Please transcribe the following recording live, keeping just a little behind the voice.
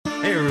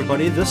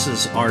everybody. This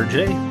is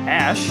RJ,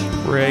 Ash,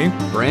 Ray,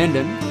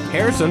 Brandon,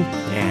 Harrison,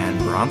 and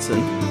Bronson.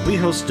 We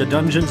host a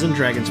Dungeons &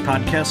 Dragons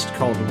podcast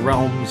called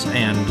Realms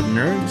and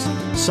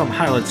Nerds. Some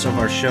highlights of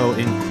our show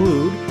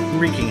include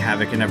wreaking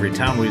havoc in every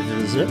town we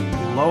visit,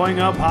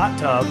 blowing up hot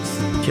tubs,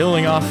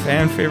 killing off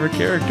fan favorite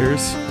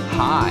characters,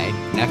 High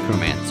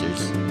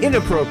necromancers,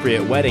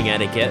 inappropriate wedding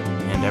etiquette,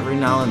 and every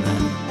now and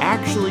then,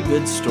 actually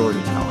good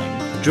storytelling.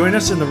 Join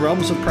us in the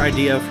realms of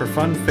Pridea for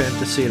fun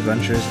fantasy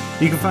adventures.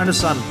 You can find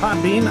us on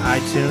Podbean,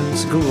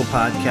 iTunes, Google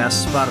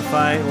Podcasts,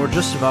 Spotify, or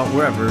just about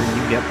wherever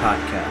you get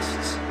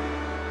podcasts.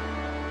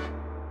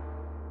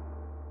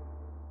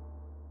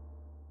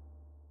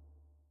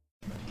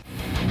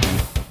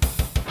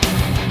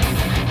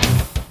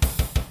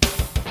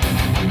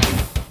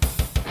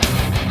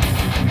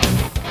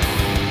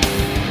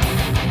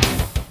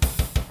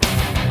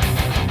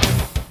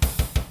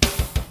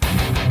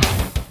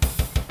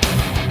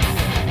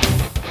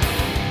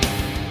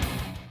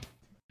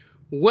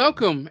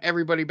 Welcome,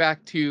 everybody,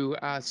 back to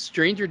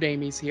Stranger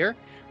Damies here.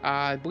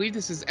 I believe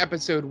this is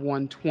episode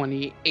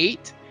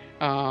 128.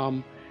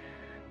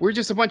 We're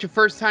just a bunch of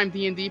first-time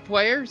D&D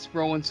players,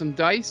 rolling some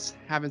dice,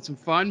 having some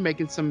fun,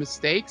 making some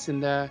mistakes,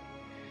 and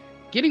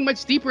getting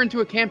much deeper into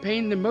a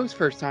campaign than most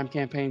first-time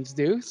campaigns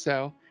do,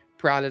 so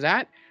proud of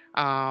that.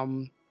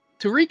 To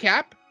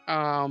recap,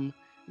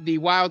 the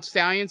Wild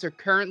Stallions are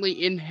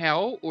currently in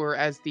Hell, or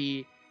as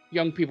the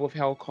young people of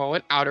Hell call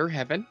it, Outer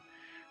Heaven,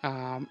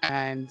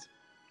 and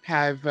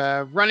have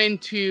run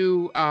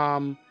into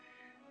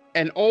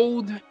an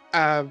old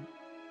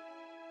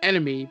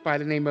enemy by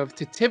the name of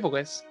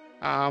Titivolus,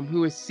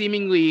 who has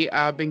seemingly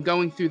been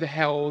going through the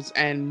hells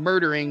and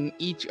murdering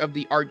each of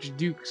the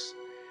archdukes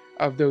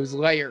of those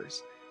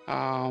layers.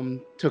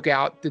 Took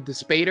out the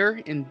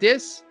Despater in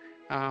Dis,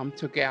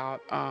 took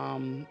out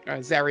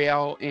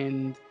Zariel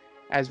in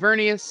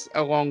Asvernius,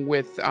 along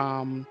with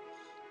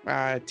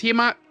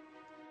Tiamat,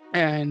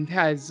 and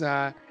has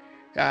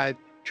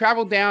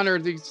traveled down, or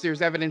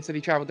there's evidence that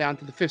he traveled down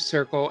to the Fifth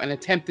Circle and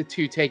attempted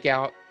to take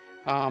out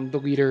the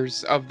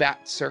leaders of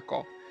that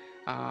circle.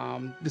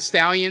 The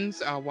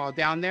Stallions, while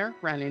down there,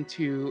 ran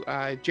into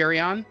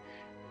Geryon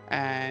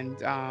and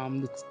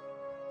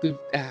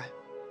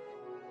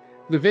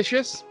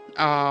Levicius,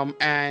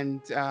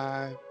 and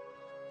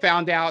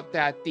found out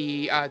that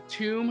the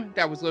tomb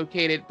that was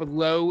located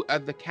below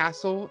the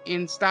castle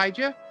in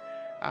Stygia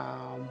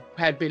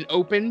had been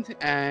opened,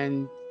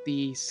 and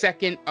the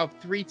second of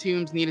three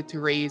tombs needed to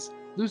raise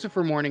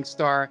Lucifer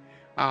Morningstar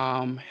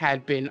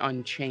had been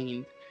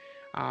unchained.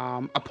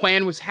 A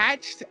plan was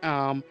hatched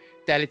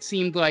that it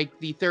seemed like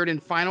the third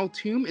and final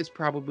tomb is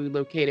probably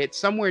located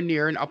somewhere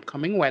near an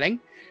upcoming wedding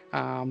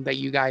that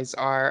you guys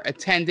are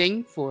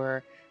attending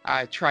for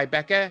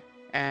Tribeca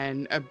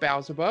and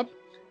Beelzebub,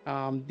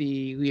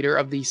 the leader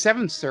of the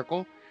Seventh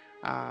Circle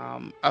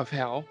of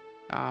Hell.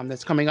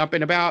 That's coming up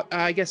in about,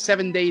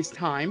 7 days'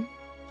 time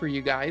for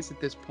you guys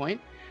at this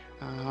point.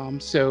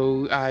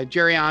 So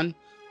Geryon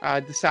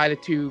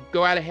decided to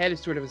go out ahead as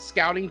sort of a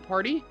scouting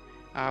party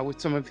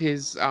with some of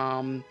his,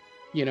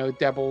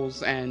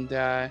 devils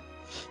and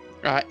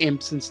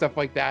imps and stuff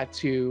like that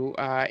to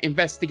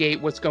investigate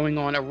what's going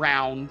on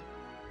around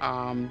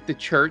the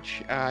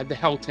church, the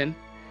Helton,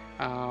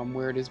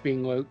 where it is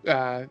being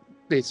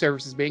the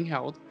service is being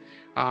held.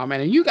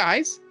 And you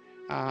guys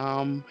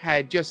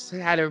had just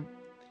had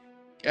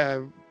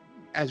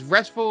as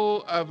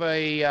restful of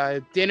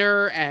a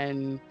dinner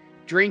and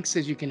drinks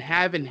as you can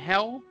have in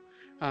Hell,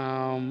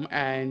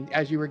 and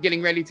as you were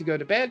getting ready to go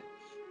to bed,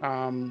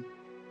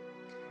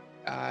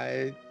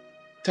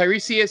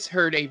 Tiresias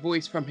heard a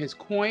voice from his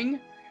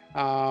coin,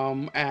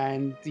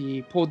 and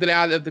he pulled it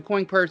out of the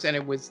coin purse, and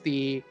it was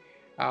the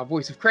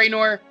voice of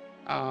Cranor,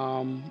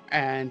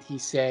 and he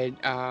said,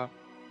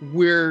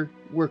 we're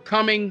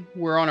coming,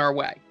 we're on our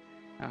way,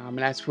 and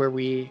that's where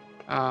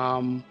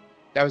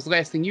that was the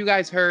last thing you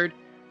guys heard,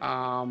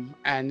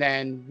 and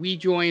then we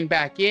joined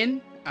back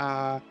in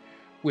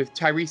with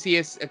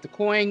Tiresias at the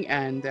coin,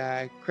 and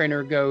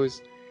Cranor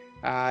goes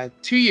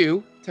to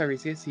you,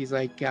 Tiresias. He's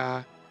like,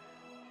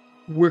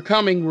 we're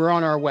coming, we're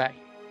on our way.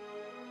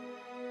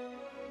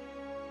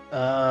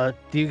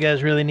 Do you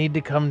guys really need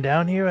to come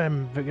down here?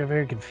 I'm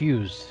very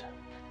confused.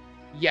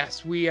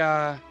 Yes, we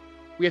have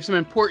some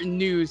important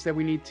news that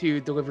we need to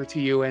deliver to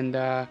you, and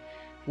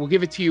we'll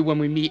give it to you when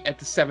we meet at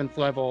the 7th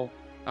level,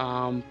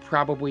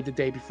 probably the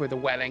day before the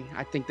wedding.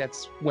 I think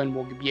that's when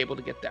we'll be able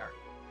to get there.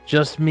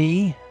 Just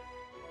me?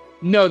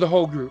 No, the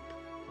whole group.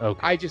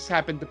 Okay. I just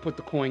happened to put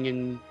the coin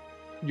in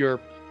your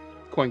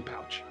coin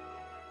pouch.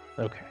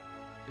 Okay.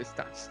 This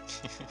time.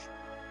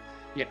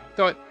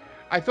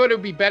 I thought it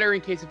would be better in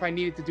case if I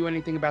needed to do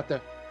anything about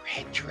the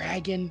red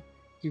dragon,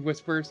 he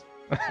whispers.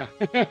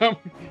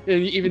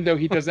 Even though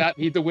he does not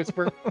need to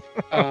whisper.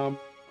 So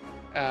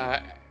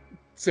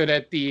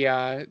that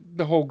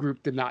the whole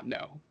group did not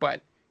know.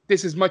 But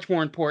this is much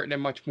more important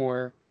and much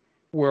more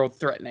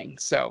world-threatening.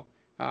 So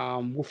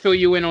we'll fill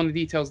you in on the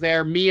details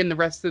there. Me and the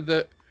rest of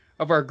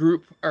our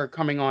group are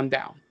coming on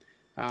down.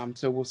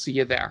 So we'll see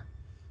you there.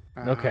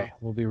 Okay,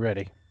 we'll be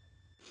ready.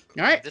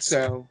 All right. This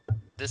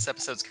this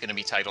episode's going to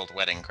be titled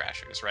Wedding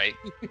Crashers, right?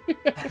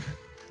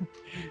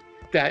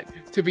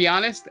 That, to be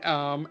honest,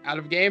 out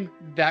of game,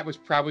 that was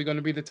probably going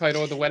to be the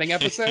title of the wedding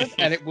episode,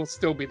 and it will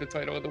still be the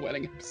title of the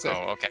wedding episode.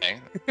 Oh, okay.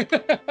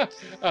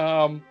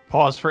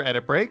 Pause for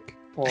edit break.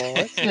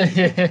 Pause.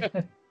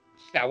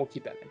 Yeah, we'll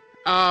keep that in.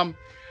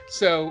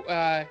 So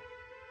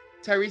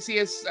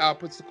Tiresias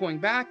puts the coin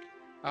back.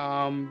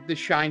 The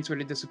shine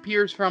sort of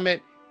disappears from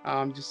it,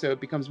 just so it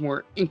becomes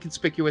more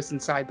inconspicuous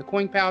inside the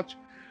coin pouch.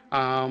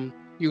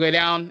 You lay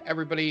down.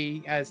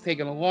 Everybody has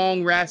taken a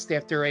long rest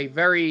after a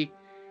very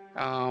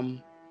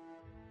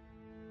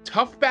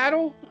tough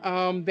battle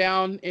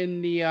down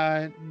in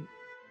the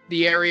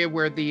area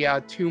where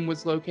the tomb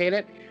was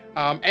located.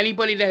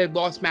 Anybody that had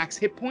lost max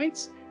hit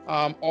points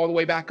all the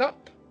way back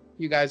up,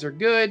 you guys are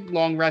good.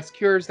 Long rest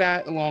cures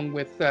that, along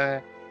with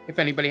if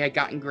anybody had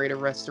gotten greater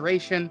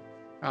restoration.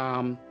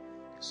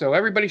 So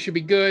everybody should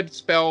be good.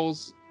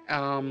 Spells,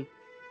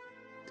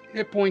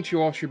 hit points,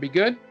 you all should be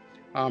good.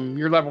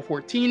 You're level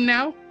 14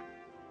 now.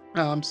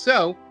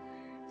 So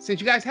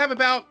since you guys have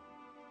about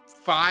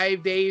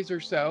 5 days or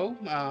so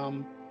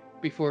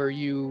before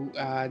you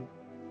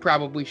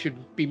probably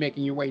should be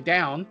making your way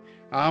down,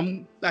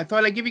 I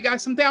thought I'd give you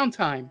guys some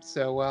downtime.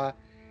 So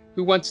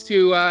who wants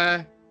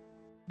to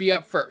be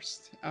up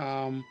first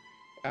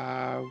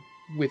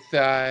with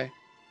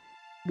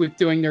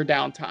doing their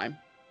downtime?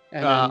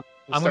 And then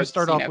I'm going to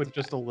start the scene off with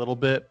after just a little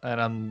bit,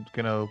 and I'm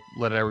going to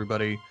let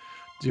everybody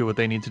do what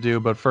they need to do.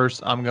 But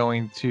first, I'm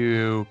going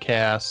to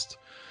cast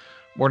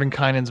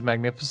Mordenkainen's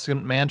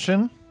Magnificent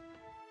Mansion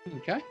that.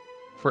 Okay.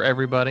 for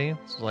everybody.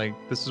 So, like,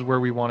 this is where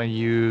we want to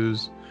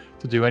use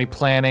to do any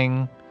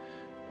planning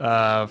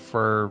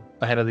for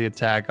ahead of the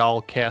attack.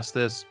 I'll cast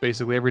this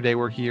basically every day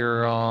we're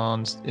here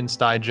in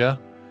Stygia.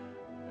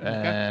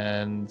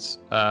 And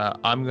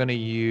I'm going to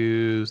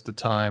use the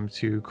time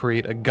to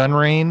create a gun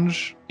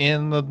range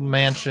in the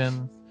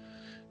mansion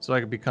so I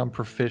can become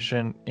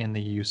proficient in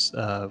the use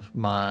of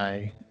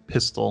my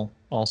pistol,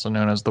 also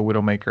known as the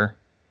Widowmaker.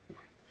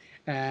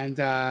 And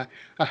I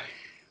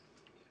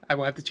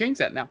will have to change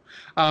that now.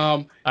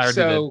 I already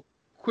so,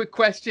 quick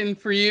question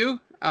for you.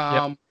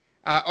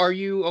 Are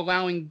you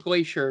allowing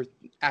Glacier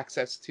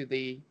access to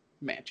the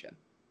mansion?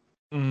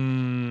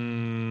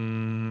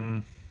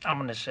 I'm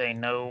gonna say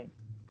no.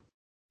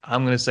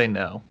 I'm going to say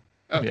no.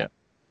 Okay. Yeah.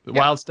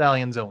 Wild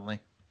Stallions only.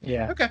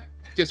 Yeah. Okay.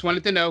 Just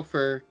wanted to know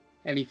for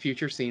any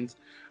future scenes.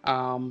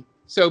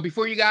 So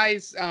before you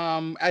guys,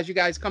 as you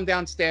guys come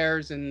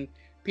downstairs and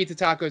Pizza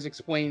Tacos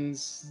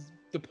explains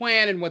the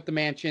plan and what the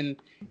mansion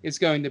is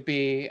going to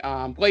be,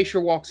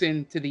 Glacier walks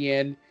into the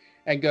inn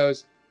and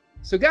goes,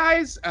 so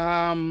guys,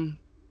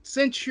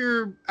 since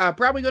you're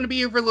probably going to be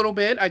here for a little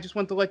bit, I just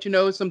want to let you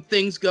know some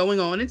things going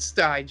on in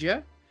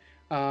Stygia.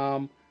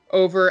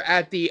 Over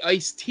at the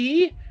Iced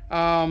Tea,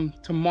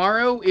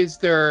 tomorrow is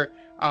their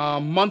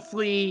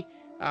monthly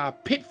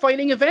pit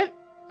fighting event.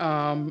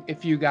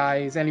 If you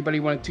guys,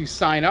 anybody wanted to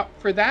sign up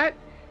for that,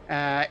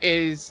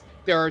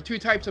 there are two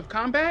types of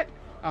combat.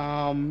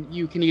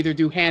 You can either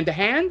do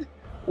hand-to-hand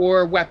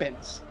or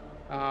weapons.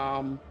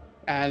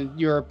 And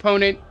your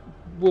opponent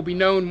will be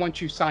known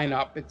once you sign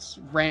up. It's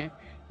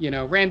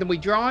randomly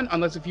drawn,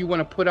 unless if you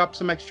want to put up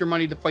some extra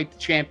money to fight the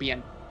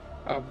champion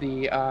of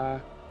the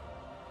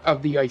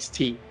Iced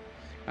Tea.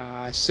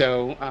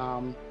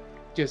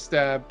 Just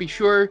be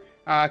sure,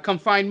 come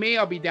find me.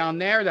 I'll be down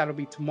there. That'll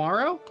be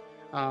tomorrow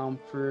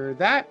for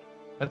that.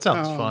 That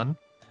sounds fun.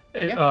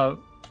 Yeah.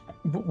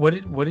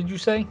 What did you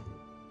say?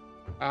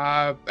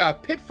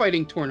 Pit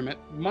fighting tournament,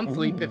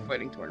 monthly pit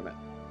fighting tournament.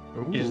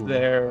 Is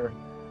there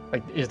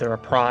a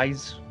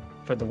prize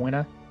for the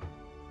winner?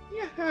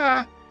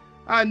 Yeah.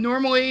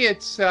 Normally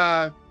it's,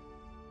 I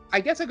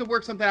guess I could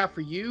work something out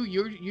for you.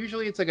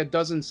 Usually it's like a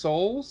dozen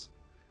souls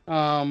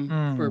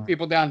for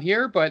people down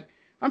here, but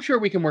I'm sure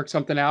we can work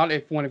something out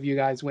if one of you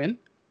guys win.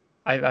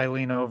 I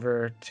lean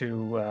over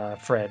to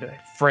Fred.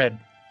 Fred,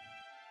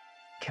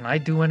 can I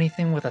do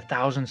anything with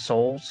 1,000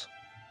 souls?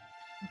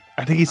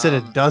 I think he said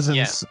a dozen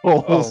yeah.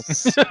 souls.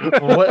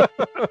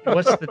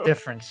 What's the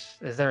difference?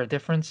 Is there a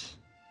difference?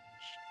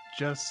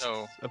 Just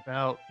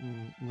about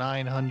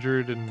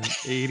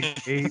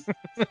 988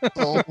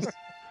 souls.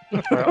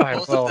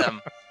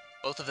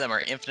 Both of them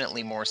are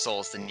infinitely more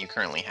souls than you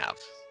currently have.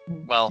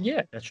 Well,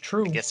 yeah, that's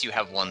true. I guess you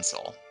have one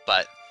soul,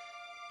 but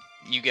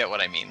you get what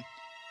I mean.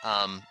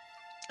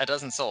 A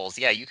dozen souls,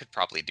 yeah, you could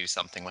probably do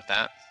something with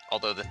that.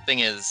 Although the thing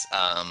is,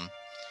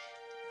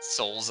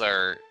 souls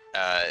are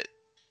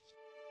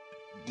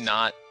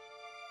not.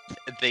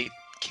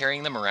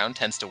 Carrying them around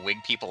tends to wig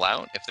people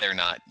out if they're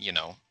not,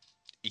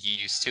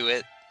 used to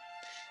it.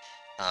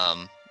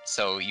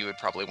 So you would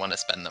probably want to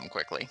spend them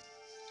quickly.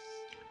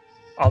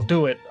 I'll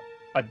do it.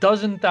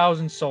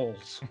 12,000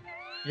 souls.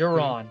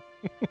 You're on.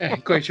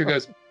 And Glacier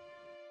goes,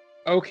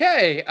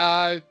 okay.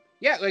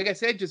 Yeah, like I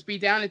said, just be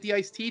down at the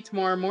Iced Tea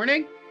tomorrow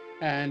morning,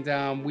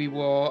 and we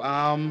will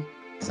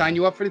sign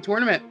you up for the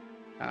tournament.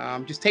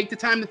 Just take the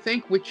time to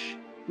think which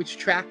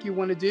track you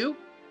want to do,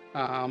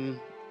 and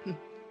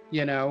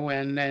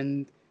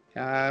then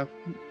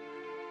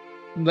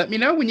let me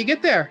know when you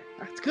get there.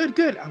 That's good,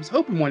 good. I was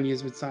hoping one of you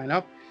would sign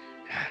up.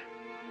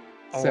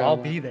 Oh, So, I'll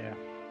be there.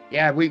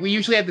 Yeah, we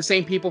usually have the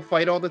same people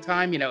fight all the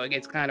time. You know, it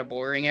gets kind of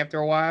boring after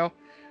a while.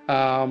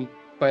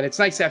 But it's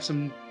nice to have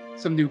some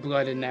new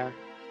blood in there.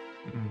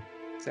 Mhm.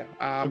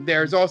 So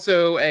there's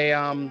also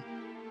a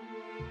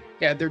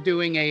they're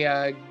doing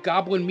a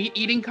goblin meat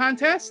eating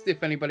contest.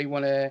 If anybody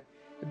want to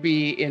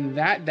be in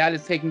that, that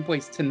is taking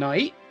place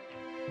tonight.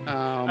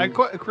 A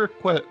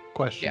quick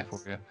question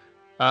Yes. for you.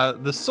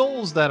 The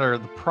souls that are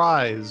the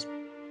prize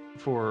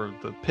for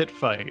the pit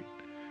fight,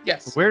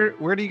 Yes. where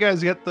do you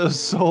guys get those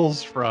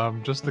souls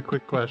from? Just a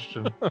quick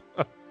question.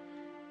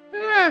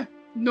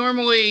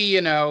 Normally,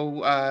 you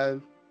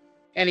know,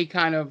 any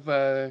kind of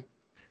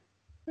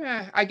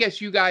I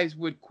guess you guys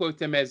would quote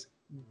them as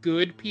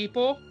good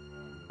people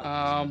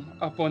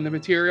up on the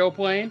material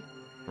plane.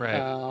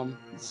 Right.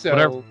 So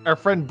But our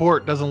friend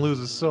Bort doesn't lose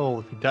his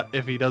soul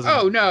if he doesn't.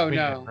 Oh, no, win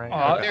no. it, right?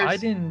 Oh, Okay.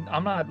 there's-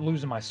 I'm not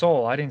losing my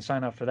soul. I didn't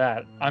sign up for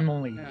that. I'm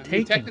only you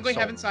taking technically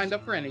souls. haven't signed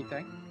up for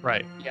anything.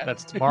 Right. yet.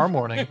 That's tomorrow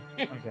morning.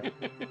 Okay.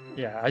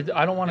 Yeah,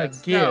 I don't want to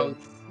Yes,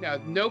 give. No,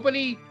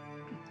 nobody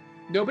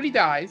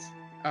dies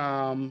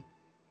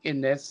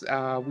in this.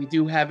 We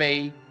do have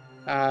a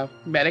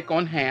medic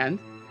on hand.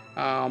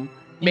 Insight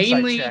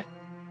Mainly, check.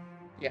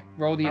 yeah.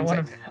 Roll the I insight.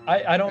 want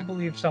to. I don't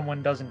believe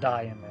someone doesn't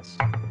die in this.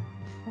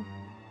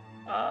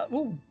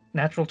 Ooh,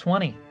 natural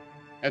 20.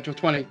 Natural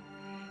 20.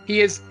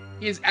 He is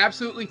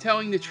absolutely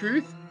telling the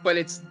truth, but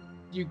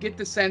you get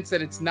the sense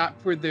that it's not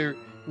for the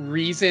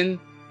reason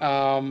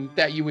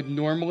that you would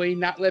normally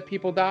not let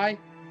people die.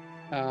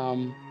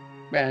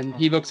 And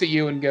he looks at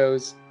you and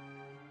goes,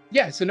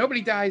 "Yeah, so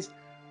nobody dies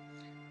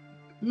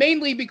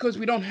mainly because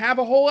we don't have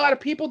a whole lot of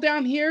people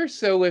down here.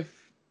 So if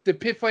the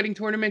pit fighting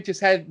tournament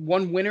just had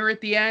one winner at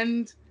the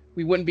end,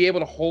 we wouldn't be able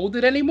to hold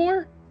it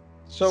anymore.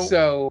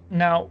 So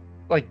Now,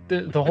 like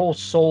the whole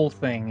soul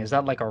thing, is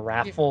that like a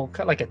raffle,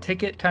 like a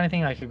ticket kind of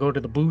thing? I could go to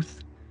the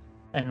booth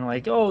and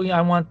like, oh yeah,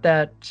 I want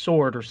that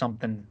sword or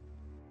something.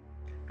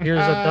 Here's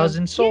a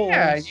dozen souls.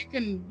 Yeah,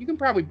 you can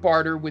probably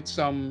barter with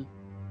some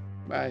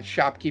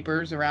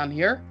shopkeepers around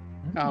here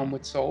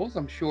with souls.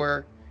 I'm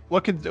sure.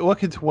 What could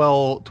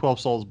 12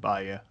 souls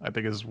buy you? I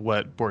think is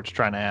what Bort's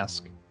trying to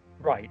ask.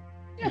 Right.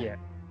 Yeah. Yeah.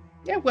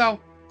 Yeah, well,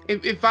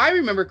 if I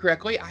remember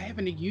correctly, I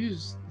haven't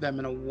used them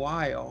in a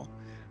while.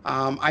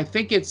 I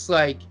think it's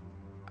like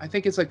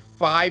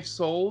 5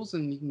 souls,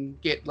 and you can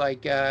get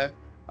like a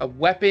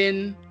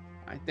weapon,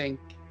 I think,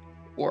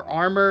 or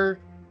armor.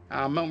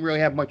 I don't really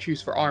have much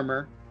use for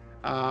armor.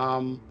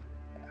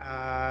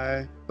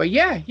 But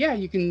yeah,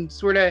 you can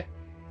sort of.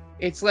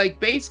 It's like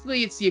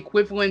basically it's the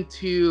equivalent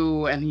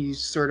to, and he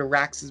sort of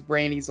racks his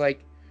brain. He's like,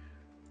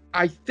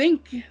 I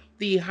think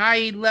the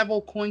high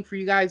level coin for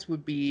you guys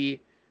would be,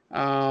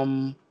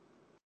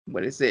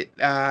 what is it?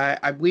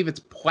 I believe it's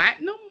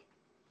platinum.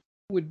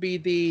 Would be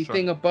the Sure.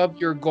 thing above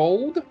your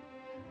gold.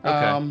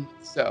 Okay.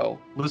 So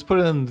Let's put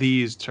it in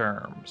these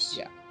terms.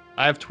 Yeah.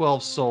 I have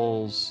 12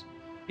 souls.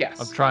 yes.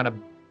 I'm trying to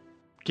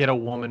get a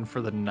woman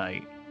for the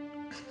night.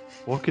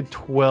 What could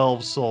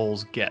 12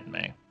 souls get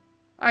me?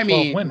 I 12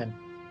 mean, women.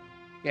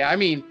 yeah. I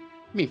mean,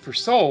 for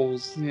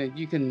souls,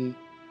 you can.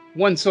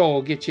 One soul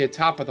will get you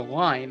top of the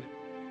line.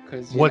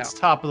 Because What's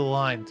top of the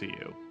line to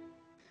you?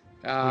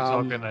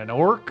 Are we talking an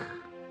orc?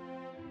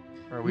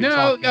 Or are we no,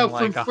 talking no,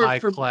 like a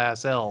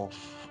high-class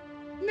elf?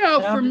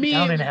 no, Down, for me,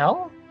 down in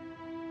hell?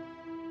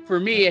 for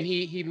me, and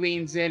he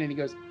leans in and he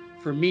goes,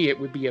 for me, it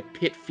would be a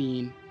pit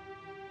fiend.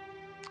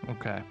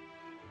 Okay.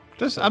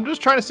 I'm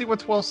just trying to see what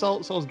 12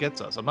 souls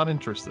gets us. I'm not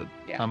interested.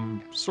 Yeah.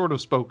 I'm sort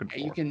of spoken for.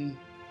 You can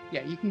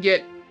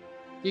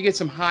get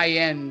some high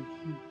end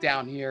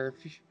down here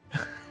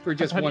for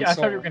just one I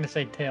soul. thought you were going to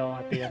say tail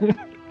at the end.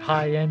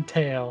 High-end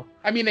tail.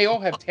 I mean, they all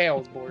have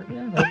tails, Bort.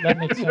 Yeah, that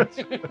makes sense.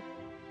 I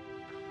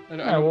don't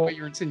Yeah, know well- what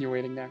you're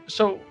insinuating there.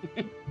 So,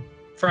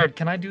 Fred,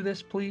 can I do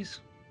this, please?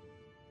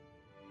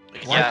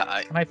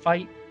 Yeah, Can I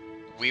fight?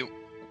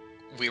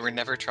 we were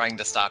never trying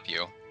to stop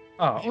you.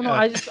 Oh, no,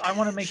 Yeah. I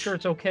want to make sure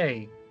it's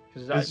okay.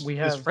 Because we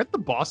Is have... Fred the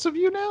boss of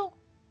you now?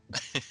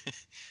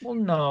 Well,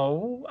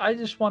 no, I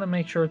just want to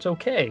make sure it's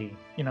okay.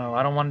 You know,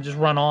 I don't want to just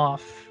run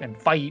off and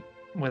fight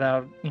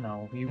without,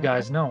 you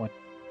guys knowing.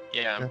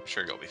 Yeah, I'm Yeah.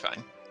 sure you'll be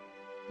fine.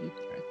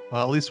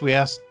 Well, at least we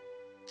asked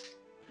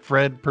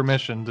Fred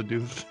permission to do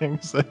the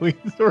things that we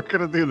were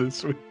going to do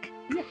this week.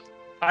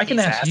 I can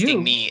He's ask asking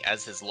you. me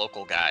as his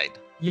local guide.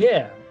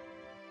 Yeah.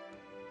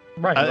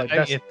 Right, like,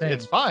 that's the thing.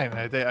 It's fine.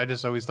 I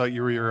just always thought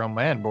you were your own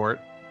man, Bort.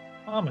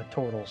 I'm a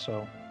turtle,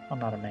 so I'm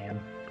not a man.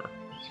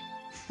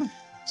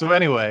 So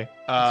anyway,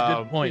 That's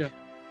a good point. yeah.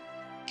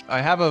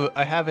 I have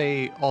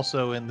a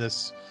also in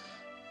this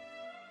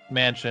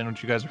mansion,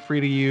 which you guys are free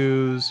to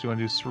use. You want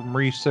to do some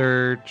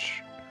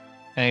research,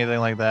 anything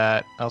like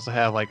that. I also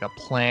have like a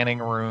planning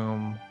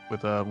room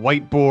with a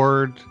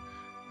whiteboard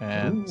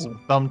and some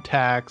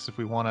thumbtacks if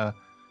we want to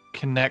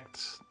connect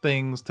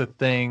things to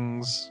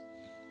things.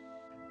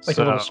 Like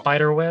a little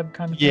spider web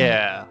kind of thing?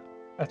 Yeah,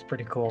 That's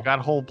pretty cool. got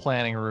a whole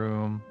planning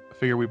room. I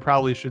figure we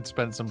probably should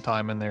spend some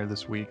time in there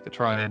this week to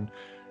try and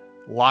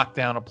lock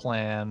down a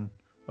plan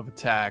of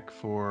attack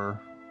for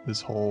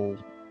this whole,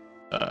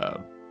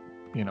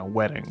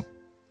 wedding.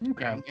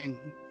 Okay. And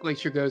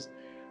Glacier goes,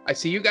 I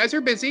see you guys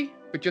are busy,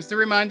 but just a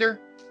reminder,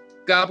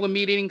 goblin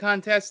meat eating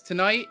contest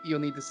tonight. You'll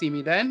need to see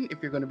me then if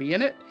you're going to be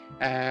in it.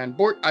 And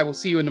Bort, I will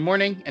see you in the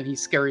morning. And he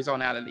scurries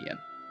on out of the inn.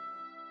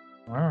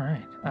 All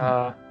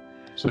right.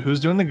 So who's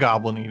doing the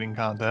goblin eating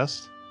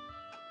contest?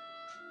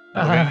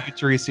 Okay,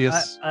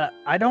 Tiresias.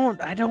 I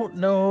don't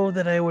know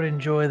that I would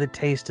enjoy the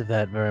taste of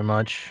that very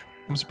much.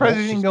 I'm surprised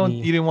you That's didn't just go. me.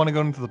 You didn't want to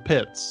go into the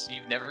pits.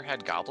 You've never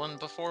had goblin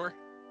before?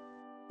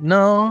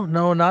 No,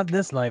 not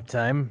this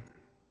lifetime.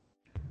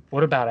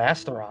 What about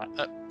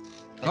Astaroth?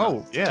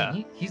 Oh yeah.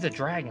 He's a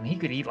dragon. He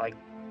could eat like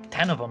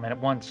 10 of them at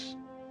once.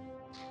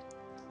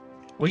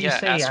 What do you Yeah,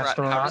 say, Astaroth,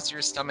 Astaroth? how does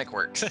your stomach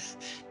work?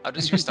 How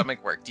does your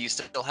stomach work? Do you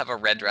still have a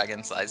red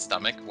dragon-sized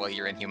stomach while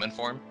you're in human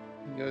form?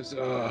 He goes,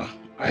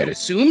 I'd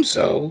assume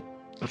so.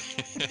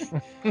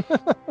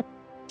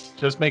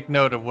 Just make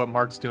note of what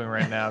Mark's doing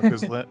right now,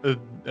 because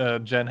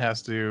Jen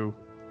has to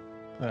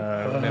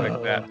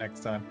mimic that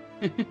next time.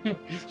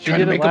 Trying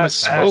to make him a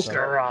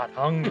smoker. Astaroth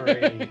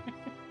hungry.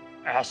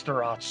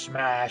 Astaroth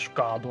smash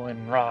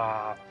goblin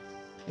raw.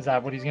 Is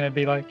that what he's gonna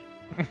be like?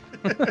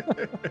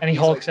 And he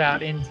hulks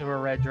out into a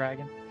red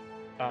dragon.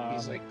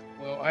 He's like,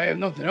 well, I have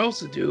nothing else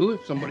to do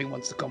if somebody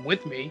wants to come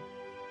with me.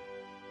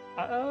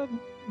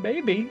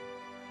 Maybe.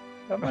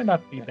 That might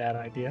not be a bad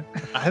idea.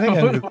 I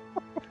think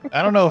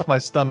I don't know if my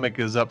stomach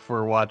is up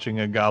for watching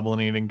a goblin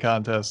eating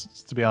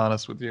contest. To be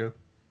honest with you,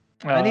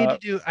 I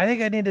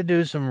think I need to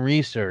do some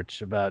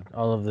research about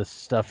all of this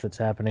stuff that's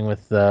happening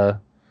with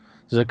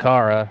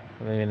Zakara.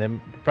 I mean,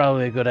 it's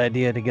probably a good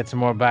idea to get some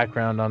more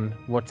background on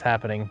what's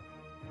happening.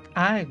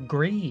 I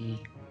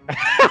agree.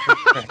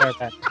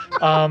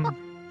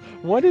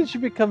 When did she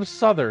become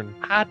Southern?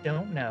 I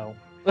don't know.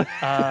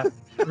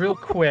 Real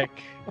quick,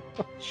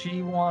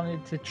 she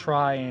wanted to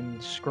try and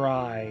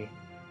scry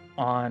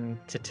on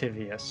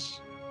Titivius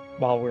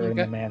while we're in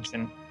the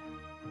mansion.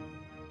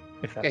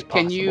 If that's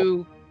possible. Can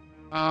you,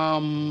 I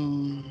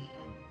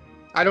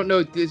don't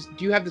know, do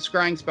you have the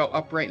scrying spell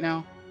up right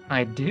now?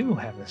 I do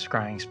have the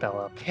scrying spell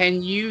up.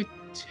 Can you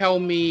tell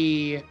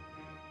me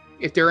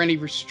if there are any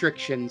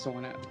restrictions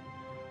on it?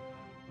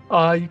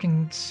 You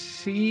can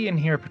see and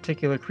hear a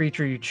particular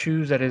creature you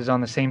choose that is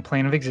on the same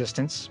plane of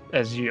existence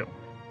as you.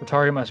 The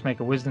target must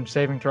make a wisdom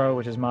saving throw,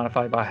 which is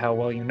modified by how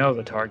well you know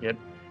the target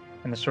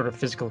and the sort of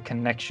physical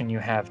connection you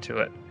have to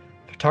it.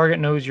 If the target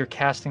knows you're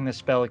casting the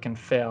spell, it can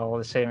fail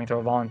the saving throw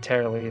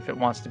voluntarily if it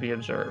wants to be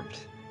observed.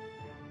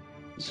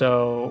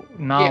 So,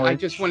 knowledge... Yeah, I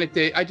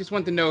just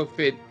wanted to know if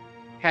it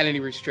had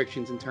any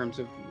restrictions in terms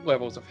of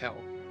levels of hell.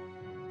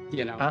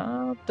 You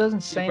know?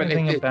 Doesn't say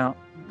anything about...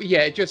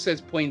 Yeah, it just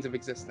says planes of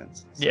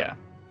existence. So. Yeah.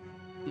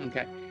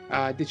 Okay.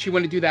 Did she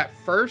want to do that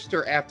first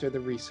or after the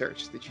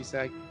research, did she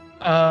say?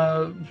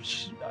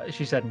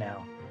 She said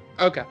now.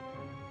 Okay.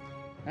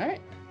 All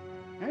right.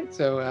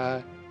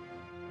 So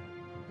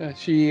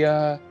she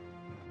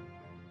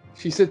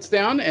sits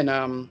down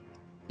and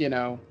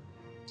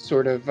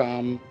sort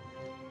of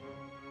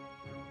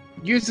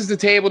uses the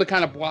table to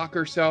kind of block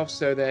herself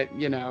so that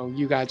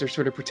you guys are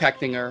sort of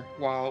protecting her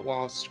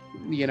while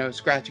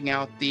scratching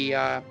out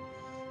the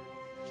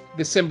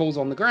symbols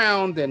on the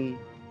ground and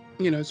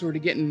sort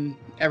of getting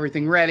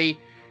everything ready.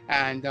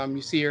 And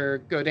you see her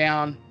go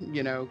down,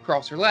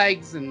 cross her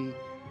legs, and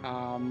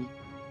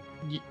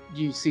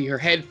you see her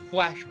head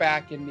flash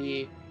back in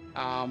the,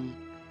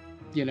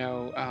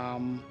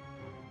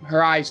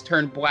 her eyes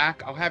turn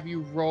black. I'll have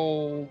you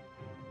roll.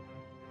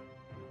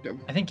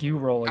 I think you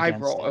roll against I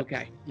roll, it.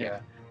 okay.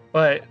 Yeah.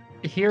 But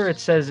here it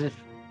says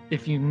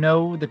if you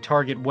know the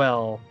target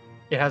well,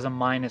 it has a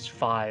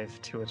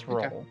 -5 to its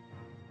roll. Okay.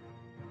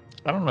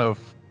 I don't know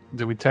if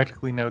do we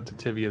technically know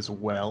Titivius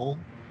well.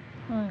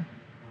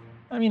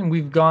 I mean,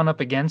 we've gone up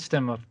against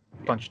him a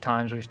bunch of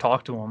times. We've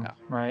talked to him,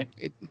 right?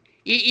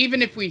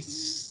 Even if we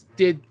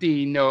did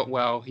the know it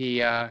well, she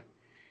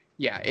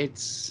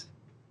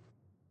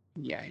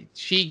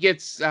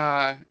gets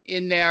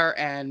in there,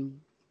 and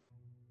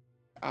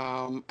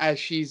as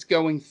she's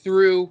going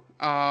through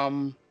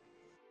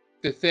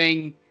the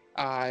thing,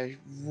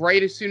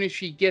 right as soon as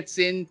she gets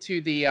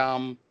into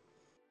the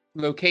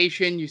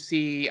location, you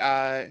see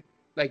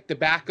like the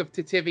back of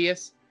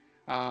Titivius.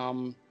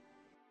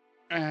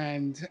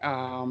 And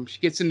she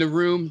gets in the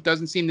room,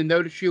 doesn't seem to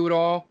notice you at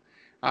all.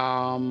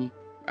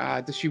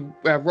 Does she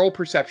roll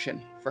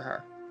perception for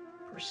her?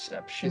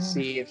 Perception. To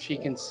see if she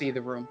can see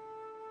the room.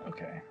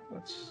 Okay,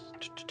 let's...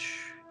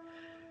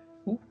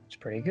 Ooh, it's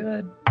pretty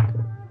good.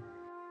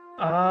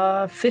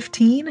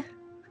 15?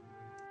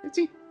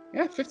 15?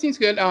 Yeah, 15's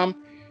good.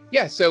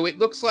 Yeah, so it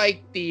looks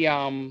like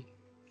it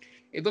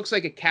looks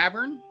like a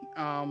cavern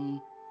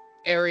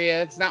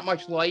area. It's not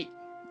much light,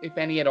 if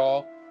any at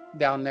all,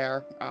 down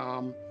there.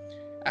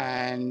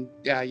 And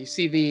you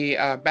see the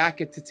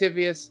back at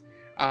Titivius,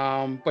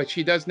 but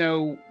she does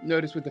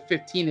notice with the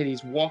 15 that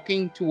he's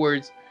walking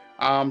towards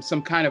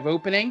some kind of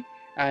opening,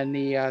 and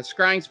the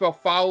scrying spell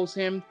follows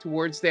him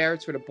towards there.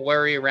 It's sort of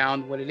blurry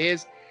around what it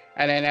is,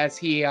 and then as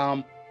he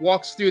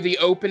walks through the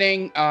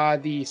opening,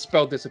 the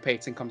spell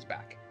dissipates and comes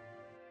back.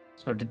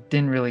 So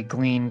didn't really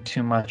glean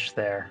too much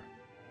there.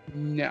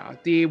 No,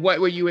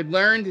 what you had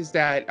learned is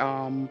that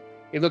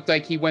it looked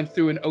like he went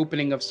through an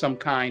opening of some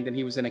kind, and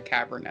he was in a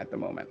cavern at the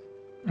moment.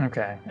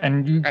 Okay,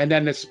 and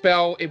then the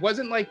spell, it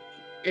wasn't like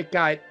it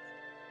got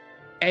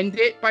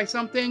ended by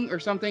something or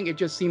something. It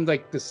just seemed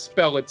like the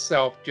spell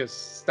itself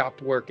just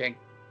stopped working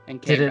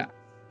and came back.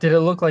 Did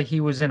it look like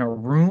he was in a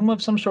room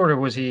of some sort, or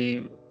was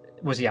he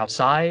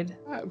outside?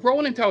 Roll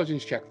an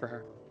intelligence check for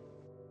her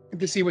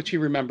to see what she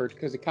remembered,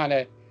 because it kind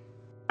of.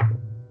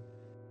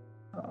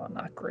 Oh,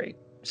 not great.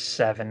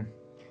 7.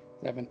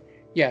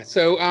 Yeah.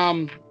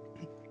 So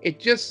it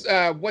just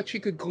what she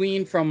could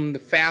glean from the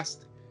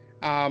fast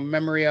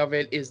memory of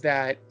it is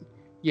that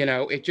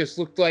it just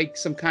looked like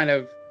some kind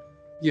of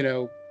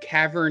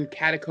cavern,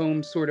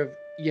 catacomb sort of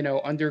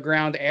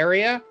underground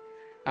area,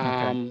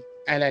 and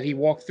that he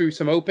walked through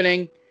some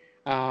opening,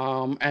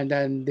 and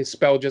then the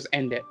spell just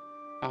ended.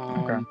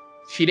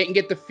 She didn't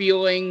get the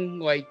feeling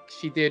like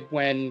she did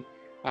when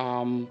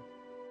a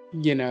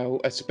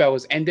spell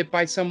is ended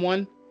by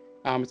someone.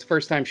 It's the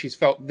first time she's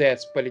felt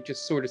this, but it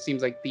just sort of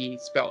seems like the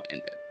spell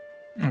ended.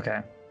 Okay.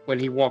 When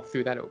he walked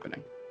through that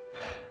opening.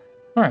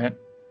 All right.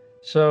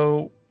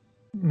 So,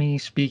 me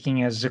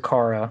speaking as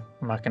Zakara,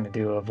 I'm not going to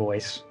do a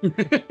voice.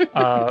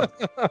 So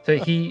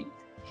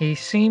he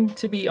seemed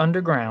to be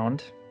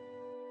underground,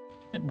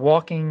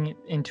 walking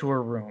into a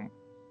room,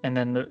 and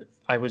then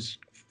I was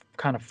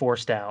kind of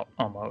forced out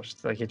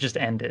almost. Like it just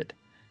ended.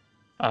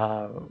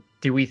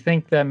 Do we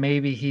think that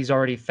maybe he's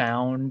already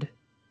found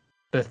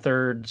the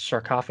third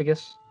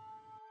sarcophagus?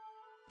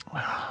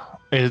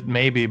 It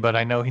maybe, but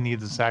I know he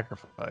needs a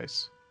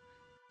sacrifice.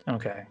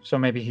 Okay, so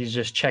maybe he's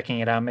just checking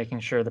it out, making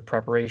sure the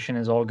preparation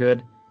is all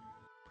good.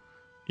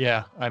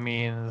 Yeah, I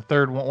mean, the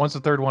third one. Once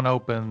the third one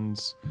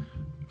opens,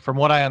 from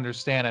what I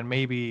understand, and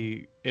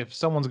maybe if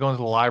someone's going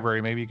to the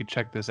library, maybe you could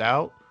check this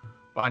out,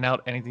 find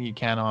out anything you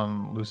can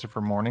on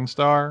Lucifer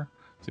Morningstar,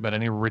 see about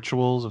any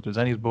rituals, if there's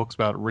any books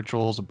about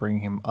rituals of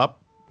bringing him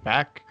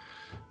back.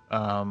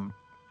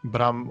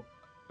 But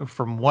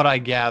from what I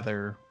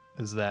gather,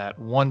 is that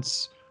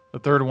once the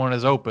third one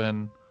is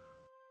open,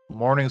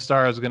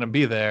 Morningstar is going to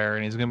be there,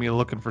 and he's going to be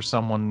looking for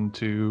someone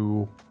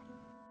to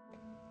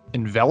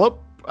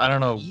envelop. I don't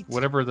know,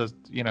 whatever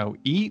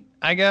eat,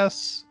 I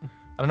guess. I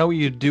don't know what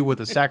you do with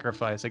a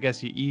sacrifice. I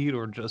guess you eat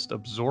or just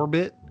absorb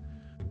it,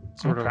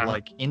 sort of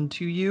like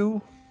into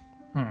you.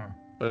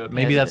 But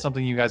maybe that's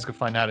something you guys could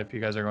find out if you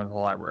guys are going to the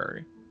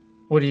library.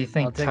 What do you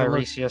think,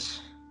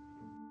 Tiresias?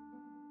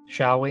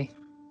 Shall we?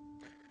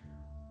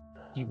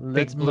 You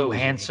big blue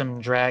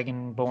handsome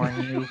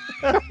dragonborn, you.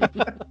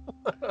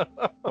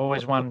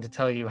 Always wanted to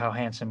tell you how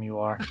handsome you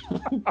are.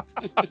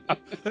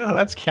 Oh,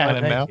 that's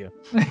canon now.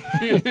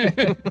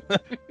 You.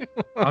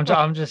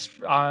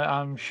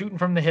 I'm shooting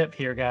from the hip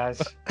here,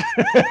 guys.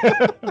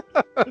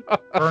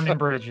 Burning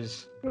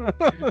bridges.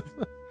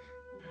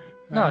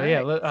 No,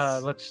 yeah.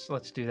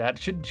 Let's do that.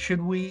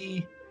 Should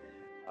we?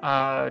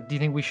 Do you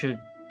think we should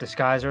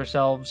disguise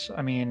ourselves?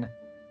 I mean,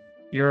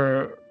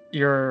 you're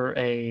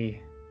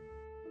a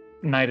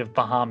Knight of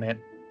Bahamut,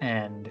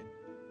 and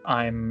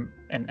I'm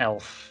an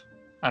elf.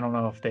 I don't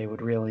know if they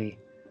would really,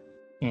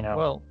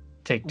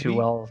 take too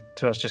well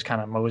to us just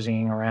kind of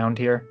moseying around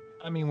here.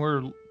 I mean,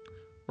 we're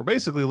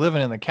basically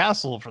living in the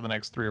castle for the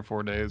next 3 or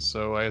 4 days,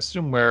 so I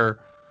assume we're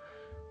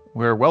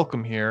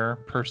welcome here.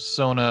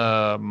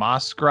 Persona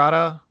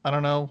masgrata. I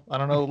don't know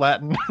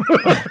Latin.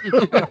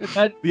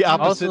 The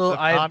opposite. Also,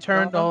 I've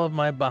turned all of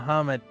my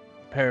Bahamut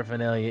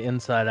paraphernalia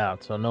inside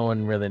out, so no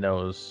one really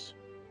knows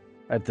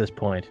at this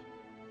point.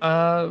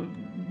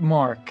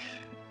 Mark.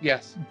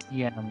 Yes.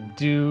 DM.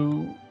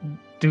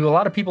 Do a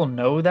lot of people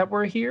know that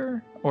we're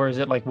here, or is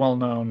it like well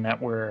known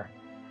that we're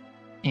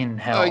in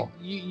hell?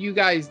 You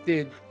guys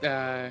did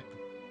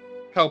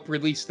help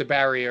release the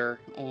barrier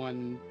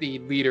on the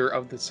leader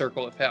of the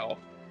Circle of Hell.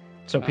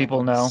 So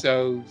people know.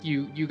 So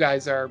you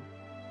guys are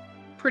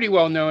pretty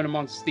well known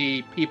amongst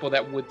the people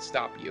that would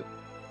stop you.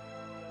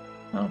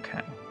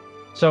 Okay.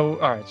 So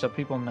all right. So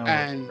people know.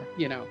 And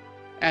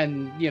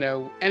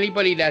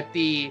anybody that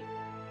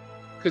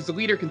because the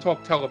leader can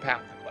talk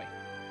telepathically.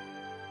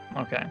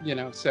 Okay.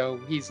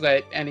 So he's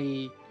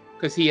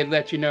because he had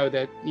let you know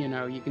that,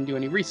 you can do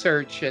any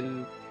research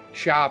and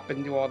shop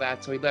and do all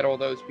that. So he let all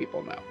those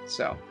people know.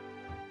 So.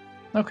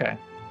 Okay.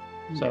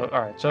 So,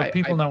 all right. So if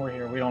people know we're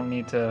here, we don't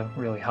need to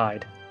really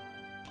hide.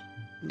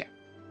 Yeah.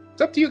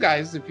 It's up to you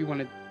guys if you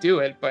want to do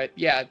it. But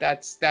yeah,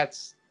 that's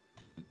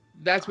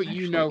what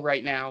you know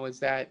right now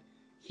is that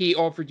he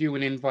offered you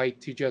an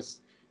invite to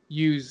just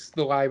use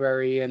the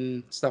library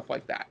and stuff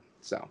like that.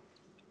 So.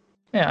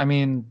 Yeah, I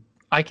mean,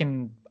 I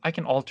can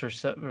alter.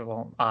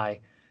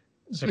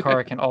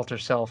 Zakara can alter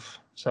self.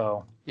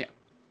 So yeah.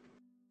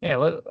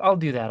 I'll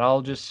do that.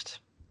 I'll just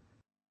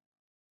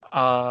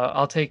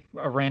I'll take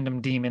a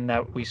random demon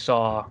that we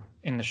saw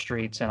in the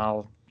streets, and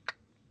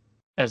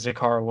as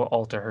Zakara will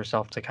alter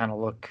herself to kind of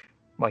look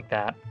like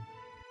that.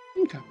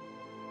 Okay.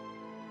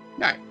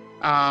 All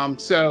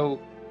right. So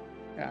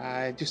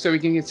Just so we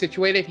can get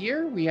situated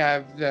here, we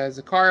have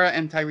Zakara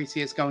and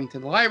Tiresias going to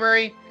the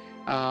library.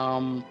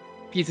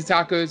 Pizza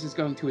Tacos is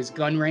going to his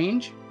gun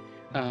range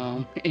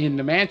in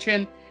the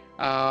mansion.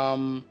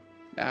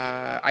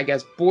 I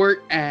guess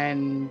Bort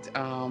and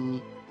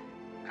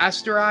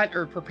Astaroth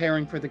are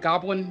preparing for the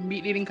Goblin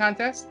meat eating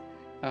contest.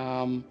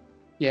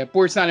 Yeah,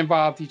 Bort's not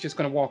involved. He's just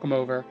going to walk him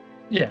over.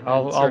 Yeah,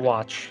 I'll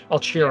watch. I'll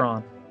cheer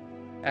on.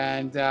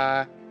 And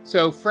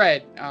so,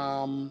 Fred,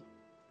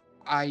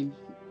 I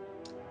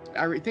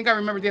think I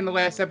remembered in the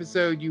last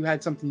episode you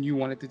had something you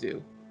wanted to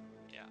do.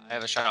 Yeah, I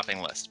have a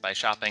shopping list. By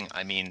shopping,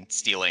 I mean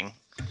stealing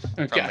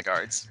from the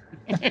guards.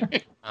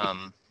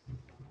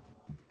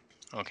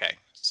 Okay,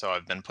 so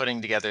I've been putting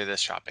together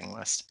this shopping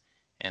list,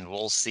 and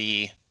we'll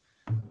see.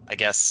 I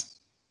guess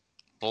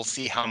we'll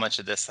see how much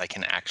of this I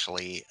can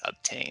actually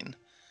obtain.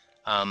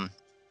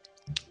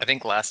 I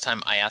think last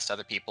time I asked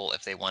other people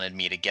if they wanted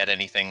me to get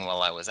anything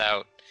while I was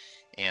out,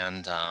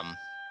 and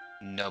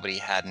nobody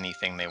had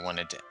anything they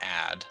wanted to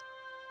add.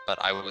 But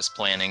I was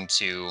planning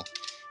to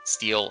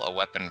steal a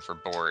weapon for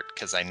Bort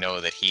because I know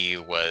that he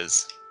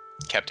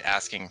kept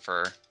asking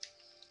for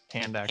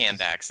Hand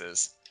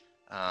axes.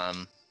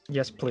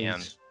 Yes,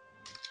 please.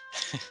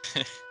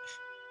 And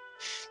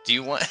do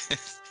you want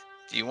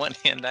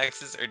hand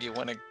axes, or do you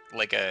want a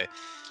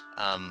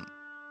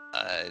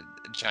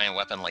giant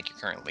weapon like you're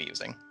currently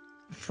using?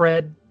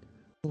 Fred,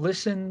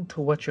 listen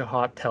to what your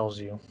heart tells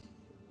you.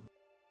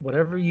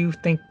 Whatever you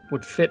think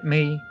would fit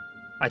me,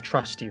 I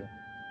trust you.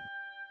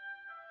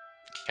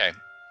 Okay.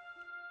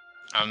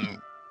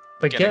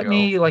 But get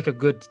me like a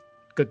good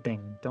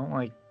thing.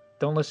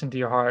 Don't listen to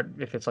your heart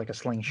if it's like a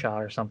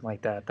slingshot or something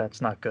like that.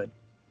 That's not good.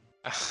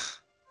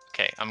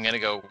 Okay, I'm gonna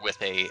go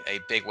with a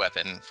big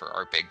weapon for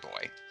our big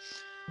boy.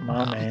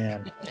 My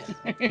man.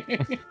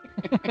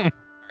 All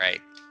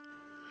right.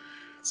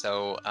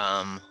 So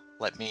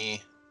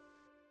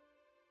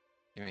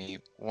give me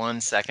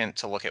 1 second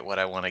to look at what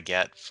I want to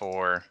get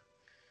for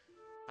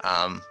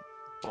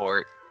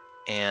Bort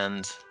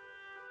and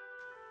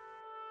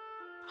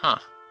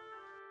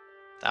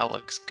that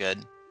looks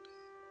good.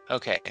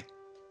 Okay.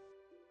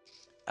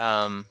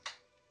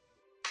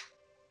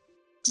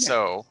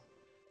 So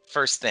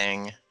first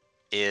thing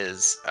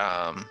is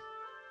I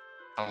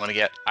want to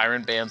get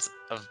Iron Bands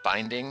of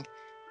Binding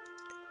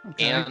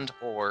and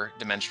or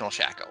Dimensional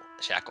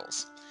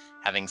Shackles.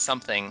 Having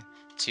something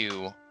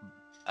to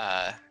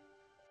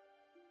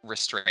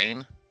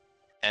restrain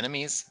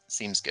enemies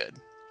seems good.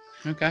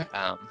 Okay.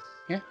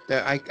 Yeah,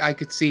 I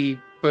could see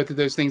both of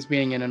those things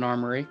being in an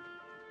armory.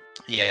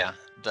 Yeah,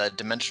 the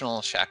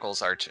Dimensional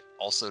Shackles are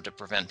also to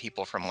prevent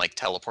people from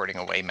teleporting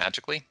away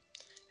magically.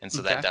 And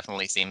so that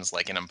definitely seems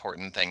like an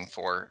important thing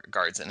for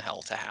guards in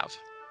hell to have.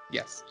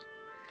 Yes.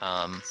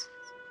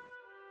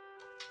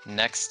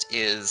 Next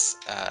is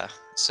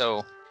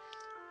so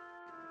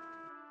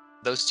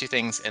those two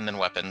things, and then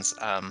weapons.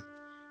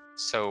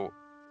 So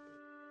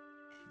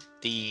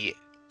the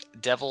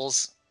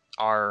devils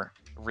are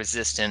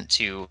resistant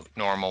to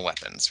normal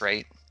weapons,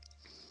 right?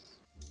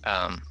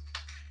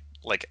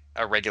 Like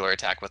a regular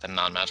attack with a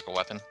non-magical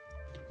weapon.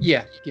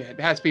 Yeah,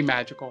 it has to be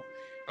magical.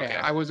 Okay.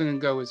 Yeah, I wasn't gonna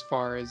go as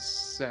far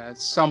as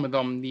some of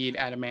them need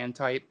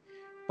adamantite,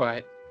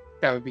 but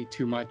that would be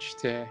too much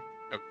to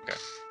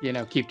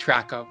keep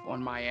track of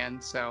on my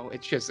end. So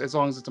it's just as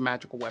long as it's a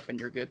magical weapon,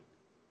 you're good.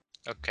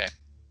 Okay,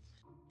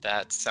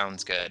 that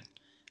sounds good.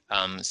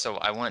 So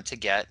I want to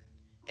get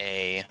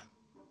I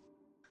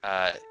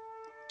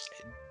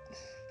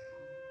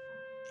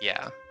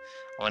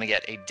want to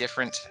get a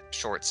different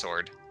short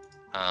sword,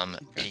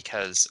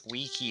 because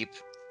we keep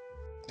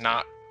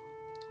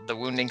the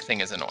wounding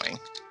thing is annoying.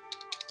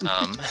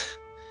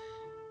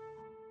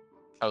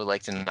 I would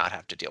like to not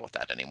have to deal with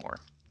that anymore.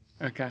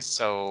 Okay.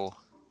 So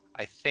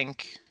I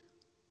think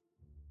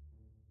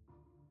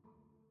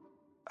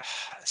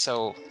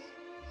so.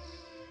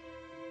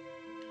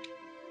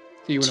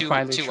 Do you want to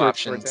find the two short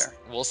options? sword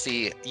there? We'll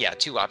see. Yeah,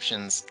 two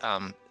options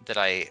that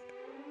I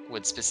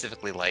would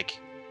specifically like.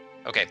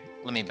 Okay,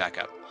 let me back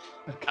up.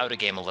 Out of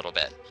game a little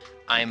bit.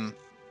 I'm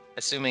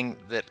assuming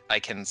that I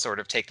can sort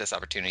of take this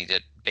opportunity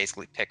to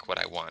basically pick what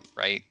I want,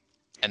 right?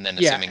 And then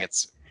assuming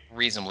it's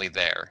reasonably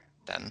there,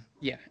 then.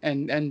 Yeah,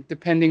 and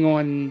depending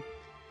on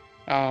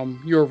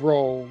your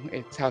role,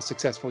 it's how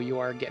successful you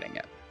are getting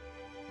it.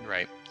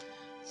 Right.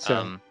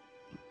 So,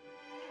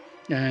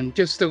 and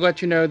just to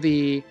let you know,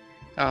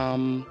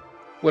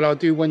 what I'll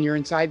do when you're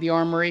inside the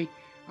armory,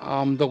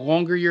 the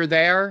longer you're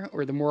there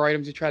or the more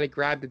items you try to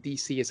grab, the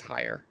DC is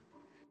higher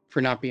for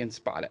not being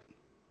spotted.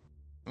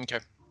 Okay.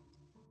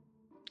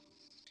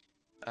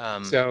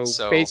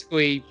 So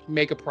basically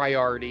make a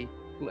priority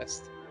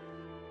list.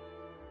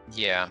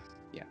 Yeah.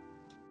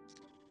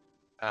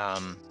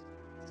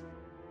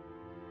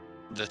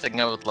 The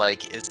thing I would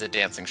like is the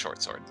dancing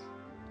short sword.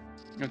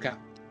 Okay.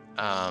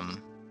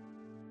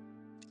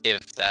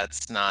 If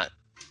that's not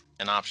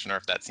an option, or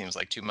if that seems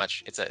like too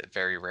much, it's a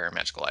very rare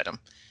magical item,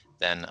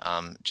 then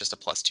just a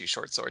 +2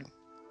 short sword.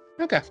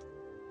 Okay.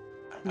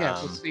 Yeah,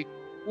 we'll see.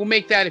 We'll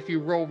make that if you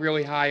roll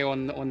really high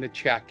on the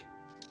check.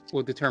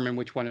 we'll determine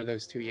which one of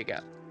those two you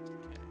get.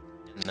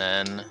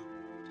 And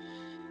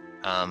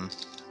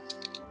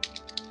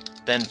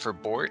then for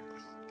Bort,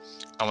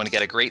 I want to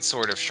get a great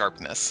sword of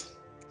sharpness.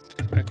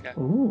 Okay.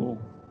 Ooh.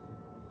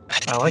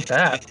 I like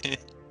that.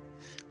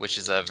 Which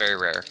is a very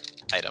rare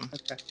item.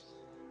 Okay.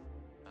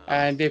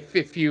 And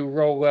if you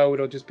roll low,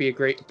 it'll just be a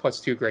great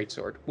 +2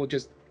 greatsword. We'll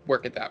just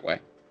work it that way.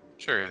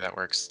 Sure, that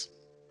works.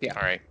 Yeah.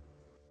 All right.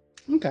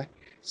 Okay.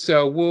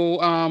 So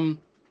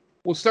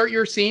we'll start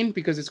your scene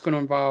because it's going to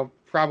involve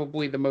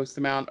probably the most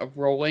amount of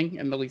rolling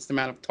and the least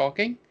amount of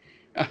talking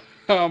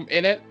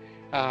in it.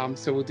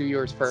 So we'll do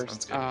yours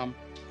first.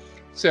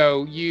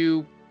 So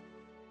you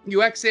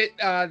exit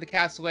the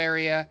castle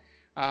area,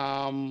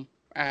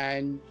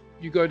 and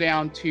you go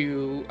down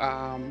to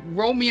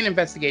roll me an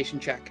investigation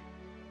check.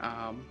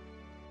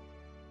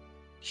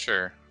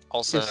 Sure.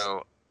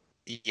 Also,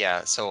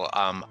 yeah. So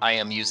I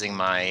am using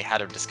my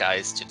Hat of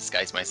Disguise to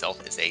disguise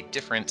myself as a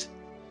different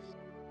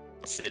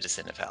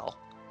citizen of Hell.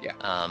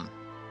 Yeah.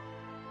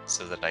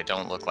 So that I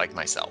don't look like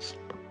myself.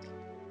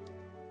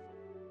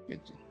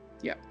 Good.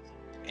 Yeah.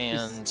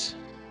 And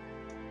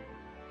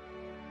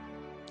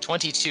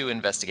 22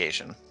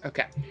 investigation.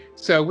 Okay.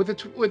 So with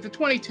the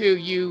 22,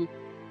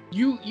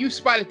 you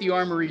spotted the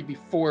armory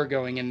before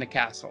going in the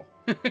castle.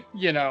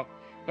 You know,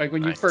 like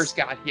when you first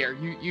got here,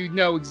 you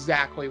know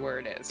exactly where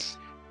it is.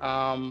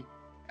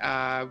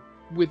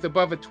 With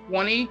above a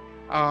 20,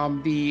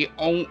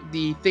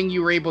 the thing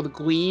you were able to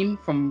glean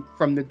from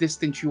the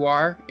distance you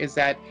are is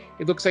that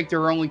it looks like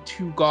there are only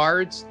 2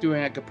 guards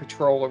doing like a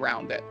patrol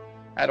around it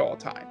at all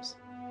times.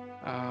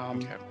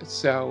 Okay.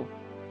 So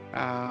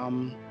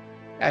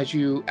as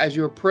you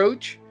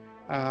approach,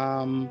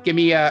 give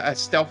me a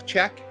stealth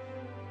check.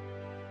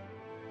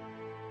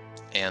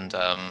 And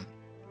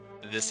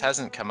this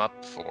hasn't come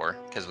up before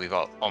because we've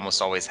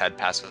almost always had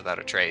Pass Without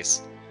a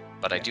Trace.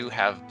 But I do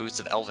have Boots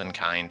of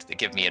Elvenkind that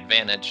give me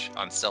advantage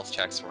on stealth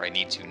checks where I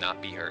need to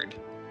not be heard.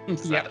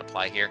 Does that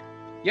apply here?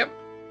 Yep.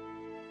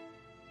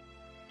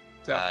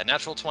 So,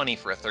 natural 20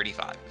 for a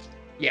 35.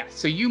 Yeah,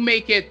 so you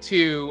make it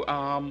to,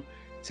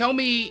 tell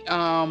me,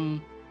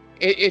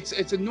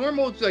 it's a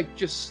normal, like,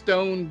 just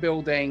stone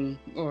building,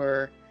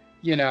 or,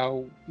 you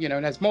know, it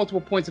has multiple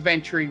points of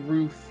entry,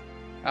 roof,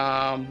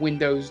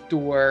 windows,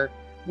 door,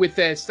 with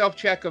a stealth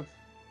check of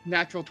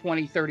natural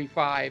 20,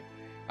 35.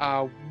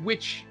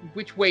 Which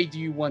way do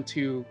you want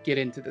to get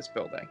into this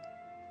building?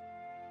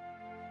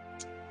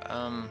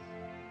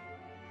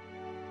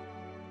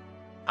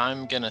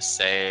 I'm gonna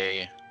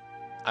say,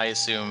 I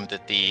assume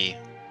that the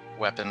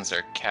weapons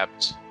are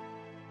kept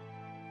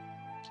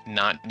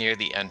not near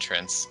the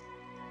entrance,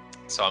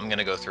 so I'm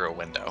gonna go through a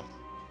window.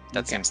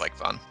 That seems like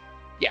fun.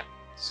 Yeah.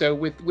 So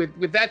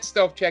with that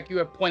stealth check, you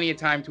have plenty of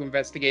time to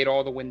investigate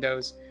all the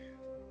windows,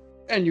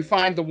 and you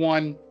find the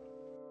one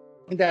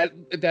that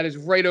is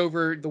right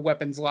over the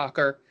weapons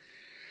locker.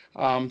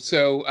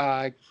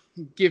 So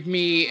give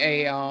me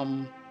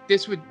a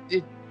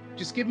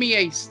just give me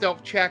a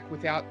stealth check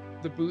without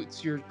the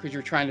boots, because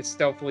you're trying to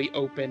stealthily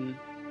open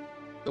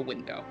the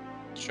window.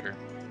 Sure.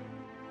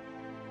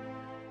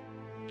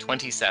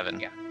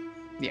 27.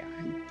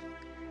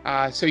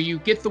 Yeah. So you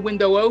get the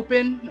window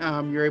open.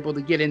 You're able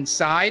to get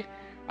inside.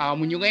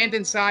 When you land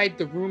inside,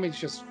 the room is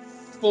just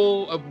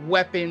full of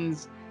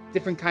weapons,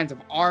 different kinds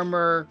of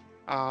armor.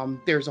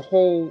 There's a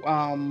whole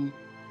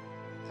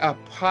a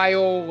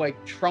pile,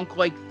 like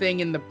trunk-like thing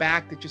in the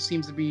back that just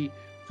seems to be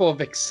full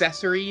of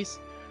accessories.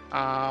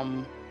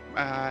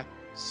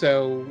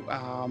 So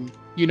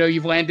you know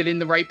you've landed in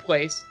the right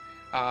place.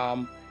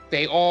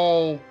 They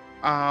all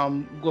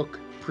look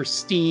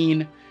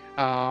pristine.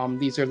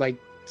 These are like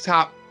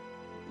top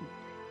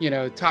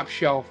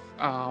shelf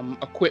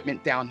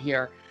equipment down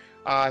here.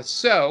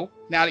 So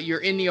now that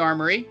you're in the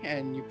armory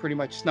and you pretty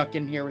much snuck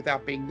in here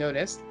without being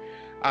noticed,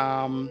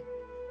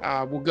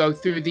 we'll go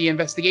through the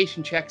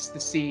investigation checks to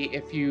see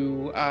if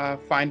you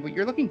find what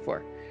you're looking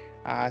for.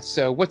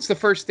 So what's the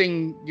first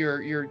thing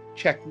you're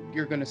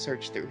going to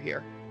search through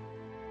here?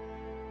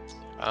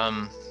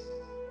 I'm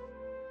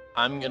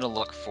going to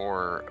look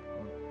for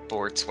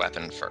Bort's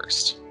weapon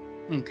first.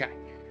 Okay.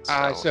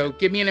 So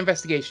give me an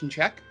investigation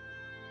check.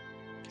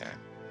 Okay.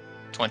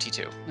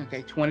 22.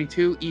 Okay,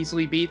 22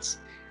 easily beats.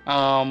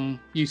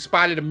 You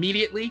spot it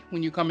immediately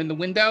when you come in the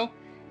window.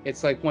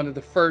 It's like one of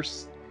the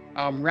first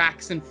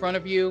racks in front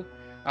of you.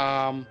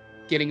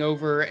 Getting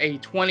over a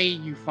 20,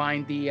 you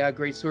find the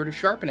Great Sword of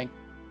Sharpening.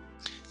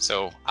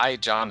 So I,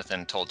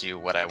 Jonathan, told you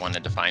what I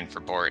wanted to find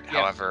for Bort.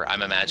 Yeah. However,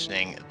 I'm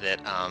imagining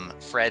that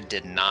Fred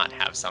did not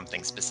have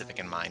something specific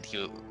in mind.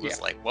 He was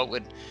like, what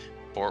would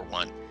Bort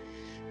want?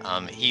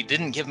 He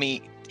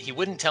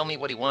wouldn't tell me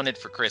what he wanted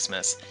for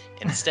Christmas.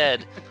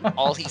 Instead,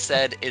 all he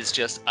said is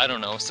just, I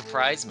don't know,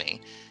 surprise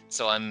me.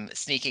 So I'm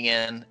sneaking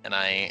in, and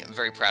I am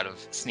very proud of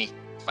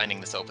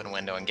finding this open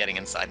window and getting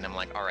inside, and I'm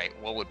like, all right,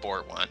 what would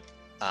Bort want?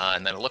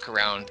 And then I look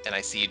around, and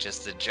I see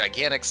just a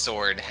gigantic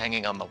sword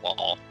hanging on the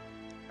wall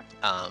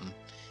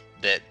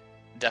that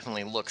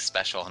definitely looks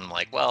special. And I'm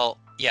like, well,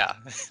 yeah,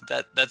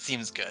 that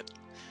seems good.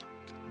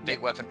 Big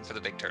weapon for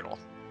the big turtle.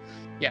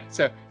 Yeah,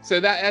 so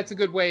that's a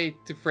good way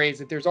to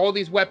phrase it. There's all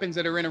these weapons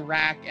that are in a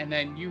rack, and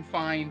then you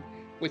find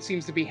what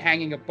seems to be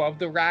hanging above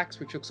the racks,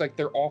 which looks like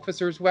they're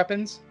officers'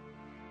 weapons.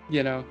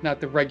 Not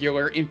the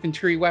regular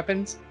infantry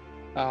weapons.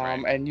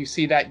 Right. And you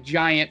see that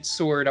giant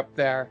sword up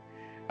there,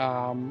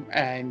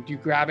 and you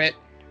grab it,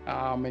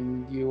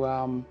 and you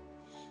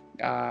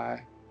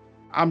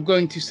I'm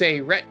going to say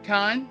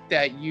retcon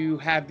that you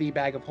have the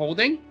bag of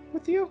holding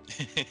with you.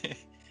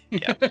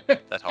 Yeah,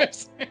 that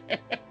helps.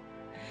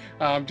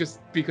 Just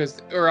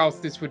because, or else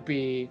this would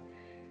be,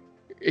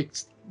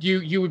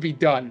 you would be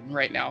done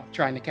right now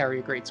trying to carry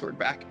a greatsword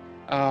back,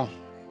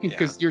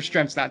 because your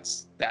strength's not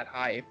that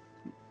high,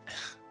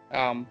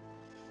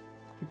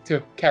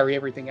 to carry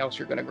everything else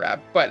you're gonna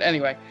grab. But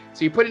anyway,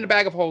 so you put it in a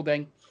bag of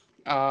holding,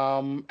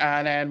 and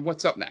then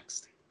what's up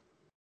next?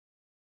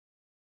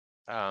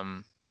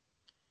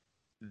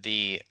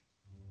 The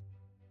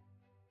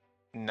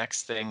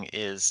next thing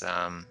is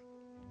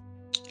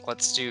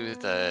let's do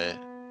the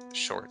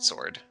short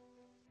sword.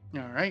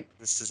 All right.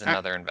 This is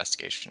another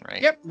investigation,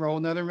 right? Yep. Roll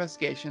another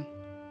investigation.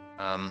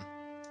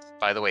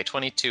 By the way,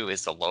 22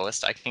 is the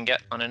lowest I can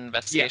get on an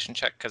investigation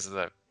check because of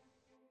the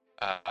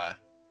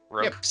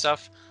rope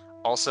stuff.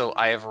 Also,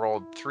 I have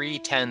rolled 3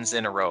 10s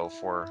in a row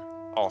for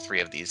all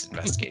 3 of these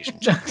investigation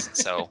checks.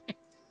 So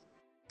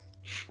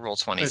roll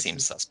 20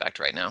 seems suspect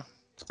right now.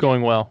 It's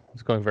going well.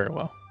 It's going very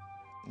well.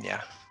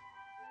 Yeah.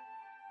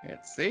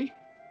 Let's see.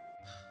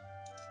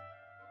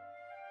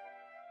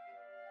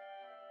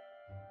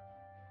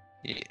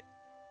 Yeah.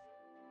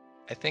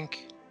 I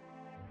think.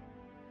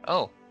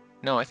 Oh,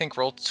 no, I think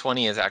roll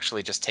 20 is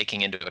actually just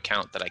taking into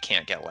account that I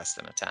can't get less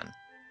than a 10.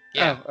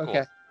 Yeah, Oh, okay.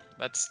 cool.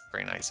 That's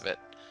very nice of it.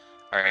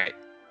 All right.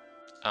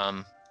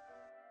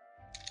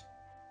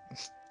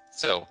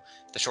 So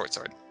the short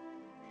sword.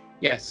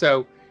 Yeah,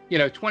 so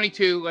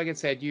 22, like I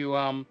said,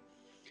 you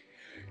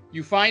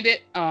find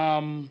it.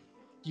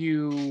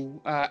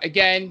 You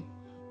again,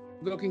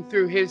 looking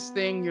through his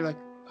thing, you're like,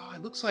 oh,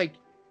 it looks like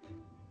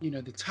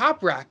the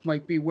top rack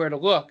might be where to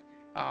look.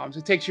 So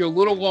it takes you a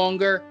little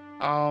longer,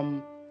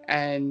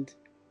 and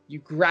you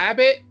grab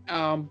it,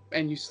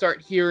 and you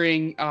start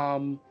hearing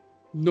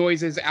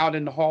noises out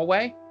in the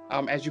hallway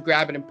as you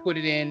grab it and put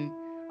it in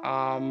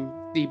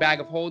the bag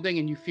of holding,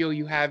 and you feel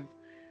you have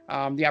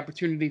the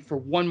opportunity for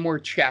one more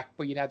check,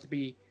 but you'd have to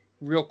be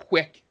real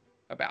quick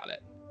about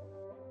it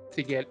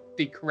to get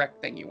the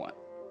correct thing you want.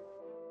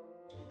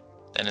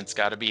 Then it's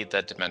got to be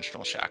the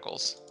dimensional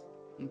shackles.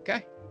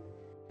 Okay.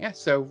 Yeah,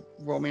 so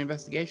roll me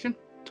investigation.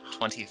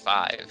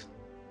 25.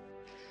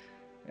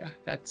 Yeah,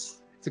 that's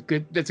a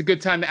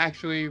good time to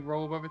actually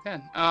roll above a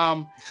 10.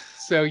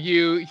 So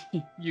you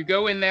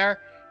go in there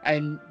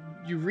and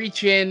you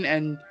reach in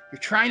and you're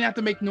trying not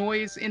to make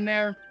noise in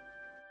there,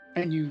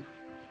 and you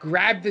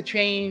grab the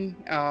chain.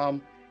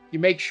 You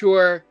make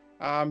sure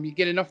you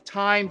get enough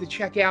time to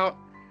check out,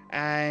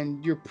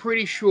 and you're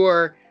pretty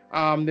sure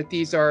that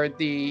these are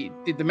the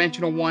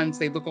dimensional ones.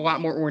 They look a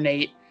lot more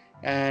ornate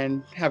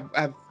and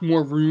have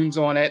more runes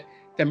on it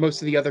than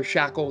most of the other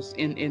shackles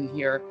in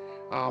here.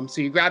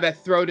 So you grab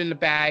that, throw it in the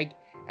bag,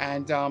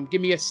 and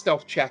give me a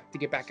stealth check to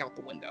get back out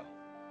the window.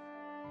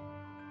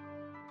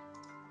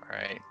 All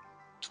right.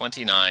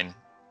 29.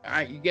 All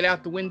right, you get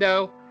out the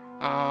window.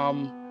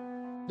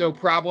 No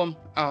problem.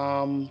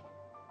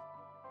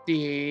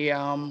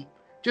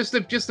 Just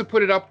to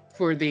put it up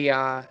for the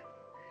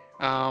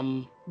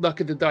luck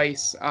of the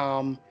dice,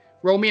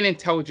 roll me an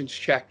intelligence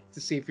check to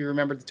see if you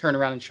remember to turn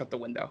around and shut the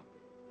window.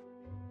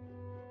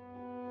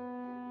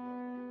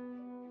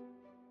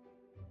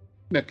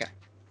 Okay.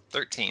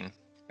 13.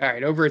 All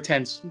right, over a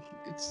 10,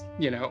 it's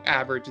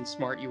average and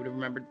smart. You would have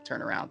remembered to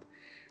turn around.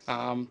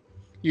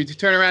 You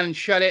turn around and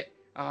shut it.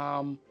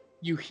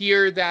 You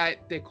hear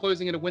that the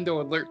closing of the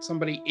window alerts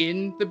somebody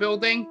in the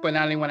building, but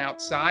not anyone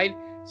outside.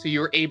 So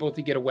you're able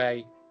to get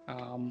away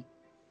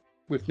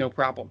with no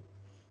problem.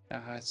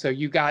 So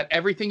you got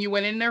everything you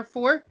went in there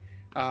for.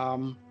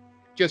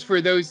 Just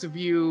for those of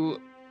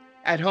you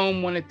at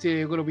home wanted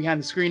to a little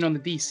behind the screen on the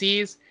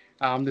DCs,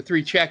 the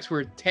 3 checks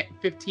were 10,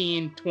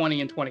 15,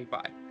 20, and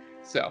 25.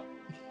 So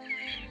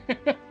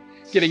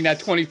getting that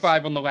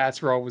 25 on the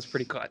last roll was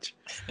pretty clutch.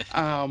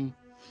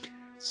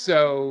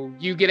 So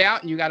you get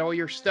out and you got all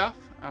your stuff.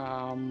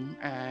 We'll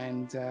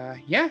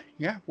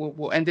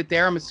end it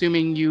there. I'm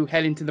assuming you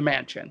head into the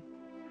mansion.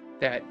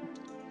 To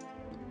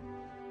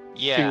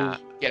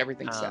get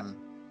everything set.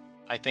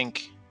 I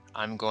think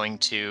I'm going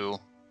to.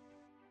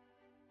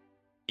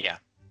 Yeah.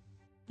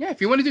 Yeah, if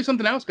you want to do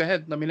something else, go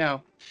ahead. Let me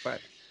know. But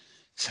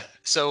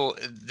so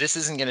this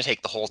isn't going to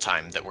take the whole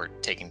time that we're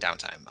taking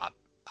downtime,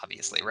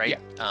 obviously, right?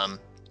 Yeah.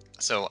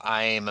 So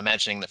I'm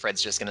imagining that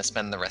Fred's just going to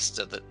spend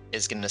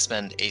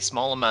spend a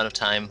small amount of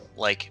time,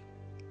 like,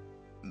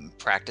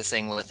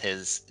 practicing with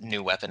his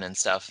new weapon and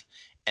stuff,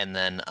 and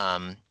then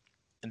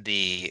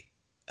the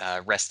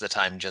rest of the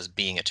time just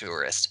being a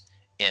tourist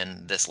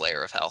in this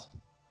layer of hell.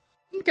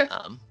 Okay.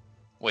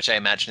 Which I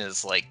imagine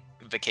is like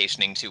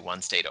vacationing to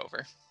one state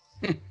over.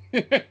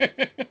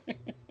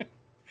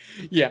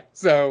 Yeah.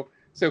 So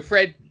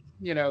Fred,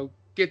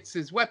 gets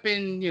his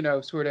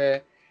weapon, sort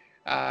of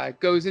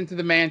goes into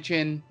the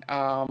mansion,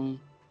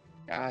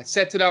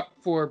 sets it up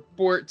for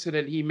Bort so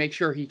that he makes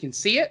sure he can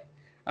see it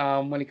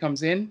when he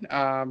comes in,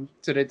 so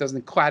that it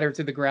doesn't clatter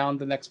to the ground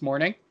the next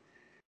morning.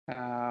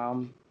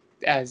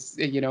 As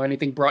you know,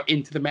 anything brought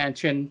into the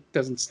mansion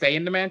doesn't stay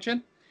in the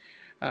mansion.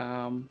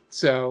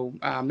 So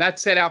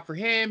that's set out for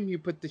him. You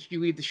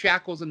leave the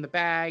shackles in the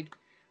bag,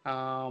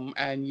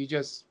 and you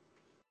just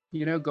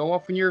go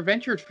off on your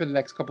adventures for the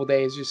next couple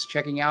days, just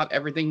checking out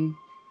everything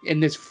in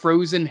this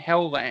frozen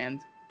hell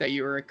land that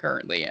you are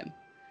currently in.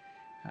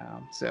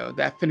 So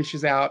that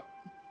finishes out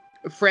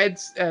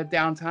Fred's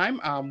downtime.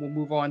 We'll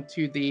move on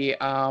to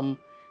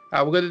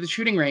we'll go to the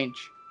shooting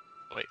range.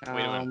 Wait a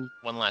minute.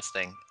 One last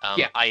thing.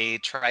 Yeah. I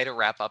try to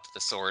wrap up the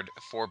sword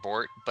for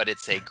Bort, but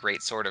it's a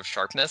great sword of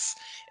sharpness,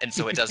 and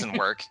so it doesn't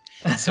work.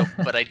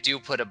 But I do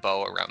put a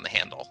bow around the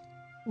handle.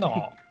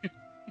 No.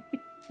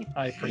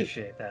 I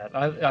appreciate that.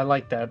 I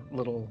like that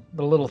the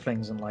little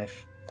things in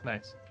life.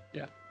 Nice.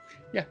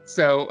 Yeah.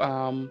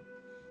 So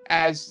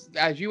as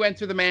you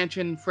enter the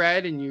mansion,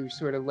 Fred, and you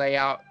sort of lay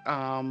out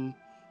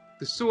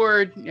the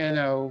sword,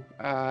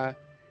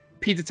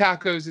 Pizza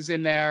Tacos is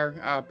in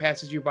there,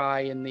 passes you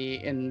by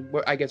in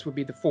what I guess would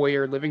be the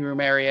foyer living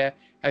room area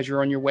as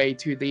you're on your way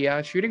to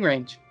the shooting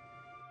range.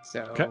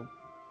 So, Okay.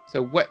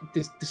 So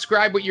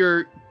describe what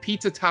your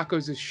Pizza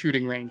Tacos'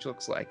 shooting range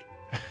looks like.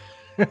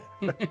 Good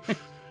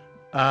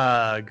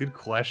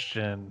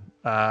question.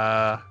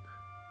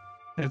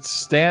 It's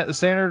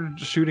standard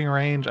shooting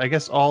range. I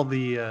guess all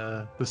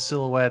the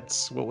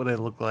silhouettes. What would they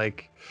look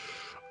like?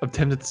 I'm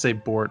tempted to say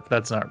Bort, but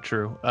that's not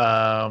true.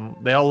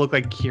 They all look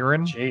like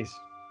Kieran. Jeez.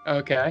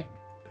 Okay.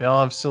 They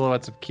all have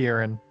silhouettes of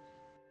Kieran.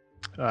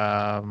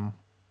 And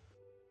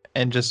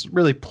just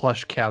really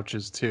plush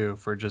couches too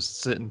for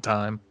just sitting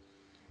time.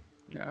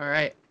 All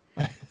right.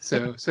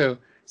 So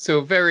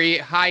very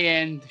high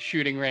end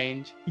shooting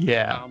range.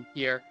 Yeah.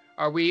 Here.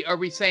 Are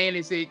we saying,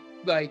 is it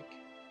like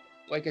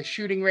a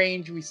shooting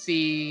range we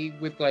see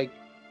with like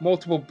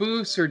multiple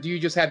booths, or do you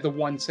just have the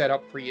one set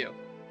up for you?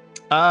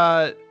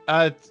 Let's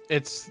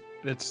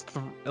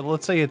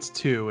say it's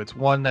two. It's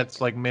one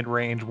that's like mid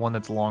range, one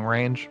that's long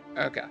range.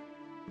 Okay.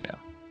 Yeah.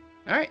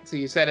 All right. So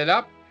you set it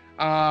up.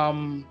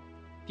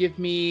 Give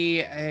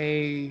me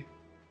a.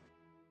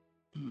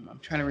 I'm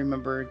trying to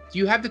remember. Do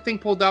you have the thing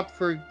pulled up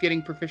for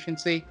getting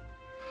proficiency?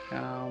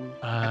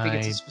 I think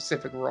it's a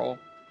specific roll.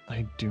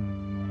 I do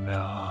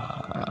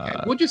not. Okay.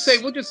 We'll just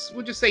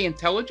say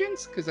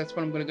intelligence, because that's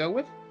what I'm going to go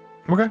with.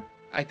 Okay.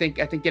 I think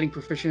getting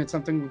proficient at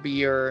something would be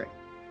your.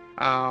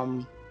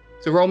 So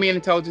roll me an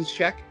intelligence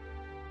check.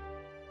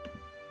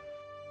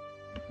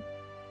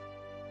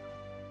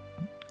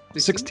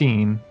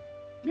 16.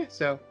 Yeah.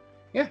 So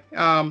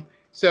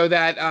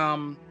that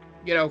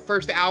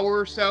first hour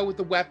or so with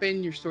the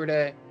weapon, you're sort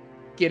of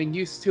getting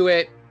used to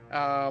it.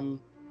 You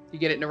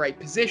get it in the right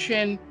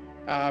position.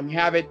 You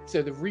have it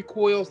so the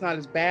recoil's not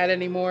as bad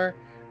anymore.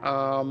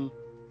 You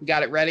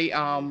got it ready.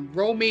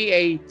 Roll me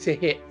a to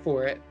hit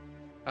for it.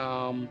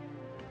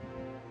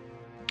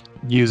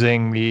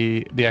 Using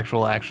the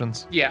actual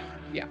actions. Yeah.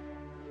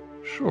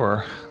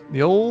 Sure.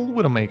 The old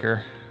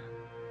Widowmaker.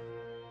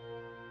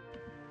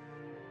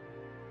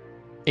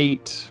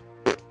 8.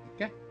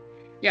 Okay.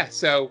 Yeah.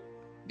 So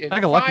it I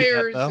got lucky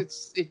fires. that, though.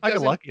 It I got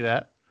doesn't. lucky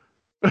that.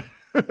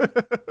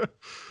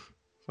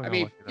 I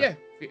mean, yeah.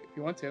 If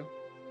you want to.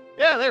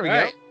 Yeah, there we All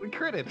go. right. We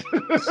critted.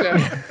 So.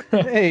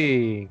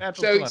 Hey.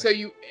 So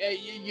you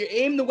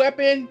aim the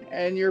weapon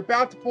and you're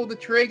about to pull the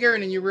trigger,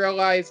 and then you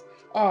realize,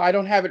 oh, I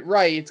don't have it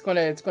right. It's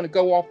gonna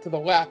go off to the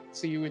left.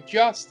 So you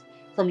adjust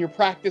from your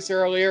practice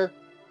earlier,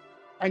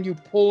 and you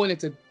pull, and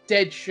it's a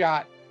dead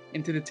shot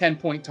into the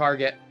 10-point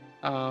target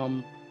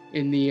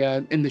in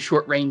the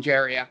short range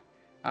area.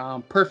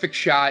 Perfect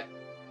shot.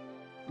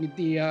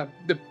 The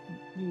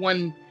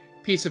one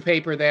piece of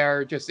paper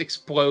there just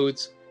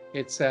explodes.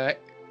 It's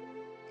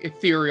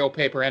ethereal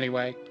paper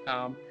anyway,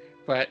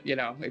 but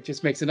it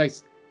just makes a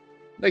nice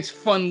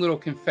fun little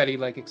confetti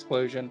like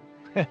explosion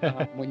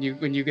when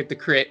you get the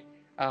crit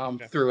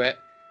through it.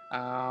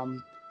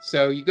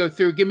 So you go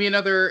through. Give me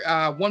another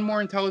one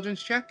more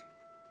intelligence check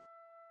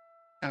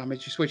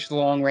as you switch to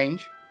long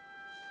range.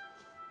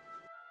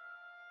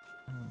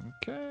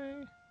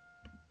 Okay.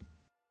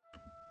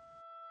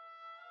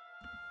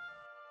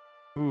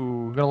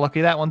 Ooh, gonna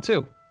lucky that one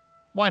too.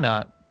 Why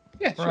not?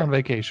 Yeah, We're sure. on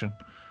vacation.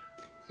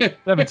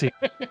 17.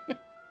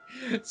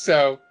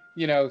 So,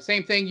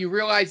 same thing. You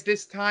realize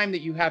this time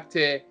that you have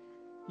to,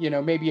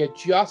 maybe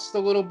adjust a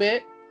little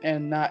bit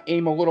and not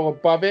aim a little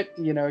above it.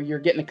 You're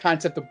getting the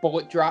concept of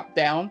bullet drop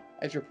down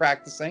as you're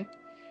practicing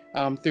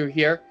through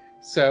here.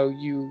 So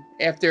you,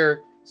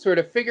 after sort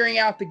of figuring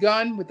out the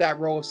gun with that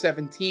roll of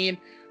 17,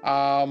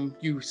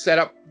 you set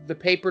up the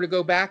paper to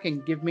go back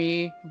and give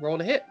me a roll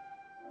to hit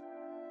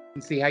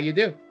and see how you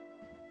do.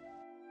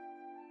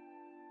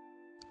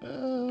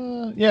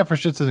 Yeah, for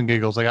shits and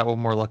giggles, I got one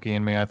more lucky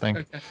in me, I think.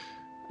 Okay.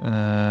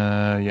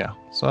 Yeah.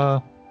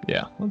 So,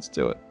 yeah, let's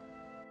do it.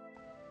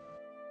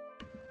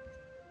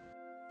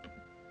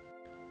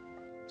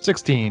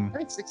 16. All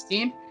right,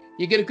 16.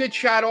 You get a good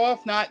shot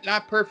off,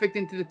 not perfect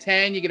into the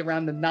 10. You get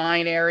around the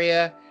 9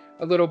 area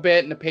a little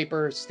bit, and the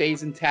paper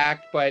stays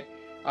intact. But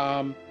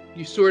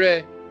you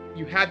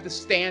have the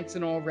stance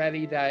and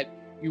already that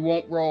you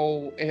won't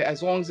roll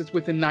as long as it's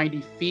within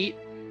 90 feet.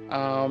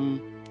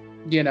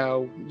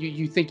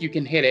 You think you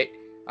can hit it.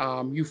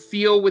 You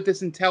feel with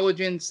this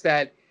intelligence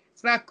that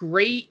it's not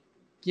great,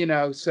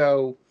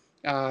 so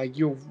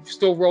you'll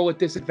still roll at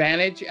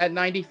disadvantage at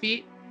 90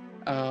 feet,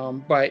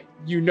 but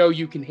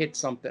you can hit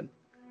something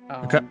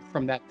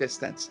from that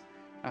distance.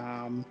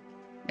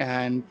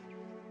 And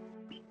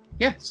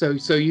yeah,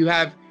 so you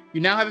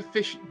now have a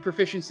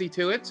proficiency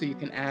to it, so you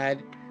can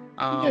add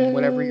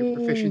whatever your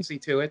proficiency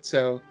to it.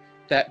 So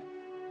that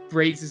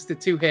raises to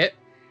 2 hit.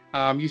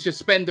 You should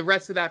spend the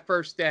rest of that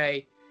first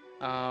day,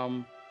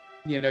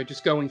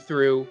 just going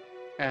through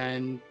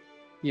and,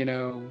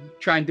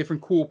 trying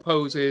different cool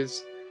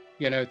poses,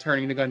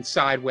 turning the gun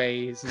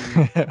sideways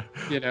and,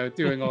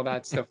 doing all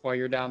that stuff while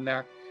you're down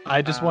there.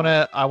 I just want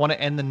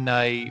to end the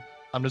night.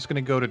 I'm just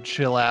going to go to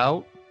chill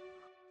out.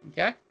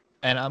 Okay.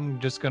 And I'm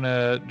just going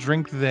to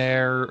drink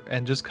there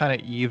and just kind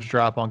of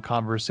eavesdrop on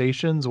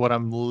conversations. What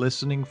I'm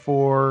listening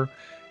for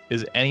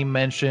is any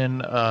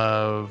mention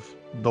of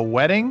the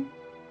wedding,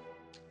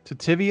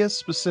 Titivius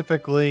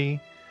specifically,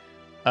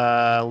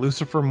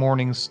 Lucifer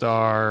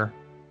Morningstar,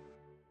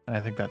 and I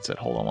think that's it.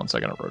 Hold on one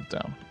second, I wrote it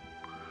down.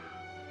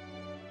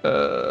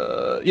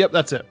 Yep,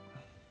 that's it.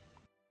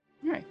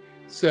 All right.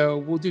 So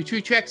we'll do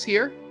 2 checks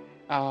here.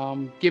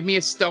 Give me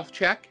a stealth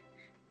check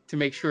to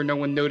make sure no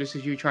one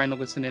notices you trying to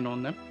listen in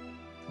on them.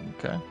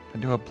 Okay. I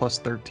do have plus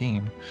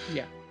 13.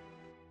 Yeah.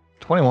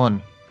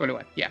 21.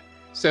 21. Yeah.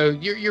 So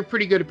you're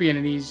pretty good at being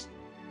an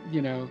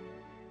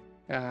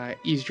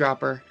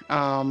eavesdropper.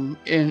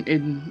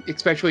 In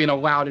especially in a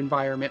loud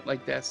environment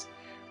like this.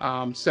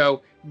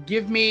 So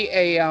give me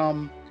a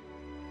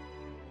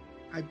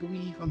I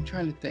believe I'm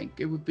trying to think.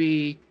 It would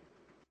be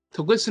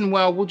to listen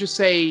well. We'll just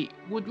say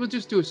we'll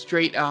just do a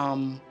straight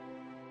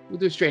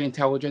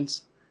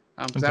intelligence.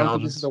 Because I don't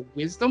think this is a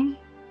wisdom.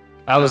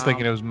 I was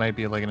thinking it might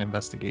be like an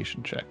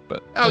investigation check,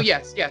 but oh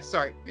yes,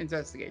 sorry,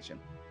 investigation.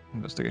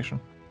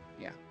 Investigation.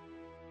 Yeah.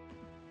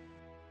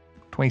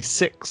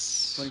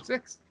 26.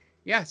 26.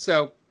 Yeah.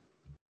 So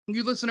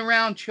you listen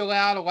around, chill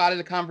out. A lot of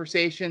the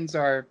conversations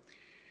are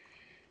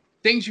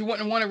things you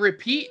wouldn't want to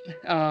repeat.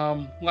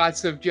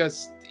 Lots of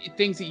just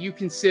things that you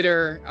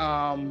consider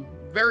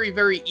very,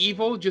 very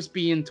evil, just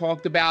being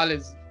talked about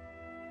as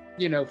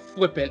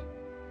flippant,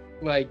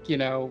 like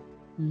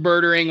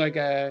murdering like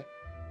a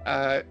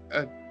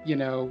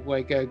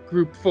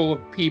group full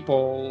of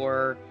people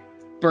or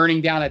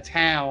burning down a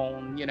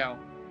town,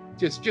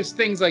 just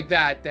things like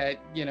that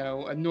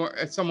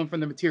someone from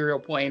the material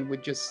plane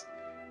would just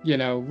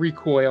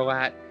recoil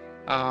at.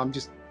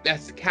 Just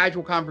that's the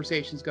casual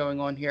conversations going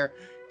on here.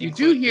 You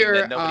do hear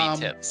that nobody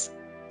tips,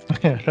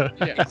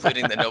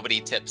 including that nobody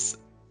tips.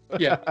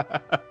 Yeah.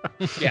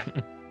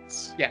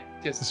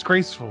 Just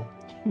disgraceful.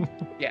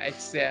 Yeah,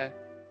 it's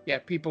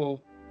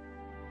people.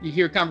 You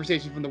hear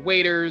conversations from the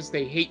waiters.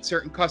 They hate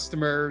certain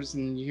customers,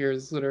 and you hear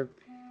sort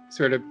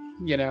of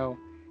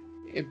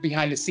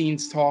behind the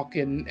scenes talk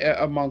and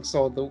amongst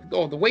all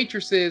the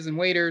waitresses and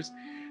waiters.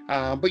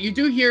 But you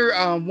do hear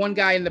one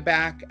guy in the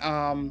back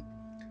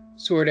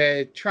sort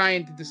of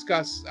trying to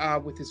discuss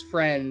with his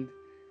friend.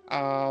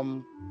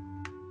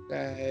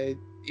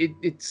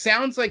 It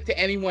sounds like to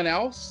anyone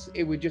else,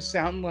 it would just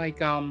sound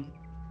like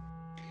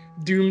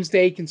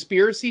doomsday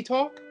conspiracy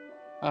talk.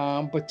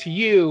 But to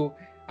you,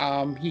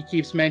 he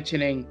keeps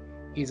mentioning,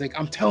 he's like,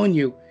 I'm telling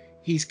you,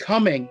 he's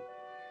coming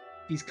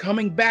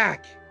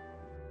back.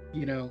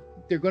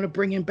 They're going to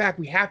bring him back.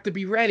 We have to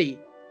be ready.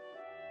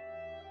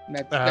 And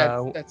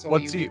that's all.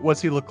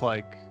 What's he look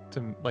like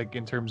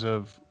in terms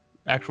of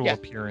actual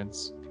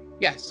appearance?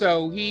 Yeah.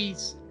 So he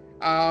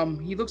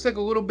looks like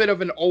a little bit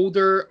of an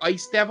older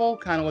ice devil,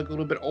 kind of like a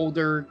little bit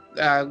older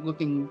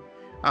looking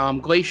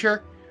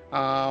glacier.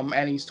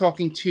 And he's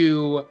talking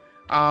to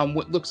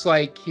what looks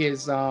like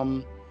his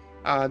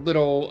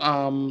little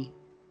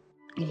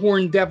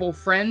horned devil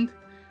friend,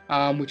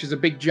 which is a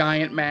big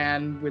giant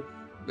man with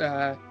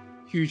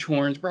huge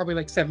horns, probably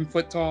like 7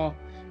 foot tall,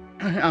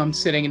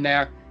 sitting in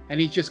there. And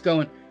he's just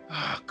going,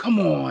 come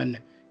on,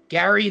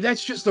 Gary,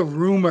 that's just a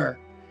rumor.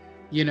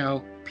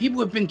 People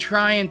have been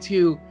trying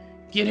to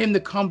get him to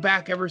come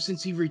back ever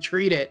since he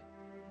retreated.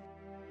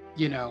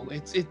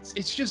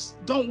 It's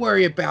just, don't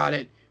worry about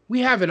it. We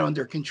have it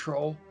under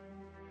control.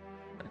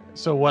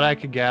 So what I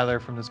could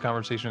gather from this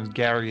conversation is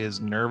Gary is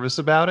nervous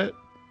about it.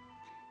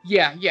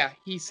 Yeah.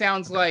 He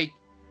sounds like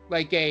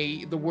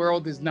the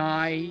world is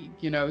nigh,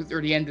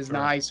 or the end is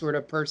nigh sort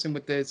of person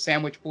with the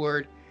sandwich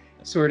board,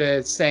 sort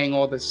of saying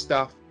all this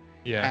stuff.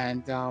 Yeah.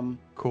 And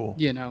cool.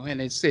 And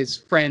his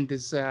friend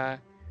is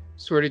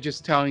sort of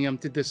just telling him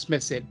to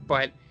dismiss it,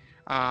 but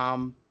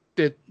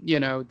the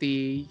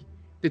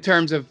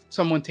terms of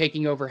someone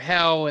taking over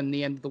hell and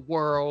the end of the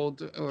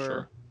world,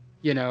 or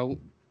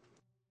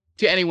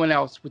to anyone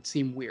else would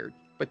seem weird,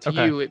 but to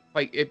you it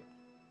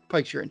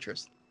pikes your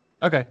interest.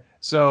 Okay,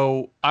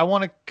 so I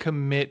want to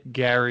commit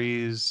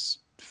Gary's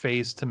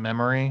face to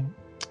memory.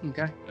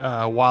 Okay.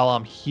 While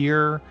I'm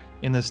here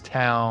in this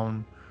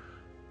town,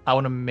 I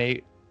want to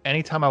make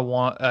anytime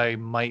I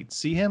might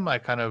see him. I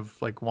kind of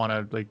like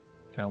want to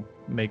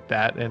make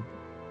that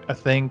a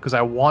thing because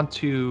I want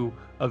to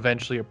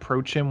eventually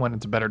approach him when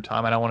it's a better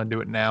time. I don't want to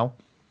do it now.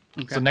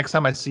 Okay. So next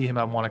time I see him,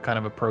 I want to kind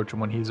of approach him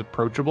when he's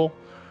approachable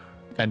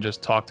and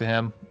just talk to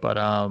him. But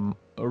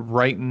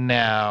right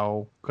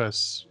now,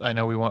 because I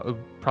know we want to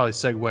probably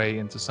segue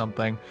into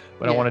something,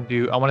 but Yeah.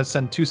 I want to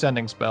send 2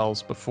 sending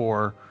spells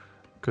before,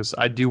 because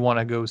I do want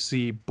to go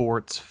see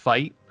Bort's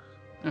fight.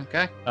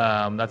 Okay.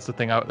 That's the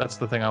thing.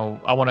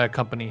 I want to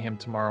accompany him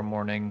tomorrow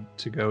morning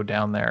to go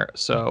down there.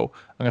 So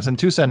I'm gonna send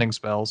 2 sending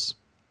spells.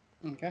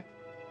 Okay.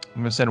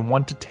 I'm gonna send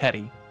 1 to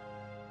Teddy.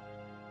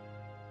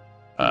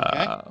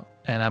 Okay.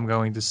 And I'm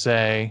going to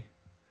say,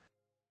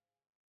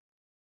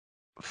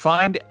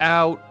 find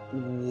out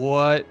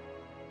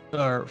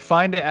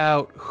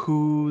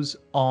who's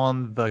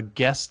on the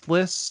guest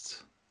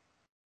list,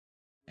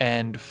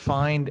 and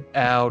find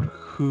out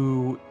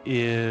who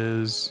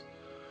is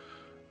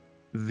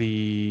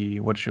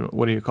the what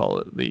do you call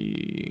it,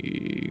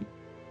 the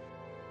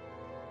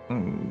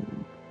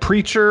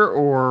preacher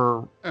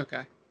or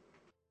Okay.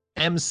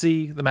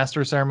 MC, the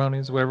master of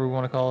ceremonies, whatever we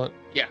want to call it.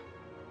 Yeah.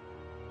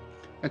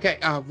 Okay.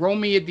 Roll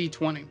me a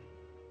d20.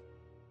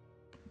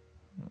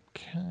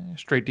 Okay,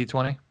 straight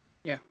D20.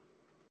 Yeah.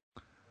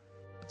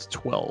 It's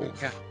 12.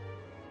 Okay.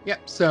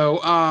 Yep.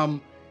 So,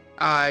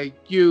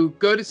 you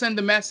go to send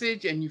a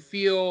message, and you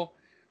feel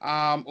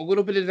a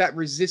little bit of that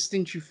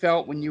resistance you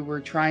felt when you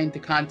were trying to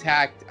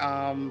contact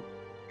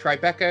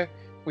Tribeca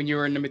when you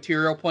were in the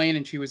material plane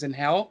and she was in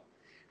hell.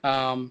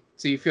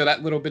 So you feel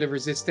that little bit of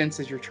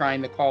resistance as you're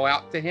trying to call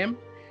out to him.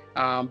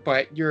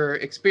 But your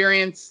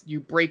experience,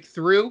 you break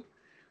through,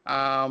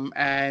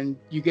 and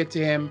you get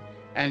to him,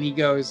 and he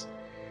goes,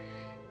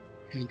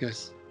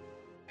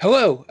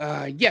 "Hello.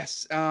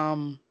 Yes.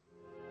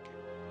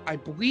 I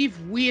believe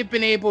we have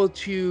been able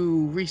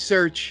to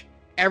research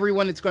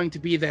everyone that's going to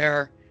be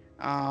there.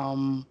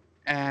 And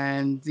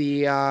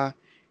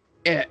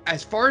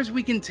as far as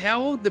we can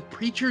tell, the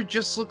preacher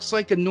just looks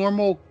like a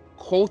normal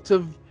cult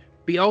of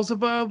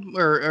Beelzebub,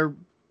 or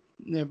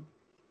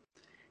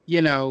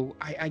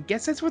I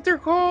guess that's what they're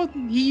called.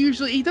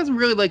 He doesn't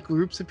really like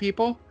groups of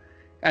people."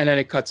 And then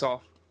it cuts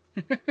off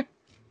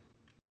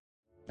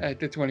at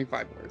the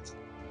 25 words.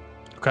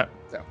 Okay.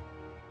 So.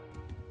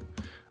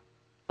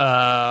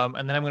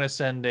 And then I'm going to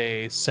send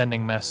a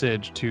sending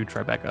message to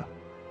Tribeca.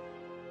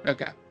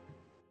 Okay.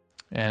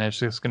 And it's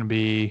just going to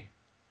be,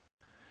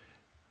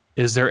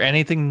 is there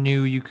anything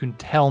new you can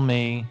tell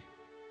me?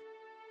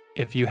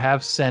 If you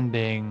have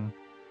sending,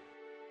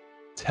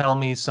 tell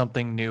me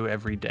something new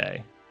every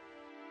day.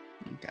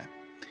 Okay.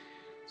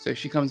 So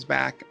she comes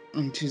back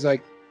and she's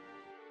like,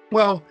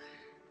 "Well,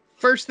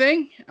 first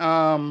thing,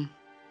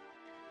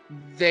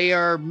 they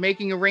are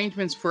making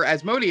arrangements for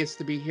Asmodeus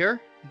to be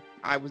here.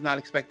 I was not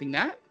expecting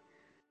that.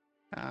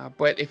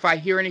 But if I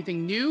hear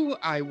anything new,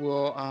 I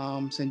will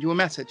send you a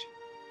message."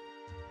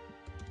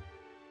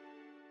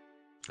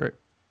 Great.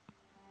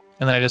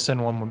 And then I just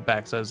send one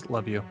back, says,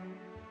 "Love you."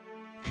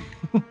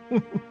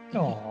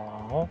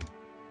 Aww.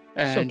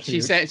 And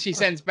she cute.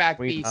 sends back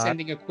the Sweetheart.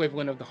 sending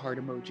equivalent of the heart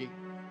emoji.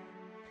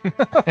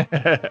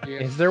 Yeah.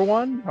 Is there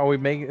one?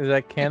 Is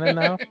that canon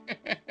now?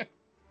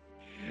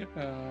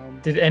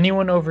 Did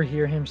anyone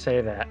overhear him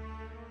say that?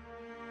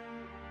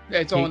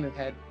 It's all in his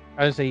head.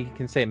 I would say he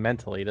can say it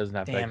mentally. He doesn't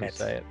have to Damn actually it.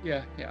 say it.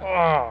 Yeah, yeah.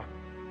 Oh,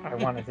 I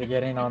wanted to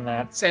get in on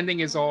that. Sending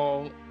is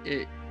all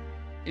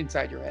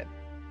inside your head.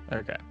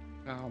 Okay.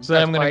 So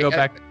then I'm going to go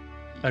back.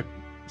 Sorry.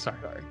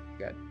 Sorry.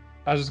 Good.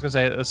 I was just going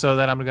to say, so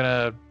then I'm going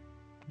to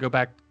go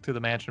back to the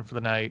mansion for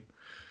the night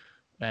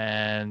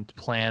and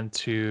plan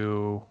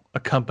to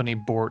accompany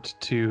Bort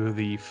to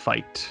the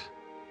fight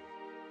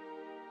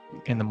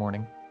in the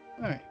morning.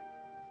 All right.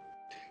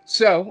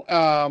 So,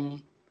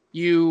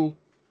 you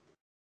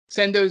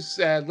send those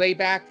lay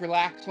back,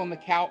 relax on the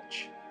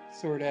couch,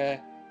 sort of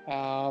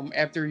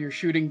after your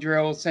shooting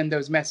drill, send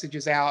those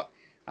messages out,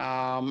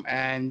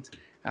 and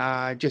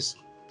just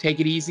take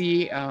it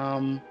easy,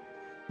 for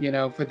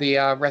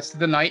the rest of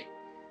the night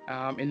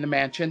in the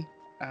mansion.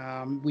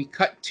 We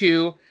cut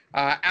to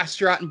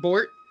Astaroth and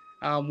Bort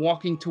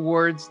walking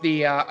towards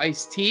the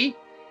iced tea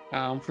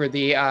for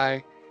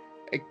the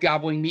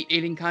gobbling meat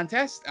eating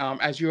contest.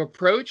 As you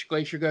approach,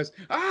 Glacier goes,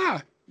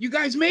 "Ah, you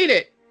guys made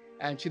it!"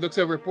 And she looks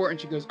over at Bort and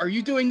she goes, "Are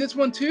you doing this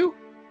one too?"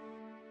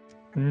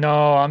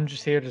 No, I'm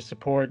just here to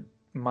support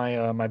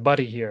my my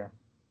buddy here.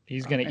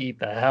 He's gonna eat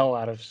the hell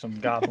out of some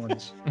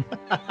goblins.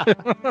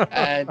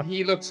 And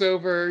he looks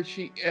over.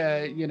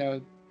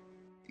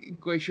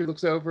 Glacier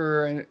looks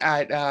over and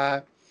at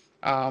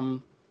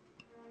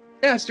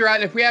Astaroth.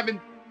 And if we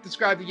haven't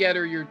described it yet,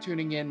 or you're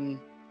tuning in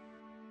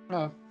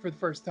for the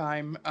first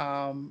time,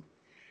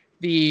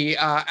 the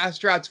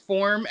Astaroth's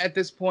form at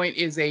this point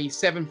is a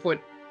 7-foot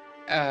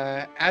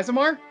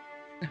Azamar.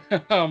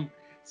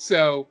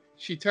 So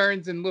she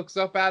turns and looks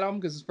up at him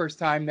because it's the first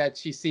time that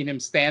she's seen him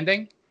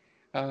standing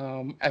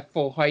at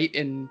full height,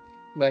 and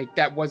like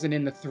that wasn't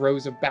in the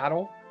throes of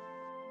battle.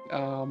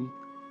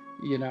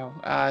 He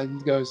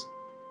goes,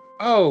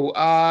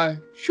 "Oh,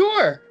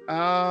 sure.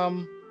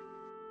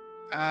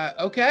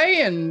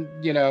 Okay." And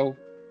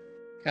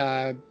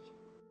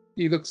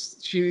he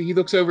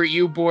looks over at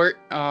you, Bort,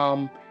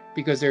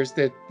 because there's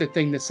the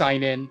thing to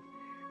sign in,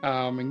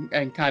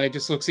 and kind of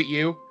just looks at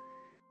you.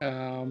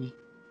 I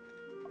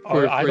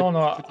don't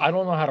know. I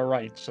don't know how to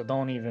write, so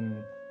don't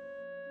even.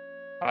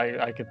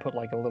 I could put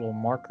like a little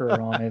marker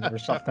on it or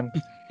something.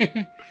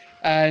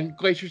 And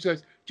Glacier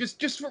goes,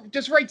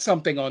 just write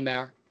something on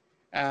there,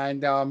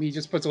 and he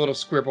just puts a little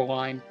scribble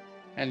line,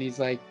 and he's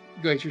like,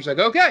 Glacier's like,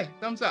 okay,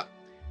 thumbs up.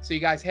 So you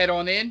guys head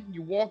on in.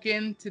 You walk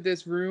into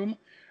this room.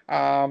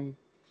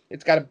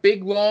 It's got a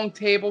big long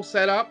table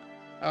set up.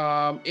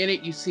 In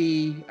it you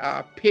see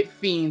pit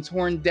fiends,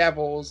 horned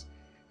devils.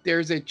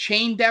 There's a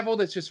chain devil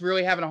that's just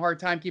really having a hard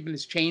time keeping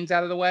his chains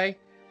out of the way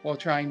while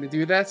trying to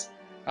do this.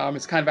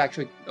 It's kind of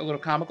actually a little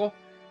comical,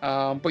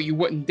 but you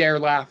wouldn't dare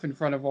laugh in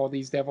front of all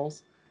these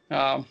devils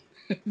down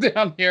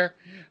here.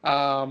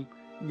 And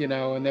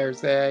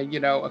there's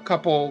a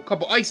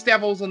couple ice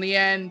devils on the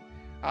end,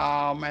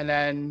 and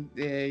then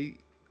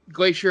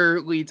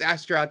Glacier leads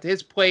Astaroth to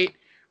his plate,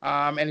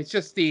 and it's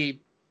just the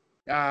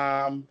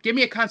give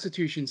me a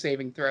Constitution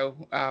saving throw,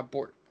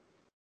 Bort.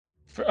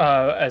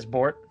 As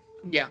Bort.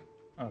 Yeah.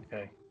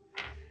 Okay.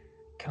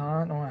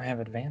 I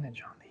have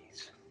advantage on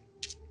these.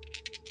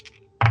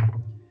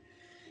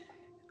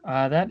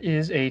 That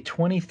is a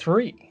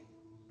 23.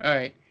 All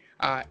right.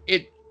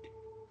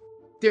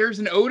 There's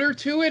an odor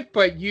to it,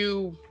 but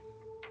you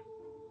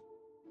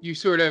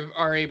sort of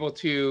are able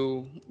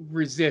to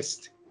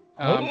resist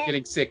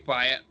getting sick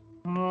by it.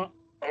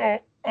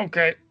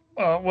 Okay.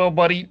 Well,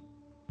 buddy,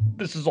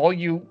 this is all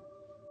you.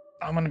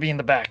 I'm gonna be in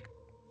the back.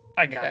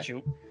 I got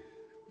you.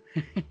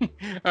 All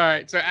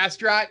right. So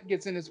Astaroth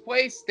gets in his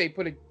place. They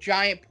put a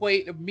giant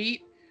plate of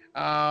meat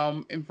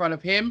in front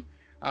of him.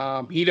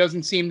 He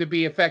doesn't seem to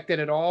be affected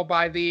at all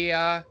by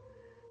the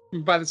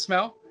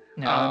smell.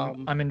 Now,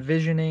 I'm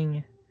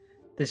envisioning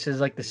this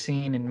is like the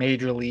scene in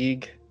Major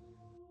League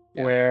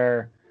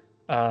where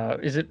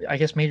is it? I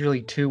guess Major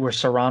League 2 where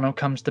Serrano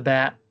comes to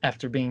bat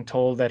after being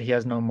told that he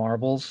has no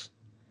marbles,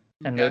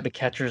 and the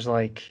catcher's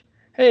like,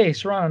 "Hey,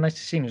 Serrano, nice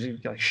to see you."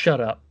 He's like,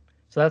 "Shut up."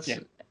 So that's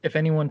if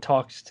anyone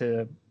talks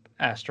to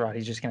Astaroth,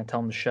 he's just gonna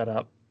tell him to shut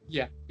up.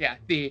 Yeah.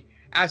 The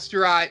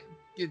Astaroth.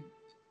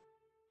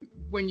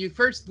 When you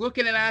first look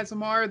at an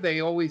Aasimar,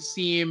 they always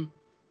seem,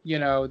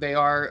 they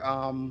are,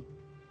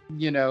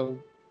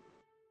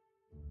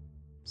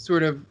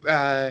 sort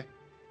of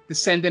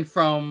descendant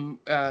from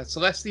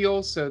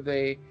Celestials, so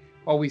they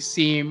always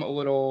seem a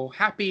little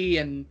happy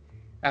and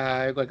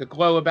like a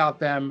glow about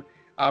them.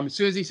 As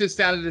soon as he sits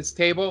down at this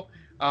table,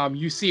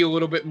 you see a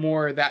little bit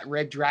more of that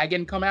red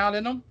dragon come out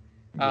in him.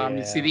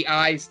 You see the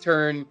eyes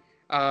turn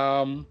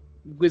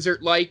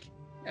lizard-like,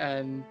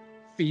 and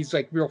he's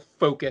like real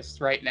focused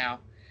right now.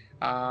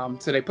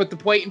 So they put the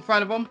plate in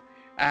front of him,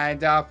 and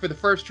for the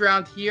first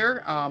round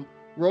here,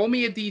 roll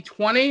me a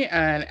d20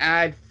 and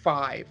add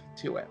 5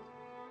 to it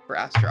for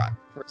Astaroth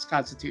for his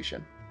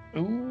Constitution.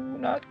 Ooh,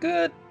 not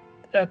good.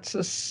 That's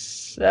a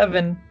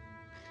 7.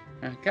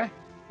 Okay,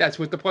 that's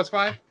with the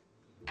 +5.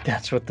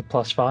 That's with the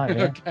 +5.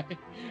 Yeah. Okay.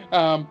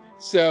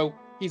 So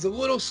he's a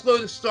little slow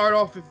to start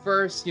off at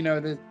first.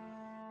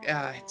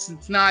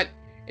 It's not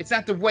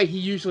the way he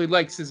usually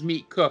likes his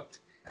meat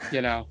cooked.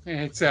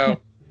 And so.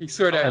 He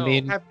sort of.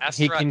 He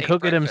can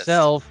cook it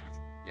himself.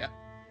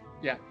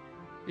 Yeah.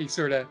 He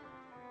sort of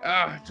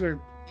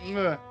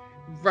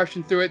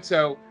rushing through it.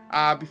 So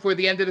before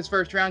the end of this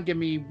first round, give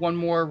me one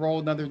more roll,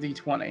 another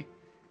d20,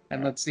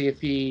 and let's see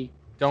if he.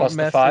 Don't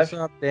mess this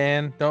up,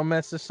 Dan. Don't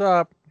mess this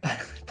up.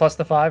 Plus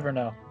the 5 or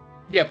no?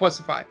 Yeah, plus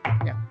the 5.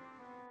 Yeah.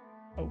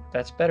 Oh,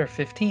 that's better.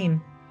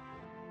 15.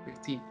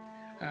 15.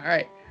 All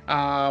right.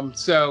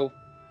 So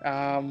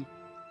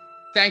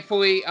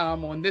thankfully,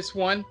 on this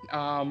one,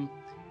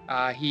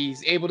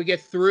 he's able to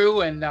get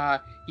through, and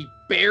he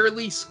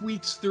barely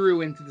squeaks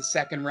through into the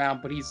second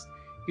round. But he's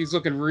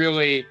looking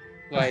really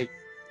like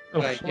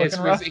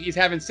he's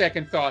having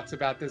second thoughts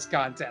about this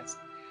contest.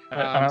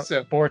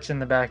 So Bort's in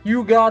the back.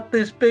 You got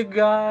this, big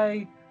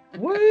guy.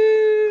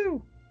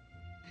 Woo!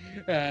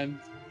 And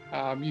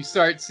you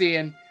start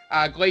seeing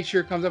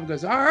Glacier comes up and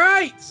goes, "All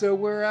right, so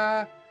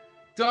we're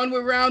done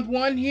with round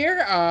 1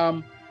 here.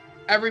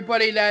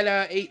 Everybody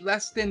that ate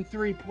less than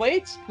 3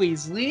 plates,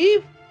 please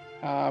leave."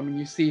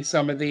 You see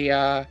some of the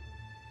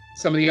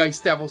ice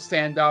devils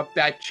stand up.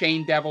 That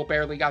chain devil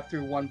barely got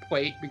through 1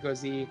 plate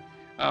because he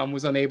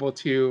was unable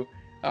to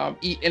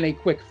eat in a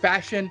quick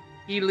fashion.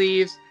 He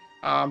leaves.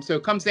 So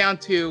it comes down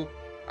to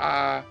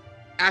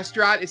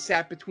Astaroth is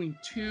sat between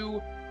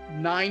 2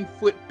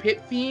 9-foot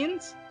pit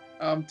fiends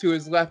to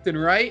his left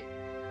and right.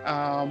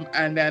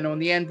 And then on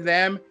the end of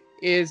them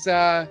is,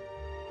 oddly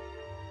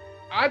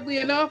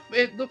enough,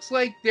 it looks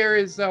like there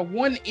is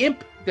 1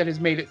 imp that has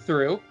made it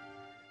through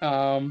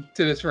to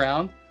this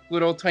round.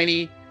 Little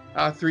tiny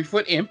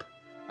 3-foot imp.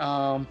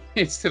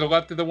 It's to the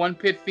left of the 1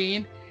 pit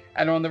fiend.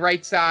 And on the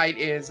right side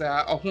is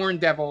a horn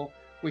devil,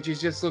 which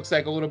just looks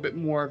like a little bit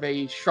more of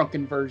a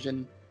shrunken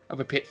version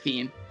a pit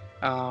fiend.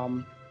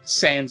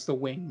 Sands the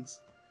wings,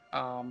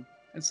 and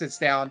sits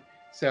down.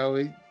 So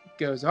he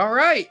goes, all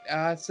right.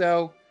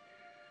 So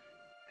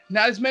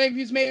not as many of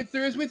you's made it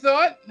through as we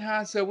thought.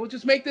 So we'll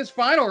just make this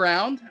final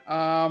round.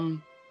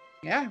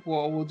 Yeah,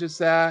 we'll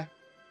just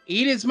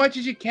eat as much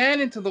as you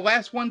can until the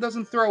last one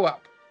doesn't throw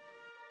up.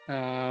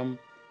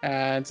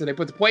 And so they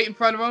put the plate in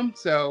front of them.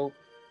 So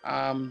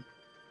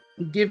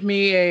give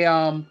me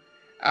a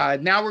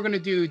now we're gonna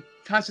do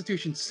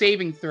Constitution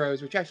saving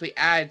throws, which actually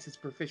adds his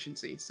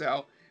proficiency.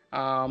 So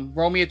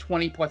roll me a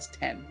 20 plus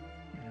 10.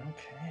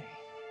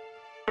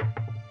 Okay.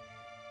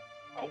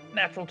 Oh,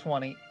 natural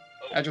 20.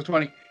 Natural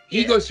 20.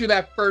 He goes through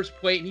that first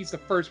plate, and he's the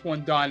first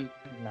one done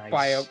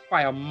Nice.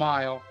 by a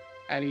mile,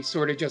 and he's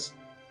sort of just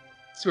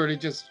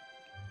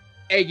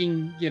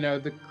egging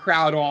the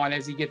crowd on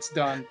as he gets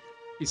done.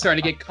 He's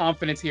starting to get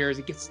confidence here as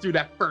he gets through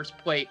that first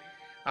plate.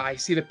 I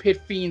see the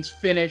pit fiends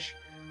finish.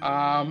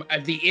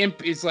 The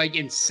imp is like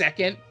in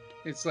second.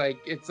 It's like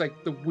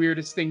the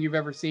weirdest thing you've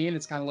ever seen.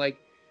 It's kind of like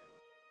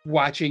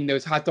watching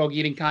those hot dog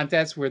eating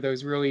contests where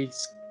those really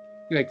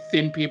like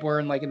thin people are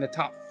in the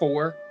top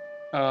 4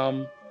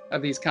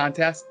 of these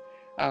contests.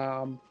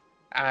 And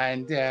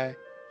the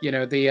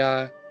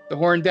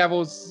Horned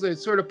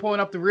Devil's sort of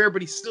pulling up the rear,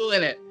 but he's still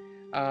in it.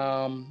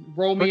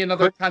 Roll me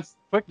another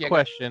quick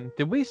question.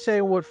 Did we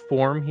say what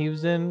form he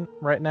was in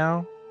right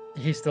now?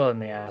 He's still in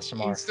the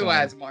Aasimar. He's still form.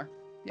 Aasimar.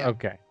 Yeah.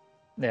 Okay.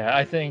 Yeah,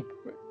 I think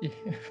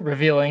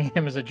revealing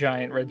him as a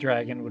giant red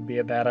dragon would be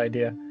a bad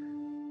idea.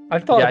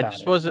 I've thought about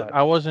it.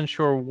 I wasn't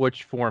sure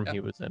which form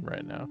he was in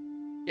right now.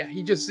 Yeah,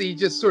 he just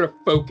sort of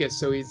focused,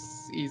 so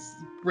he's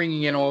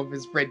bringing in all of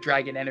his red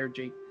dragon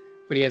energy,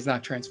 but he has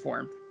not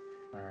transformed.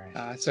 All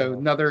right. So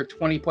another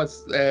 20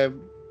 plus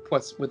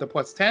with a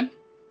plus 10.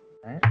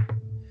 All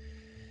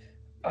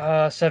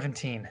right.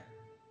 17.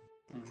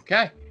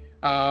 Okay.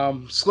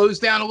 Slows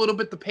down a little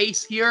bit the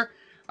pace here.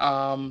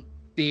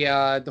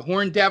 The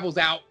Horned Devil's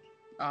out.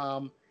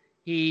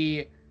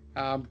 He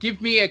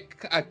give me a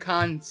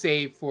con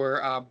save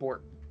for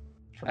Bort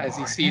as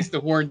he sees the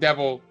Horned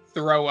Devil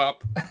throw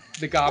up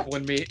the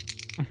goblin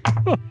meat.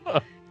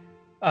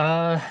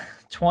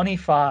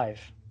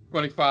 25.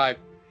 25.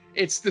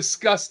 It's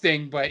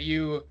disgusting, but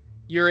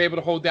you're able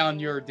to hold down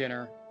your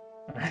dinner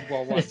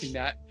while watching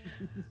that.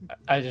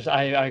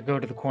 I go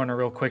to the corner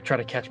real quick, try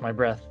to catch my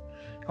breath.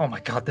 Oh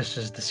my god, this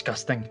is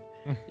disgusting.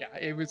 Yeah,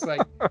 it was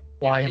like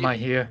why am I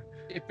here?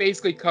 It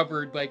basically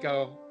covered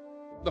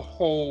the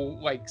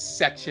whole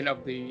section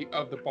of the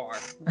bar.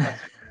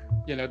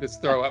 This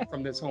throw up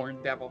from this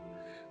Horned Devil.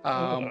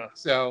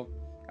 So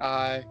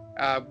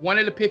one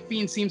of the pit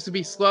fiends seems to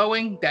be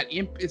slowing. That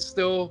imp is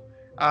still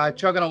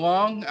chugging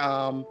along.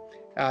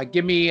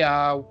 Give me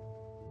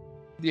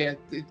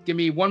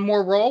one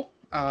more roll.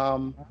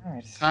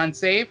 Nice. Con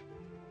save.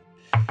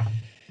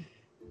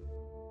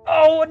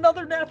 Oh,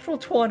 another natural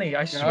 20.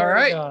 I swear All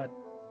right.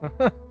 to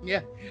God.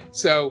 Yeah.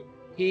 So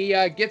he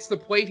gets the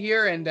plate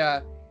here, and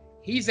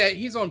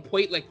he's on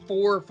plate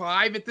 4 or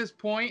 5 at this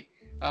point.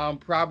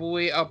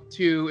 Probably up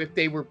to, if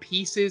they were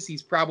pieces,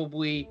 he's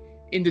probably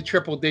into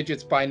triple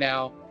digits by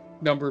now.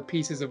 Number of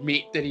pieces of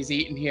meat that he's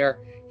eaten here.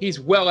 He's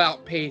well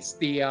outpaced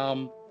the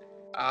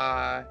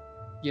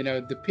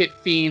pit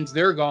fiends.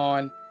 They're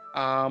gone.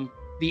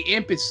 The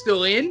imp is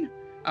still in.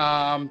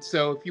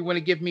 So if you want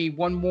to give me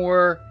one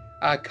more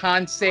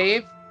con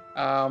save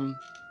to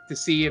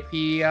see if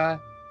he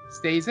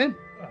stays in.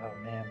 Oh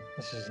man,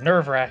 this is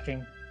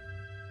nerve-wracking.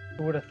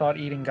 Who would have thought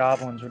eating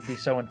goblins would be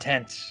so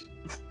intense?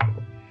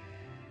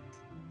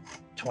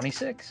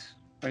 26.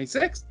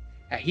 26.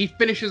 He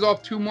finishes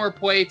off 2 more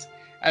plates,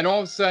 and all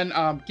of a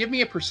sudden, give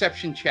me a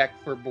perception check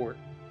for Bort.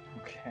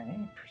 Okay,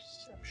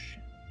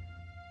 perception.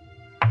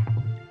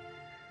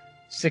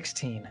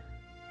 16.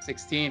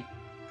 16.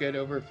 Good,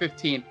 over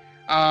 15.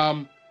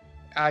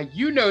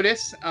 You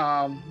notice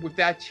with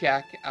that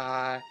check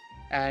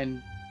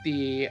and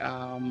the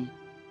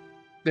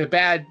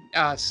bad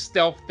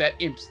stealth that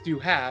imps do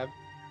have,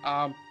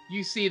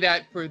 you see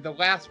that for the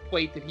last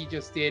plate that he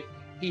just did,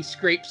 he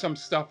scraped some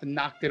stuff and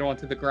knocked it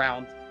onto the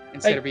ground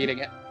instead of eating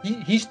it.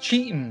 He's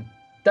cheating.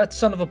 That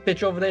son of a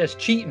bitch over there is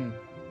cheating.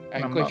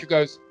 And Glacier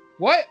goes,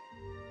 "What?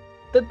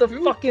 The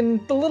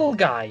little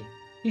guy.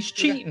 He's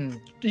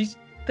cheating. He's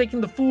taking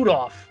the food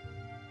off."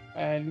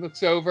 And he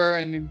looks over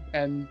and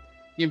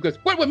he goes,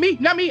 "What? With me?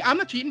 Not me. I'm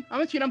not cheating.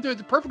 I'm doing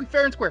it perfectly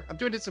fair and square. I'm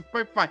doing this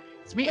perfectly fine.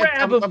 It's me.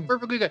 I'm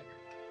perfectly good."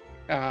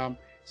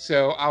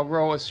 So I'll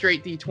roll a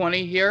straight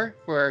D20 here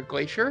for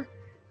Glacier.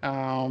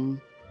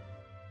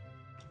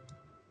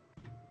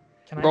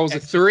 Rolls a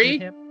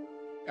 3.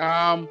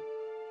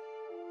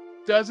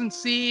 Doesn't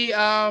see.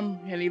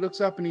 And he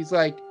looks up and he's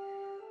like,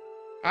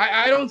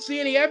 I don't see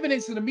any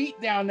evidence of the meat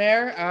down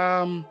there.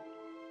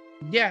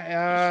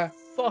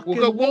 We'll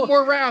go one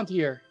more round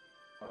here.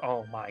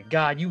 Oh my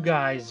god, you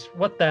guys,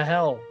 what the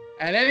hell?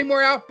 And any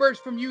more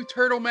outbursts from you,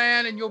 Turtle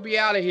Man, and you'll be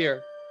out of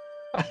here.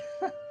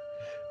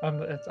 I'm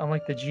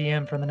like the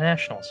GM for the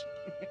Nationals.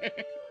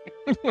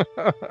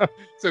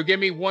 So give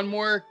me one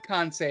more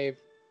con save.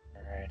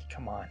 All right,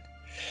 come on.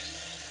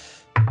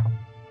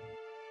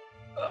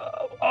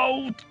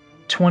 Oh,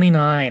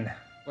 29.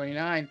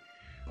 29.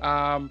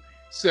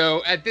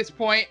 So at this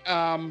point,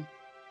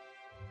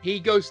 he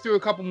goes through a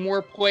couple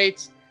more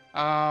plates.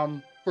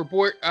 For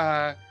Bort,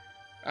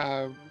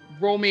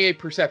 roll me a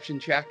perception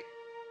check.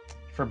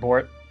 For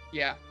Bort.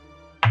 Yeah,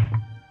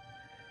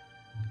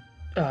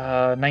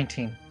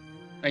 19.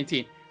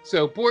 19.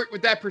 So Bort,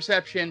 with that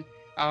perception,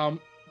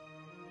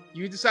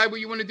 you decide what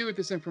you want to do with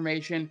this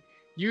information.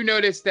 You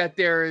notice that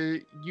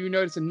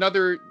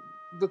another,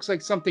 looks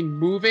like something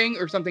moving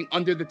or something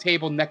under the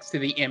table next to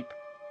the imp.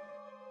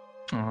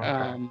 Oh,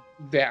 okay.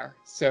 There.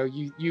 So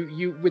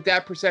you with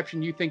that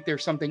perception, you think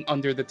there's something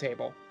under the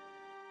table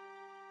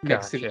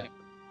next to the Gotcha. imp.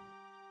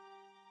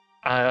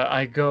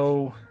 I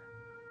go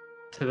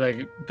to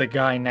the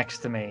guy next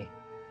to me.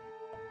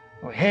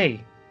 Oh,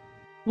 hey,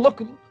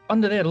 look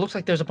under there. It looks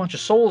like there's a bunch of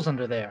souls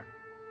under there.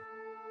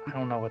 I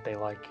don't know what they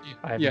like.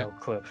 I have Yeah. no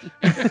clue.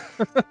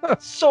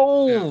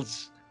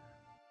 Souls.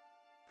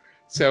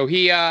 So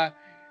he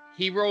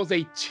rolls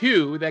a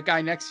 2, that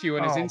guy next to you,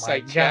 on his Oh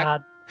insight my check,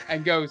 God.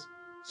 and goes,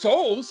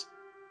 "Souls?"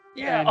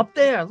 Yeah, And up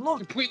there. Look.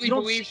 Completely you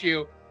don't believes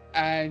you,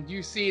 and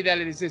you see that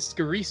it is this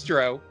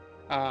Scaristro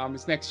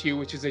is next to you,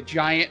 which is a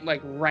giant,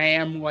 like,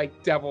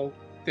 ram-like devil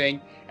thing,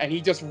 and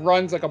he just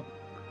runs like a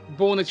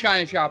bull in a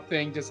china shop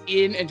thing, just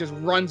in and just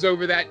runs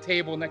over that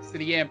table next to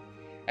the imp,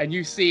 and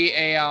you see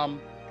a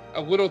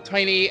little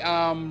tiny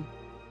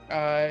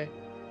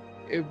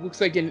it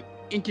looks like an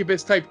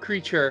incubus type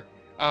creature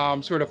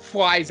sort of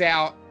flies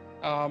out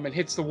and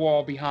hits the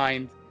wall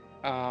behind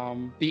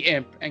the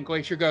imp, and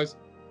Glacier goes,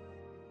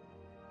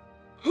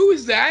 "Who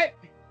is that?"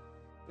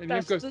 And the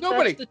imp goes,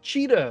 "Nobody. That's the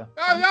cheetah.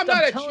 I'm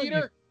not a telling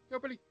cheater.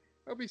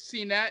 Nobody's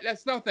seen that.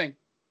 That's nothing.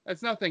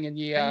 That's nothing." And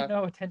You. Pay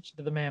no attention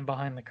to the man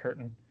behind the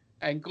curtain.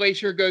 and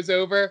Glacier goes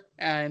over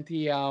and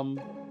he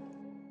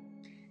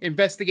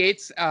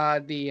investigates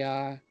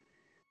the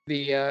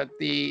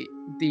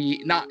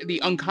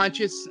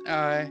unconscious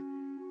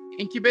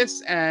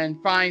incubus,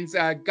 and finds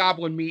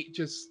goblin meat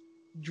just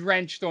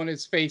drenched on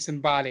his face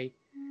and body.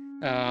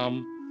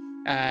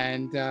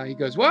 And he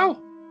goes,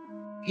 "Well,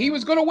 he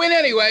was going to win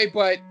anyway,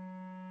 but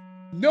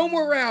no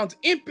more rounds.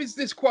 Imp is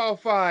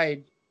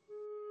disqualified."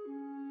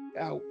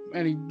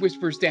 And he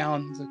whispers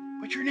down. He's like,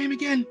 "What's your name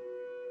again?"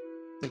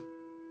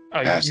 Oh,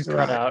 you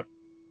cut out.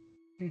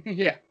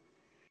 Yeah.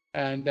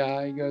 And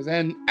he goes,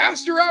 "And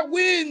Astaroth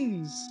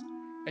wins."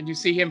 And you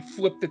see him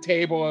flip the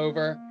table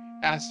over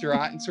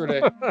Astaroth and sort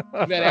of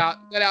let out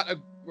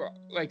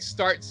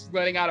starts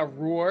letting out a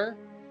roar.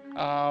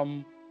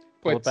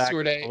 But back,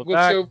 sort pull of it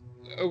back.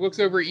 looks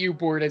over at you,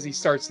 Bort, as he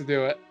starts to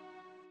do it.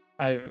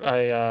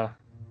 I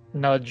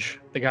nudge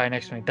the guy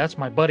next to me. That's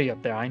my buddy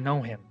up there. I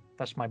know him.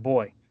 That's my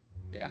boy.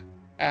 Yeah.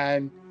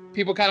 And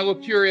people kind of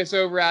look curious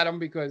over at him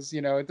because,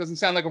 it doesn't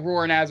sound like a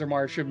roar an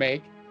Azamar should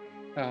make.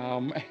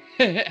 And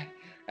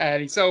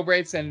he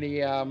celebrates, and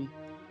the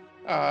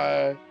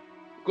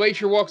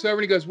Glacier walks over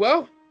and he goes,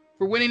 "Well,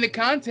 for winning the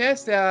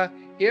contest,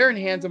 here," and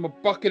hands him a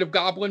bucket of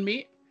goblin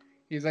meat.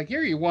 He's like,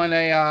 "Here, you won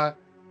a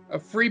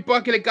free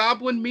bucket of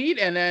goblin meat,"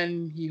 and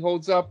then he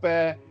holds up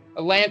a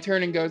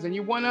lantern and goes, "And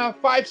you won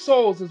 5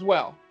 souls as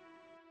well."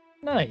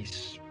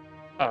 Nice.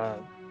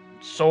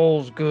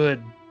 Soul's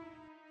good.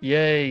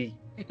 Yay.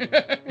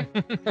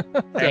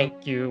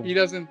 Thank you. He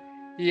doesn't.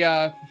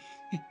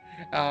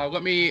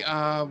 Let me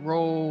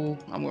roll.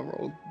 I'm gonna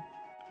roll.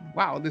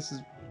 Wow, this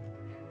is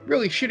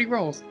really shitty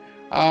rolls.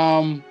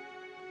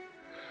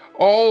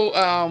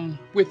 All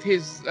with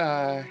his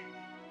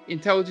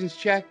intelligence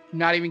check,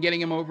 not even getting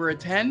him over a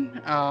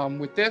 10.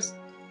 With this,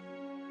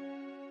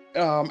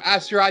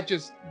 Astaroth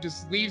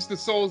just leaves the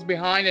souls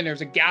behind, and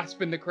there's a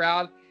gasp in the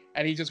crowd,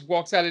 and he just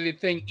walks out of the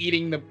thing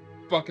eating the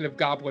bucket of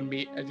goblin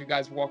meat as you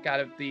guys walk out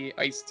of the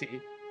iced tea.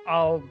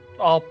 I'll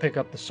pick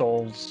up the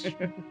souls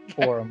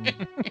for him.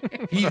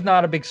 He's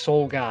not a big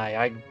soul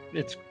guy.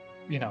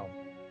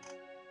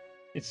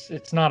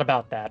 It's not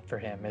about that for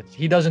him.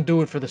 He doesn't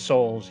do it for the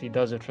souls. He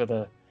does it for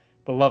the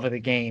love of the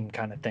game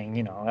kind of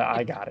thing.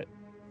 I got it.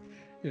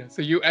 Yeah.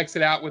 So you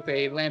exit out with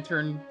a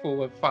lantern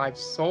full of 5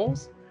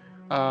 souls,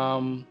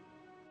 and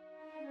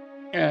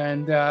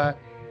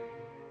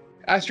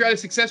Astratus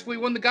successfully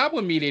won the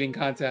goblin meat eating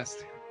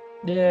contest.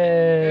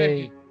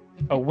 Yay!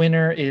 A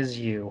winner is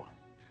you.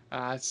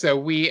 So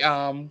we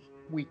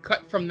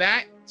cut from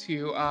that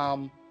to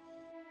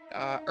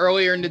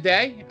earlier in the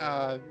day.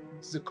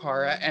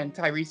 Zakara and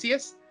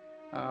Tiresias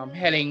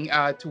heading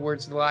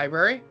towards the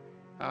library.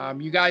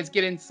 You guys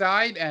get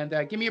inside and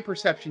give me a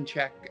perception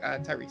check,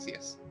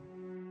 Tiresias.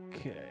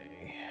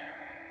 Okay.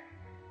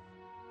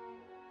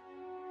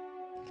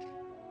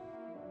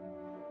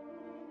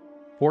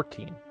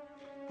 14.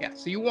 Yeah,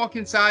 so you walk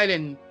inside,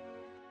 and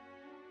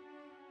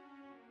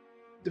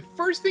the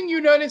first thing you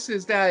notice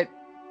is that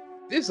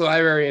this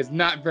library is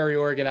not very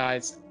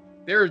organized.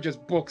 There are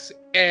just books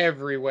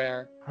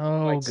everywhere.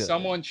 Oh, good.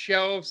 Some on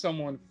shelves, some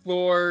on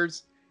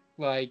floors.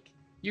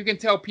 You can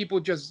tell people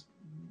just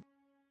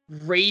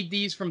raid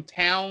these from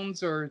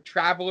towns or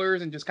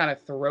travelers and just kind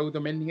of throw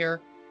them in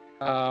here.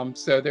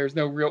 So there's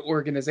no real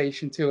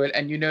organization to it.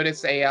 And you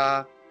notice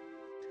a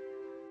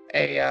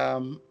a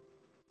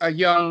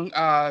young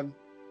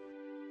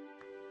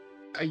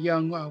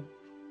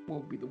what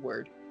would be the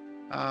word?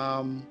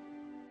 I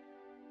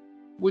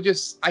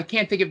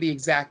can't think of the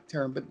exact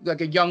term, but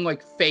like a young,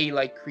 like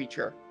fae-like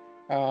creature,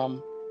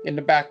 in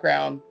the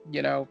background,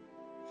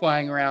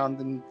 flying around,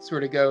 and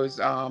sort of goes,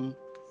 how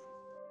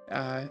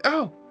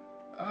can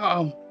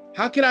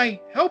I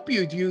help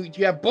you? Do you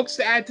have books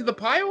to add to the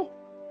pile?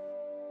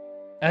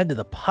 Add to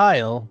the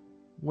pile?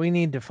 We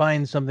need to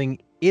find something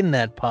in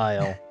that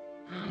pile.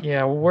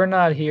 Yeah, we're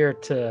not here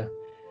to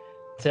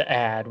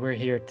add. We're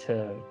here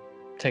to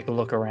take a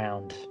look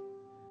around.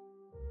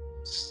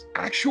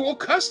 Actual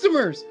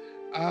customers.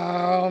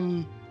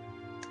 And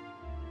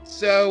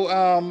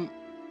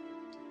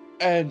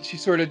she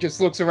sort of just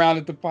looks around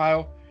at the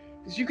pile.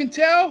 As you can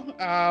tell,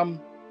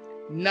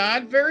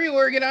 not very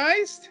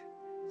organized.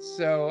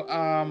 So,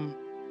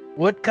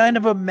 what kind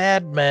of a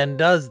madman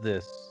does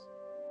this?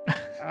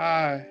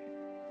 To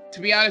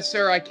be honest,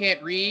 sir, I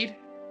can't read.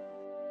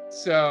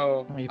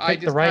 So Well, you I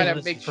picked the just right kind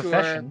of make sure.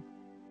 profession.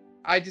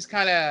 I just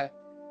kind of,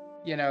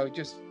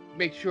 just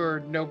make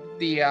sure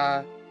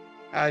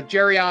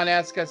Jerion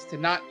asked us to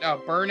not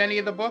burn any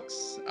of the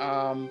books.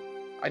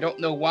 I don't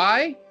know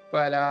why,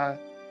 but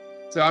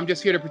so I'm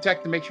just here to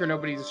protect and make sure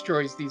nobody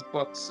destroys these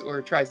books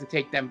or tries to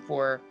take them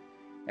for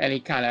any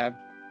kind of,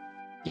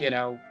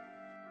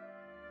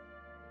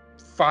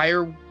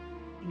 fire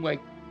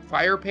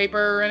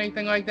paper or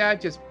anything like that.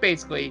 Just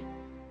basically,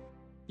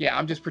 yeah,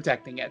 I'm just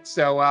protecting it.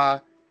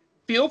 So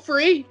feel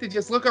free to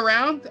just look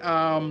around.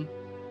 Well,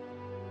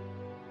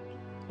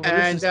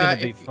 this is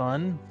gonna be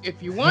fun.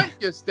 If you want,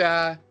 just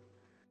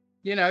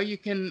you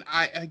can.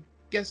 I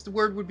guess the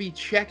word would be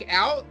check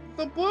out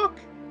the book.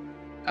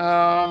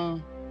 Yeah.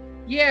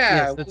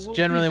 Yes, that's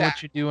generally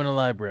what you do in a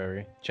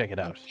library. Check it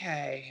out.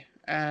 Okay.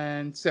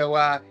 And so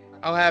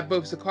I'll have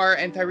both Zakara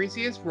and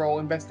Tiresias roll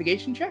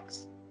investigation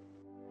checks.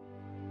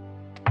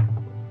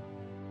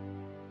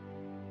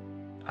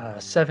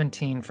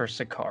 17 for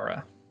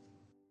Sakara.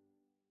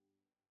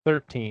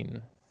 13.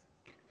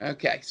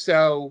 Okay,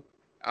 so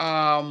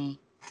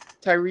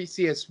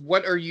Tiresias,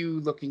 what are you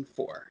looking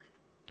for?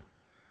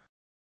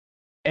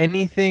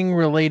 Anything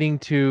relating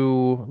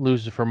to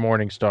Lucifer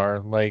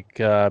Morningstar, like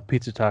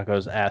Pizza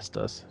Tacos asked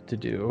us to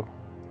do.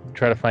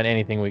 Try to find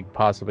anything we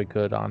possibly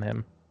could on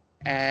him.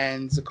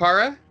 And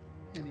Zakara?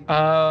 Anything?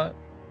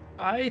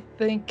 I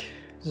think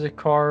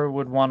Zakara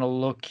would want to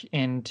look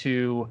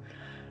into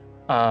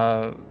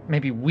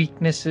maybe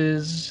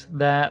weaknesses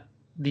that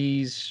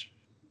these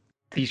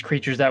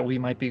creatures that we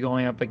might be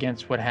going up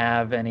against would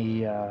have.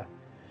 Any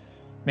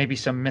maybe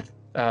some myth,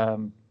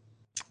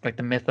 like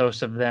the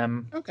mythos of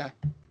them. Okay.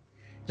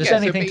 Just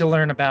anything to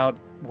learn about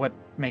what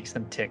makes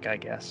them tick, I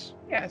guess.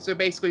 Yeah, so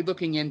basically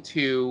looking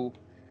into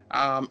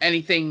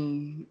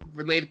anything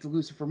related to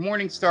Lucifer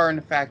Morningstar and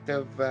the fact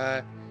of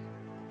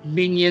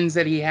minions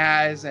that he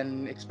has,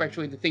 and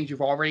especially the things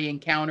you've already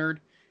encountered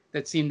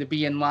that seem to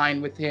be in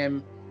line with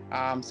him.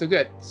 So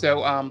good.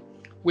 So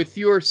with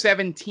your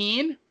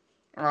 17,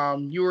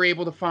 you were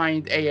able to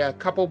find a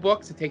couple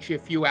books. It takes you a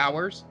few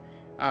hours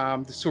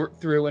to sort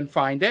through and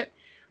find it.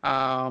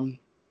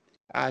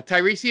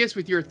 Tiresias,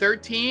 with your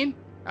 13,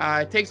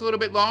 it takes a little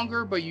bit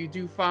longer, but you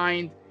do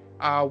find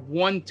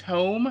one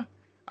tome,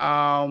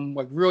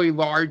 like really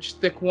large,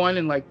 thick one,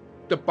 in like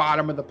the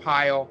bottom of the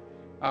pile,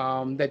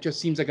 that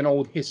just seems like an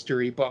old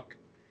history book.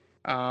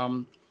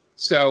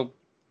 So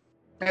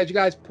as you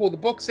guys pull the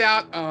books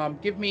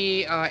out, give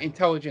me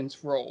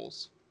intelligence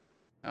rolls.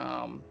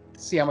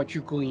 See how much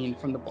you glean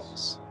from the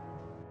books.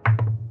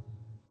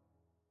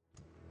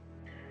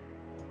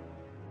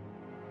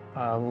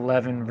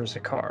 11 for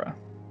Zakara.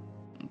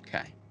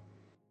 Okay.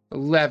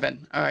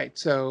 11. All right.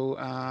 So,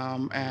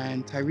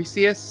 and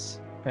Tiresias?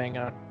 Hang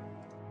on.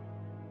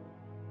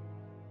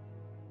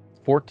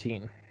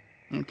 14.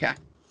 Okay.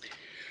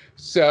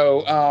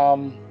 So,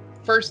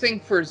 first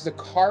thing for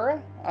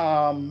Zakara,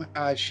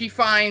 she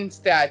finds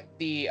that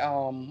the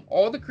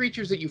all the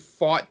creatures that you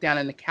fought down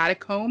in the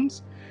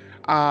catacombs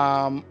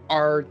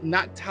are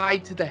not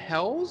tied to the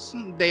hells.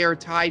 They are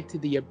tied to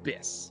the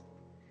abyss.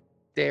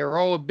 They are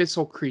all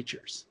abyssal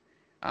creatures,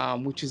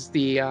 which is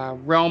the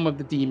realm of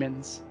the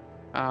demons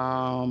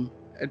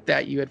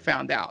that you had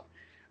found out.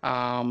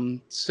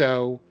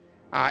 So,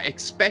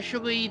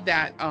 especially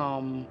that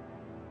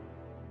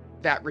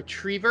that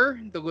retriever,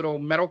 the little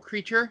metal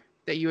creature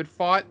that you had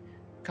fought,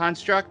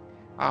 Construct,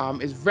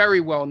 is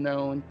very well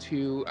known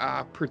to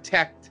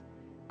protect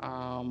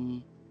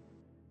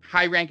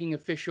high-ranking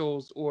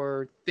officials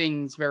or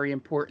things very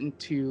important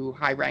to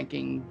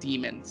high-ranking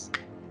demons.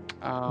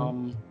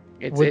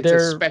 It's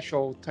a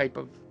special type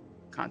of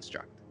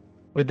construct.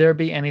 Would there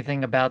be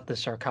anything about the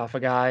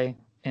sarcophagi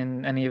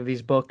in any of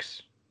these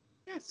books?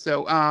 Yeah,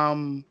 so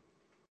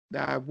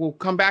we'll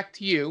come back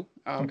to you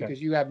Okay.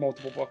 because you have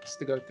multiple books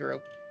to go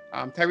through.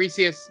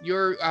 Tiresias,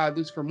 your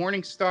Lucifer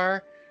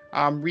Morningstar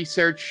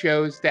research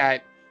shows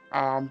that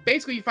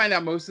basically you find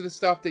out most of the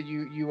stuff that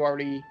you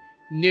already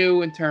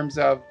knew in terms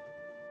of,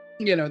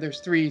 there's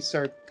 3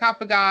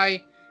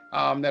 sarcophagi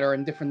that are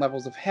in different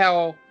levels of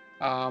hell.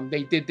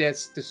 They did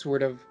this to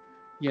sort of,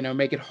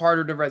 make it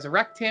harder to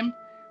resurrect him.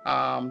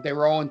 They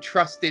were all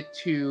entrusted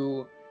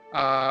to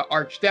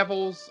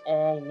archdevils,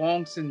 all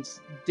long since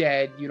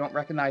dead. You don't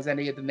recognize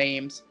any of the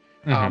names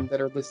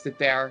that are listed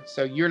there.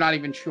 So you're not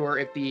even sure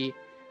if the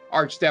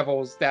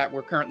archdevils that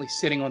were currently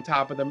sitting on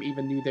top of them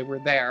even knew they were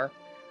there.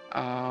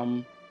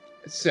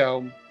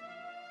 So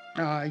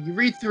you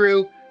read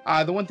through.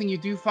 The one thing you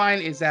do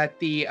find is that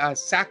the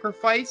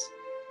sacrifice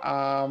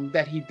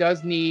that he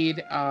does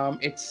need,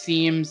 it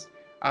seems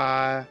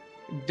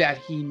that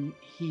he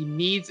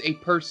needs a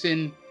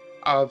person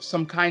of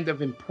some kind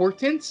of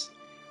importance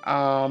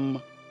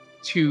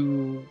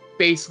to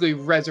basically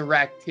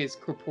resurrect his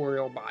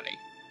corporeal body.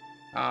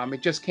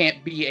 It just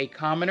can't be a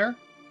commoner.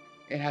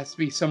 It has to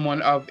be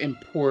someone of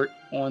import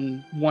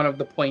on one of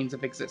the planes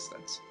of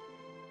existence.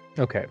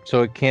 Okay,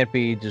 so it can't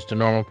be just a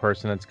normal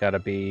person. It's got to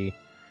be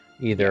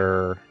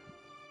either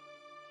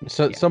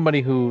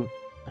somebody who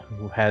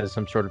has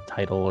some sort of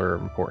title or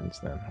importance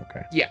then.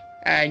 Okay. Yeah,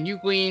 and you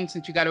glean,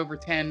 since you got over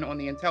 10 on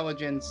the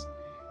intelligence,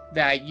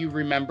 that you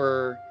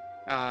remember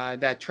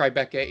that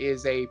Tribeca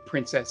is a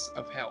princess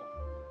of hell.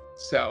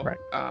 So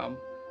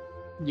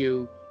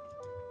you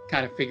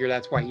kind of figure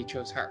that's why he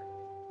chose her,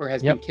 or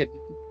has been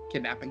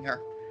kidnapping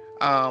her.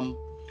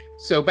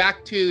 So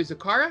back to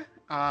Zakara.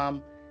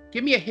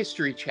 Give me a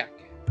history check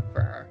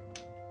for her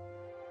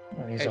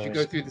as you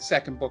go through the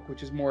second book,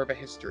 which is more of a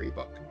history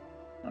book.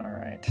 All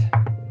right.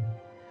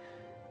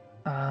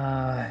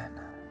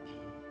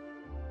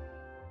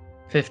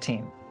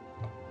 15.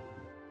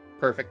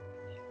 Perfect.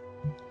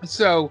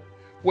 So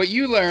what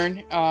you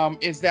learn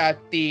is that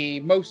the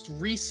most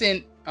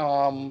recent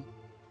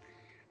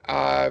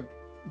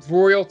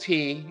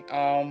royalty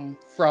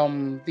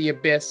from the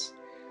Abyss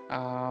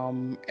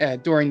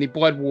during the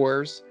Blood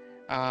Wars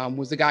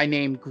was a guy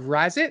named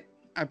Grazit.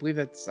 I believe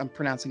I'm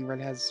pronouncing it right.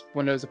 It has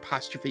one of those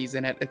apostrophes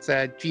in it. It's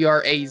a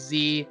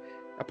GRAZ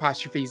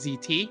apostrophe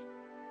ZT.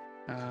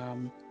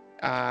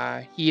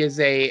 He is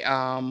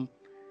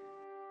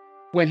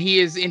when he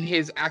is in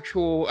his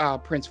actual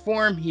prince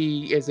form,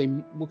 he is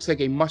looks like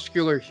a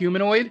muscular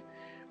humanoid.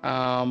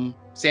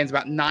 Stands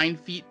about 9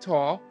 feet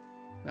tall.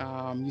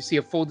 You see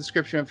a full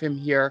description of him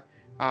here.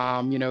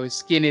 His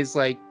skin is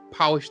like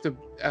polished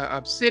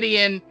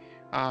obsidian.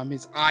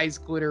 His eyes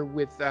glitter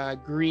with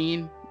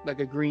green, like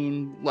a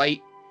green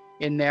light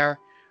in there.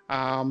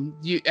 And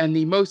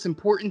the most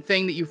important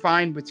thing that you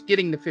find, which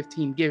getting the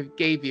 15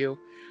 gave you,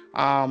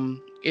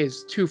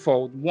 is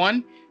twofold.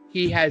 One,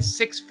 he has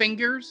 6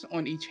 fingers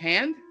on each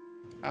hand,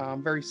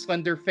 very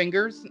slender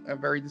fingers,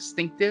 very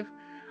distinctive.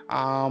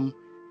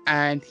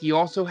 And he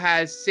also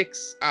has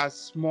 6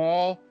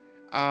 small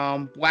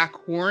black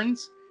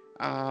horns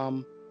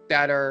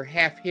that are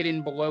half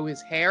hidden below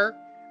his hair.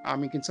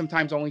 You can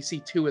sometimes only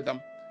see 2 of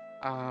them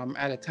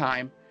at a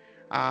time.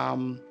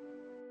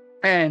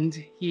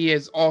 And he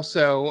is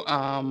also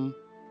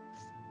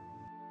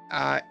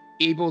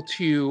able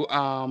to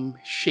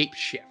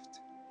shapeshift.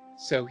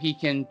 So he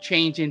can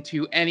change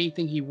into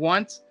anything he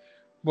wants,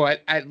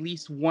 but at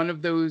least one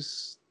of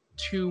those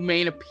 2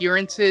 main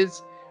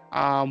appearances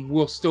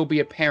will still be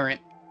apparent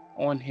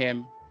on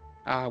him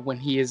when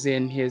he is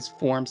in his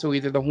form. So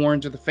either the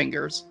horns or the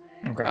fingers.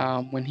 Okay.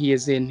 When he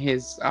is in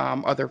his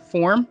other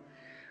form.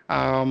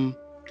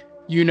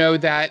 You know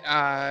that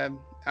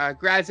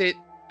Grazit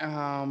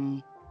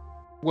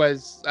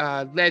was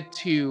led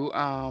to...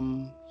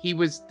 he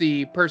was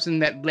the person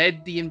that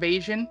led the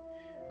invasion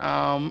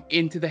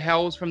into the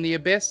Hells from the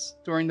Abyss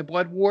during the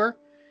Blood War.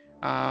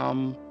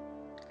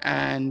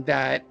 And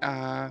that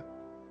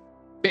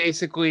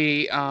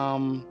basically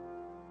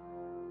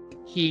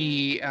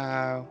he...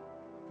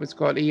 what's it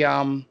called? He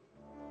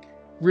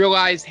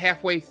realized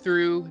halfway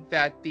through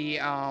that the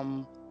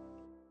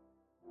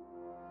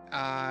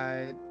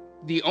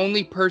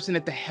only person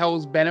at the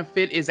Hell's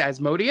benefit is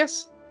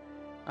Asmodeus,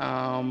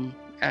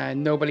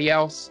 and nobody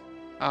else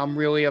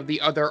really of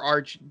the other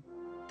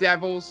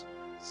archdevils.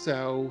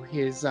 So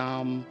his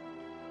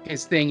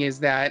thing is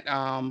that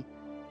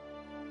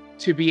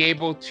to be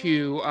able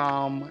to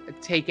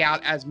take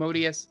out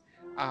Asmodeus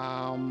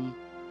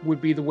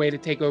would be the way to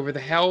take over the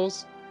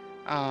Hells,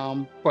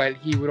 but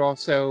he would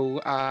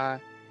also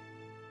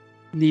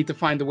need to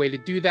find a way to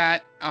do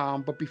that.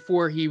 But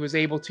before he was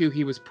able to,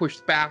 he was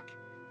pushed back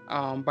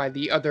by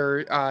the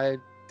other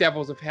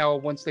devils of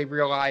hell once they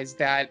realized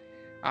that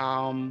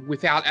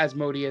without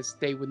Asmodeus,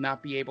 they would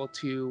not be able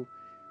to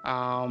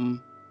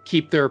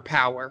keep their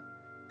power.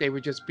 They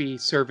would just be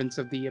servants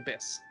of the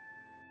Abyss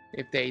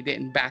if they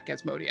didn't back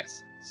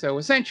Asmodeus. So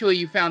essentially,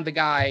 you found the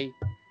guy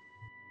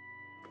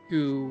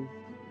who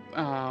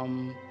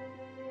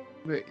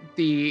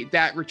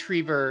that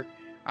retriever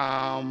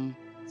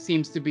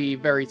seems to be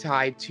very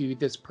tied to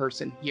this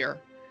person here.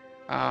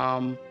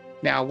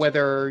 Now,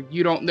 whether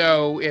you don't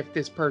know if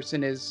this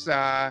person is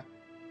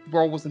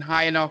role wasn't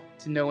high enough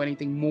to know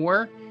anything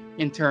more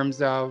in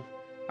terms of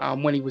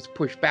when he was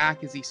pushed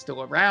back, is he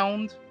still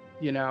around?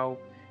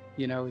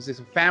 Is this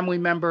a family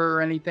member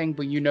or anything?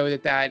 But you know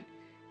that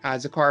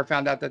Zakara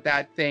found out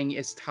that thing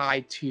is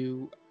tied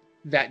to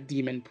that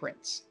demon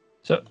prince.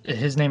 So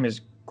his name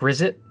is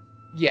Grizit.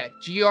 Yeah,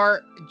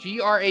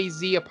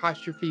 Graz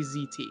apostrophe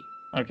ZT.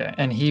 Okay,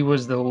 and he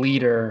was the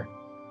leader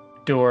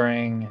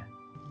during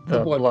the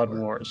Blood War.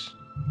 Wars.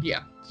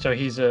 Yeah. So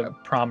he's a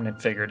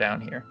prominent figure down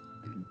here.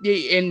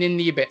 In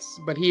the Abyss,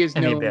 but he is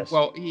known.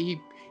 Well,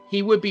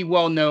 he would be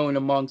well known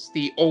amongst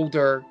the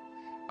older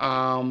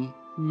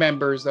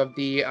members of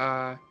the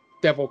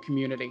Devil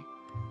community.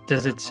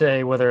 Does it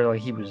say whether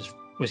like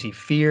was he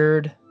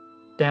feared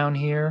down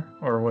here,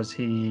 or was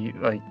he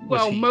like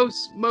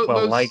most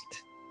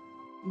liked?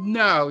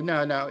 No.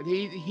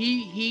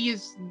 He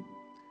is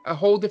a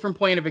whole different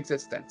plane of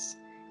existence.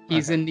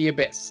 He's in the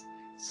Abyss,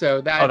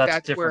 so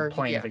that's different where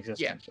plane of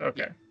existence.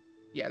 Okay.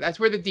 Yeah, that's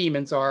where the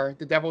demons are.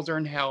 The devils are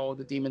in hell.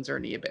 The demons are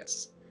in the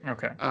Abyss.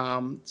 Okay.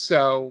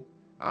 So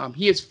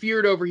he is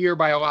feared over here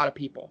by a lot of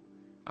people.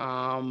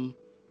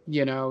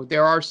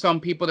 There are some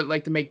people that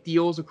like to make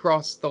deals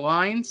across the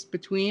lines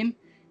between,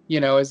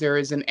 as there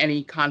isn't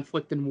any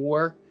conflict and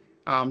war.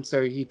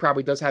 So he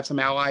probably does have some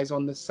allies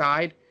on this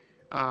side.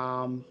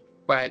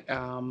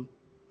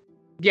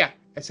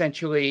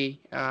 Essentially,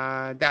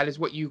 that is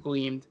what you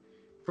gleaned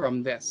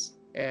from this,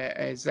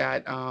 is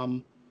that,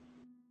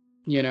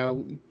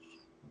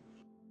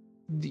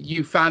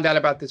 you found out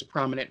about this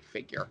prominent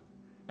figure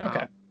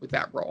with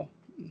that role.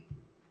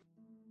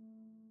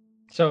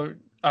 So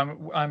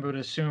I would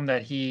assume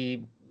that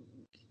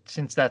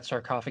since that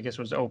sarcophagus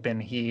was open,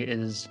 he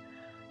is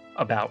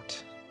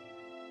about,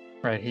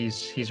 right?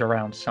 He's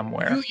around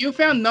somewhere. You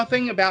found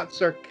nothing about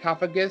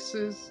sarcophagi.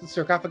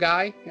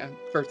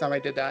 First time I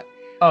did that.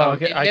 Oh,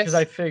 okay. Because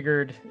I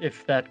figured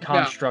if that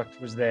construct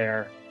was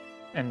there,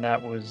 and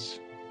that was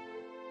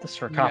the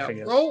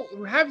sarcophagus.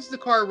 Have the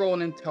car roll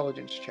an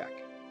intelligence check,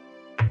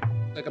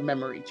 like a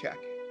memory check.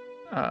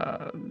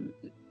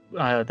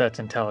 That's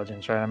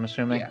intelligence, right? I'm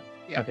assuming.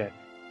 Yeah. Okay.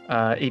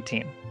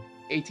 18.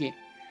 18.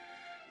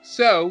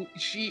 So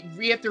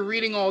after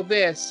reading all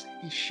this,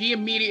 she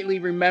immediately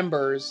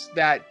remembers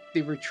that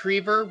the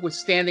retriever was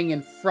standing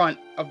in front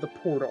of the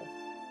portal,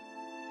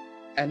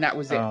 and that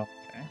was it. Oh,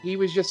 okay. He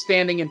was just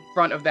standing in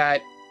front of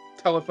that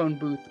telephone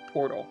booth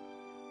portal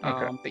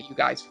that you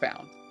guys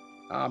found.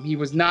 He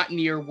was not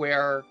near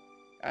where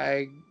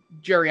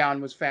Geryon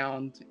was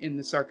found in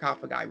the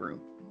sarcophagus room.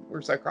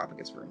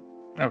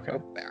 Okay.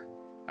 Over there.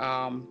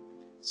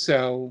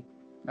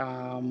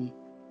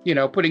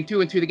 Putting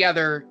two and two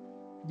together,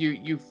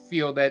 you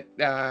feel that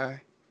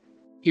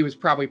he was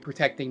probably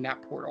protecting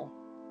that portal.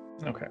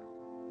 Okay.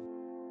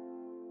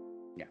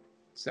 Yeah.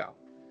 So,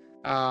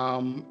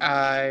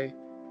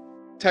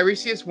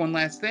 Tiresias, one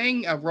last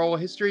thing. Roll a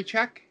history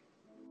check.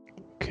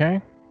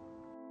 Okay.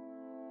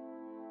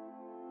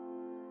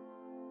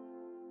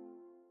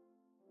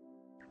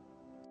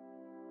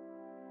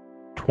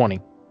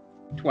 $20.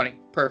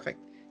 Perfect.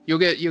 You'll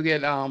get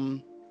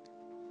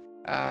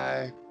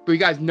but you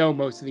guys know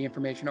most of the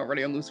information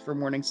already on Lucifer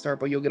Morningstar,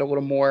 but you'll get a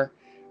little more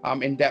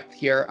in depth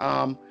here.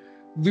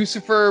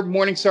 Lucifer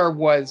Morningstar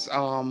was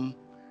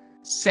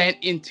sent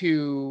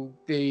into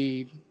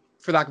the,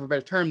 for lack of a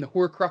better term, the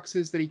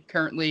Horcruxes that he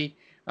currently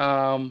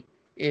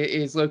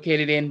is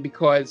located in,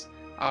 because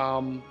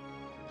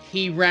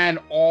he ran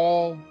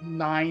all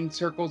 9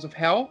 circles of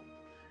hell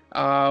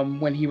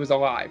when he was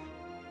alive.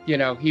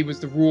 He was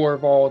the ruler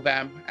of all of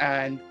them,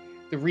 and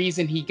the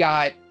reason he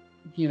got,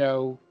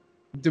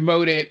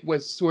 demoted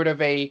was sort of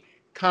a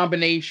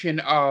combination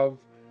of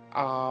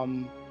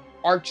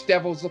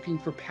archdevils looking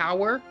for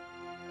power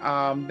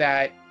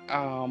that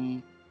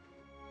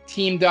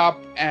teamed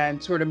up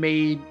and sort of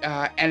made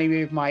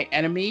enemy of my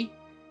enemy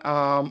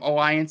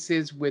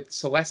alliances with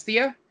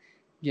Celestia,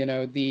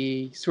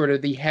 the sort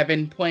of the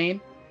heaven plane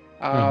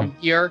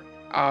here,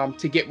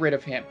 to get rid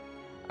of him,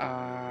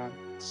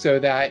 so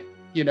that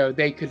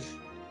they could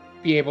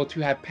be able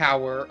to have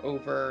power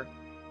over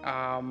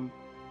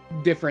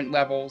different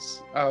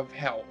levels of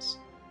hells.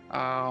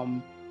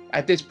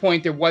 At this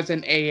point, there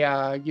wasn't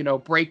a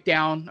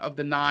breakdown of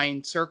the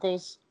 9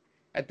 circles.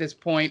 At this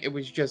point, it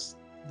was just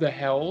the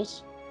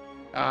hells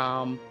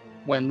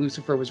when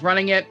Lucifer was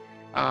running it.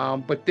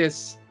 But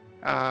this,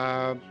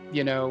 I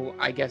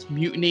guess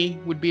mutiny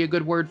would be a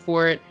good word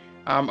for it,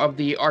 of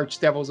the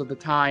archdevils of the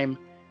time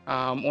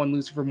on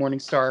Lucifer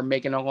Morningstar,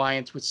 making an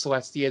alliance with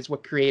Celestia is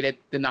what created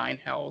the 9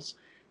 hells,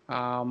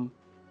 from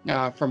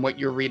what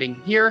you're reading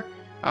here.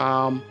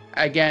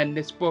 Again,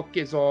 this book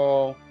is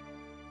all,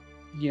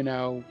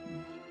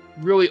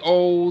 really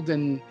old,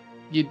 and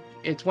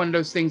it's one of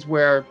those things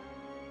where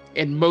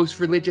in most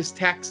religious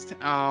texts,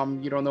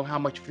 you don't know how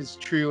much of it is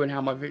true and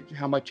how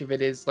much of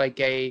it is like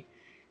a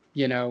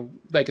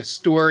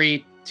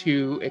story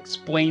to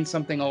explain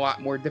something a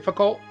lot more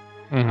difficult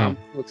to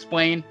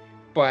explain.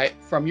 But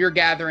from your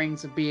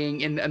gatherings of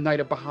being in a Night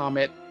of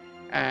Bahamut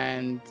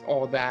and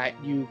all that,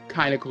 you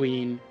kind of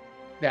glean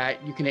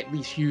that you can at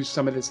least use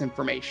some of this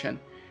information.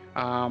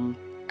 You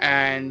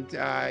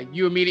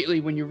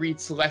immediately, when you read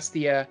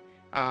Celestia,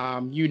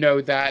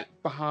 that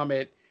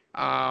Bahamut,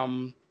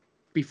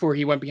 before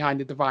he went behind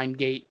the Divine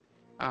Gate,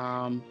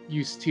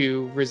 used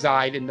to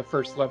reside in the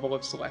first level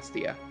of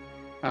Celestia.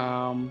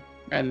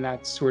 and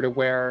that's sort of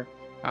where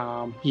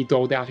he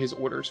doled out his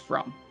orders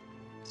from.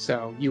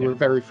 So you were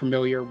very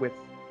familiar with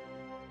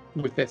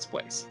this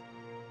place.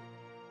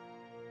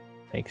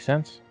 Makes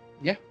sense.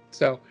 Yeah.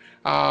 So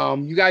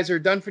you guys are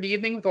done for the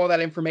evening with all that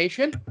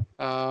information.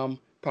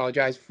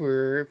 Apologize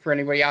for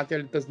anybody out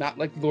there that does not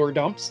like lore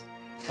dumps.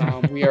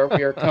 We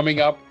are coming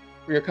up.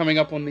 We are coming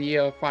up on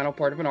the final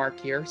part of an arc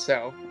here.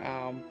 So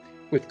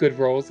with good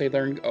rolls, they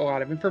learn a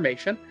lot of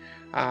information.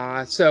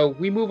 So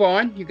we move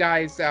on. You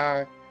guys,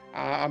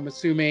 I'm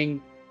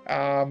assuming,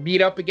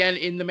 meet up again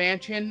in the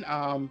mansion.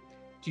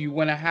 Do you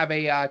want to have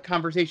a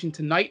conversation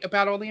tonight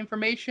about all the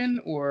information,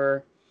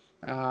 or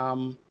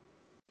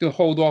to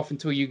hold off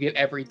until you get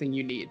everything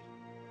you need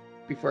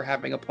before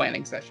having a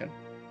planning session?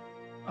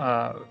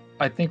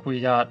 I think we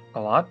got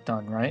a lot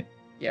done, right?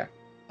 Yeah.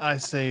 I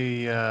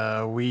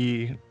say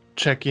we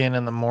check in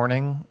the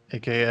morning,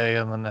 aka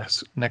in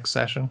the next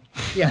session.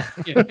 Yeah.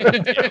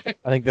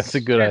 I think that's a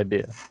good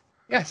idea.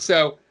 Yeah.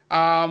 So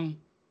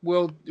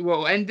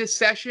we'll end this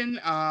session.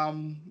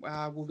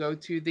 We'll go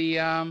to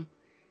the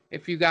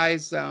if you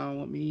guys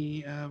let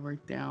me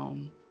write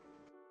down.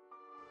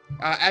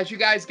 As you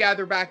guys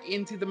gather back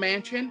into the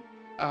mansion,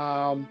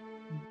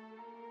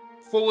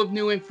 full of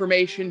new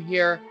information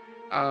here.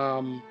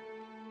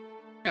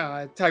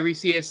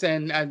 Tiresias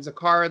and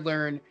Zakara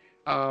learn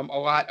a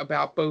lot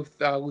about both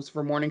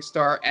Lucifer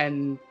Morningstar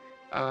and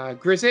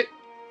Grizzit.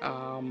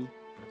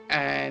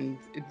 And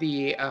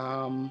the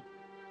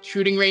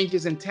shooting range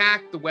is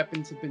intact. The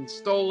weapons have been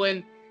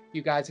stolen.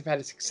 You guys have had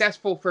a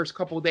successful first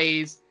couple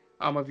days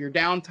of your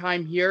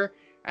downtime here.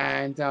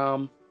 And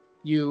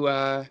you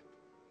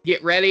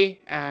get ready.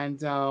 And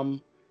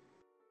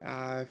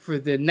for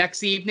the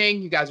next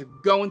evening, you guys are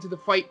going to the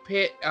fight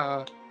pit.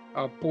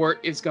 Bort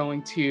is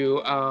going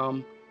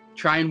to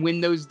try and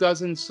win those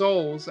dozen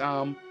souls.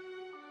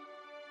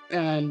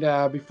 And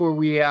before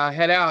we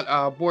head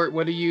out, Bort,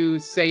 what do you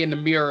say in the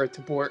mirror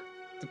to Bort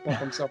to pump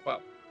himself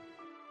up?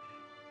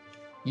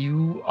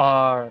 You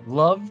are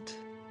loved.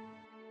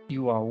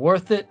 You are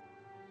worth it.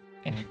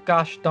 And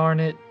gosh darn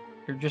it,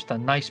 you're just a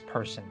nice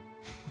person.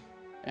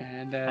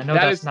 And I know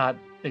that's not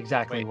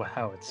exactly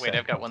how it's said. Wait,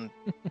 I've got one.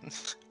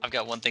 I've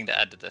got one thing to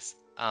add to this.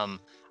 I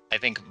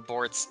think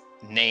Bort's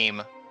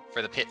name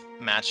for the pit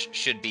match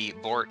should be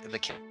Bort the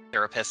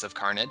Carapace of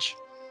Carnage.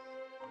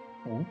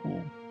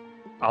 Ooh.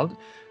 Are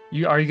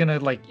you gonna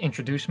like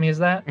introduce me as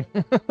that?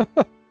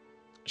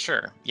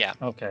 Sure. Yeah.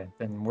 Okay,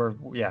 then we're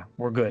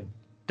good.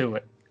 Do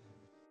it.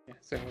 Yeah,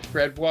 so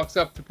Fred walks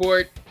up to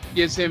Bort,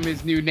 gives him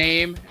his new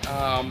name,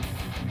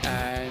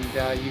 and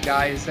you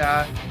guys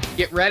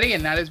get ready,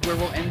 and that is where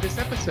we'll end this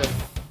episode.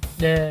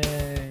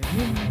 Yay!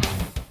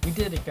 We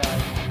did it,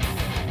 guys.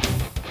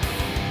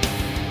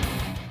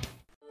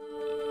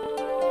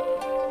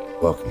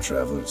 Welcome,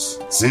 travelers.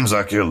 Seems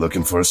like you're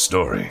looking for a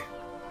story.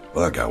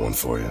 Well, I got one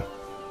for you.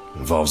 It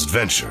involves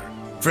adventure,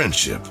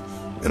 friendship,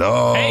 and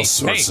all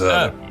sorts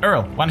of...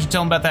 Earl, why don't you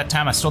tell him about that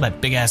time I stole that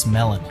big-ass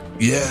melon?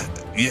 Yeah,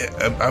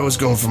 I was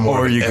going for more...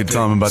 Or you could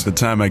tell him about the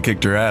time I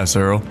kicked her ass,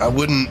 Earl. I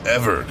wouldn't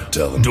ever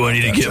tell him. Do I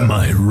need to get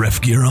my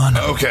ref gear on?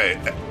 Okay,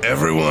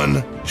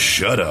 everyone,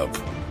 shut up.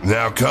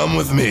 Now come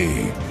with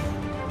me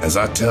as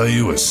I tell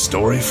you a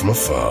story from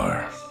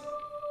afar.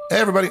 Hey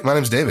everybody, my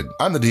name's David.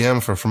 I'm the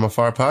DM for From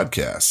Afar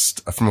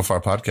Podcast. From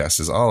Afar Podcast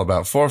is all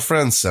about four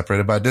friends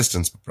separated by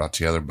distance but brought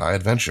together by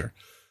adventure.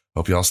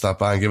 Hope you all stop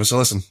by and give us a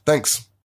listen. Thanks.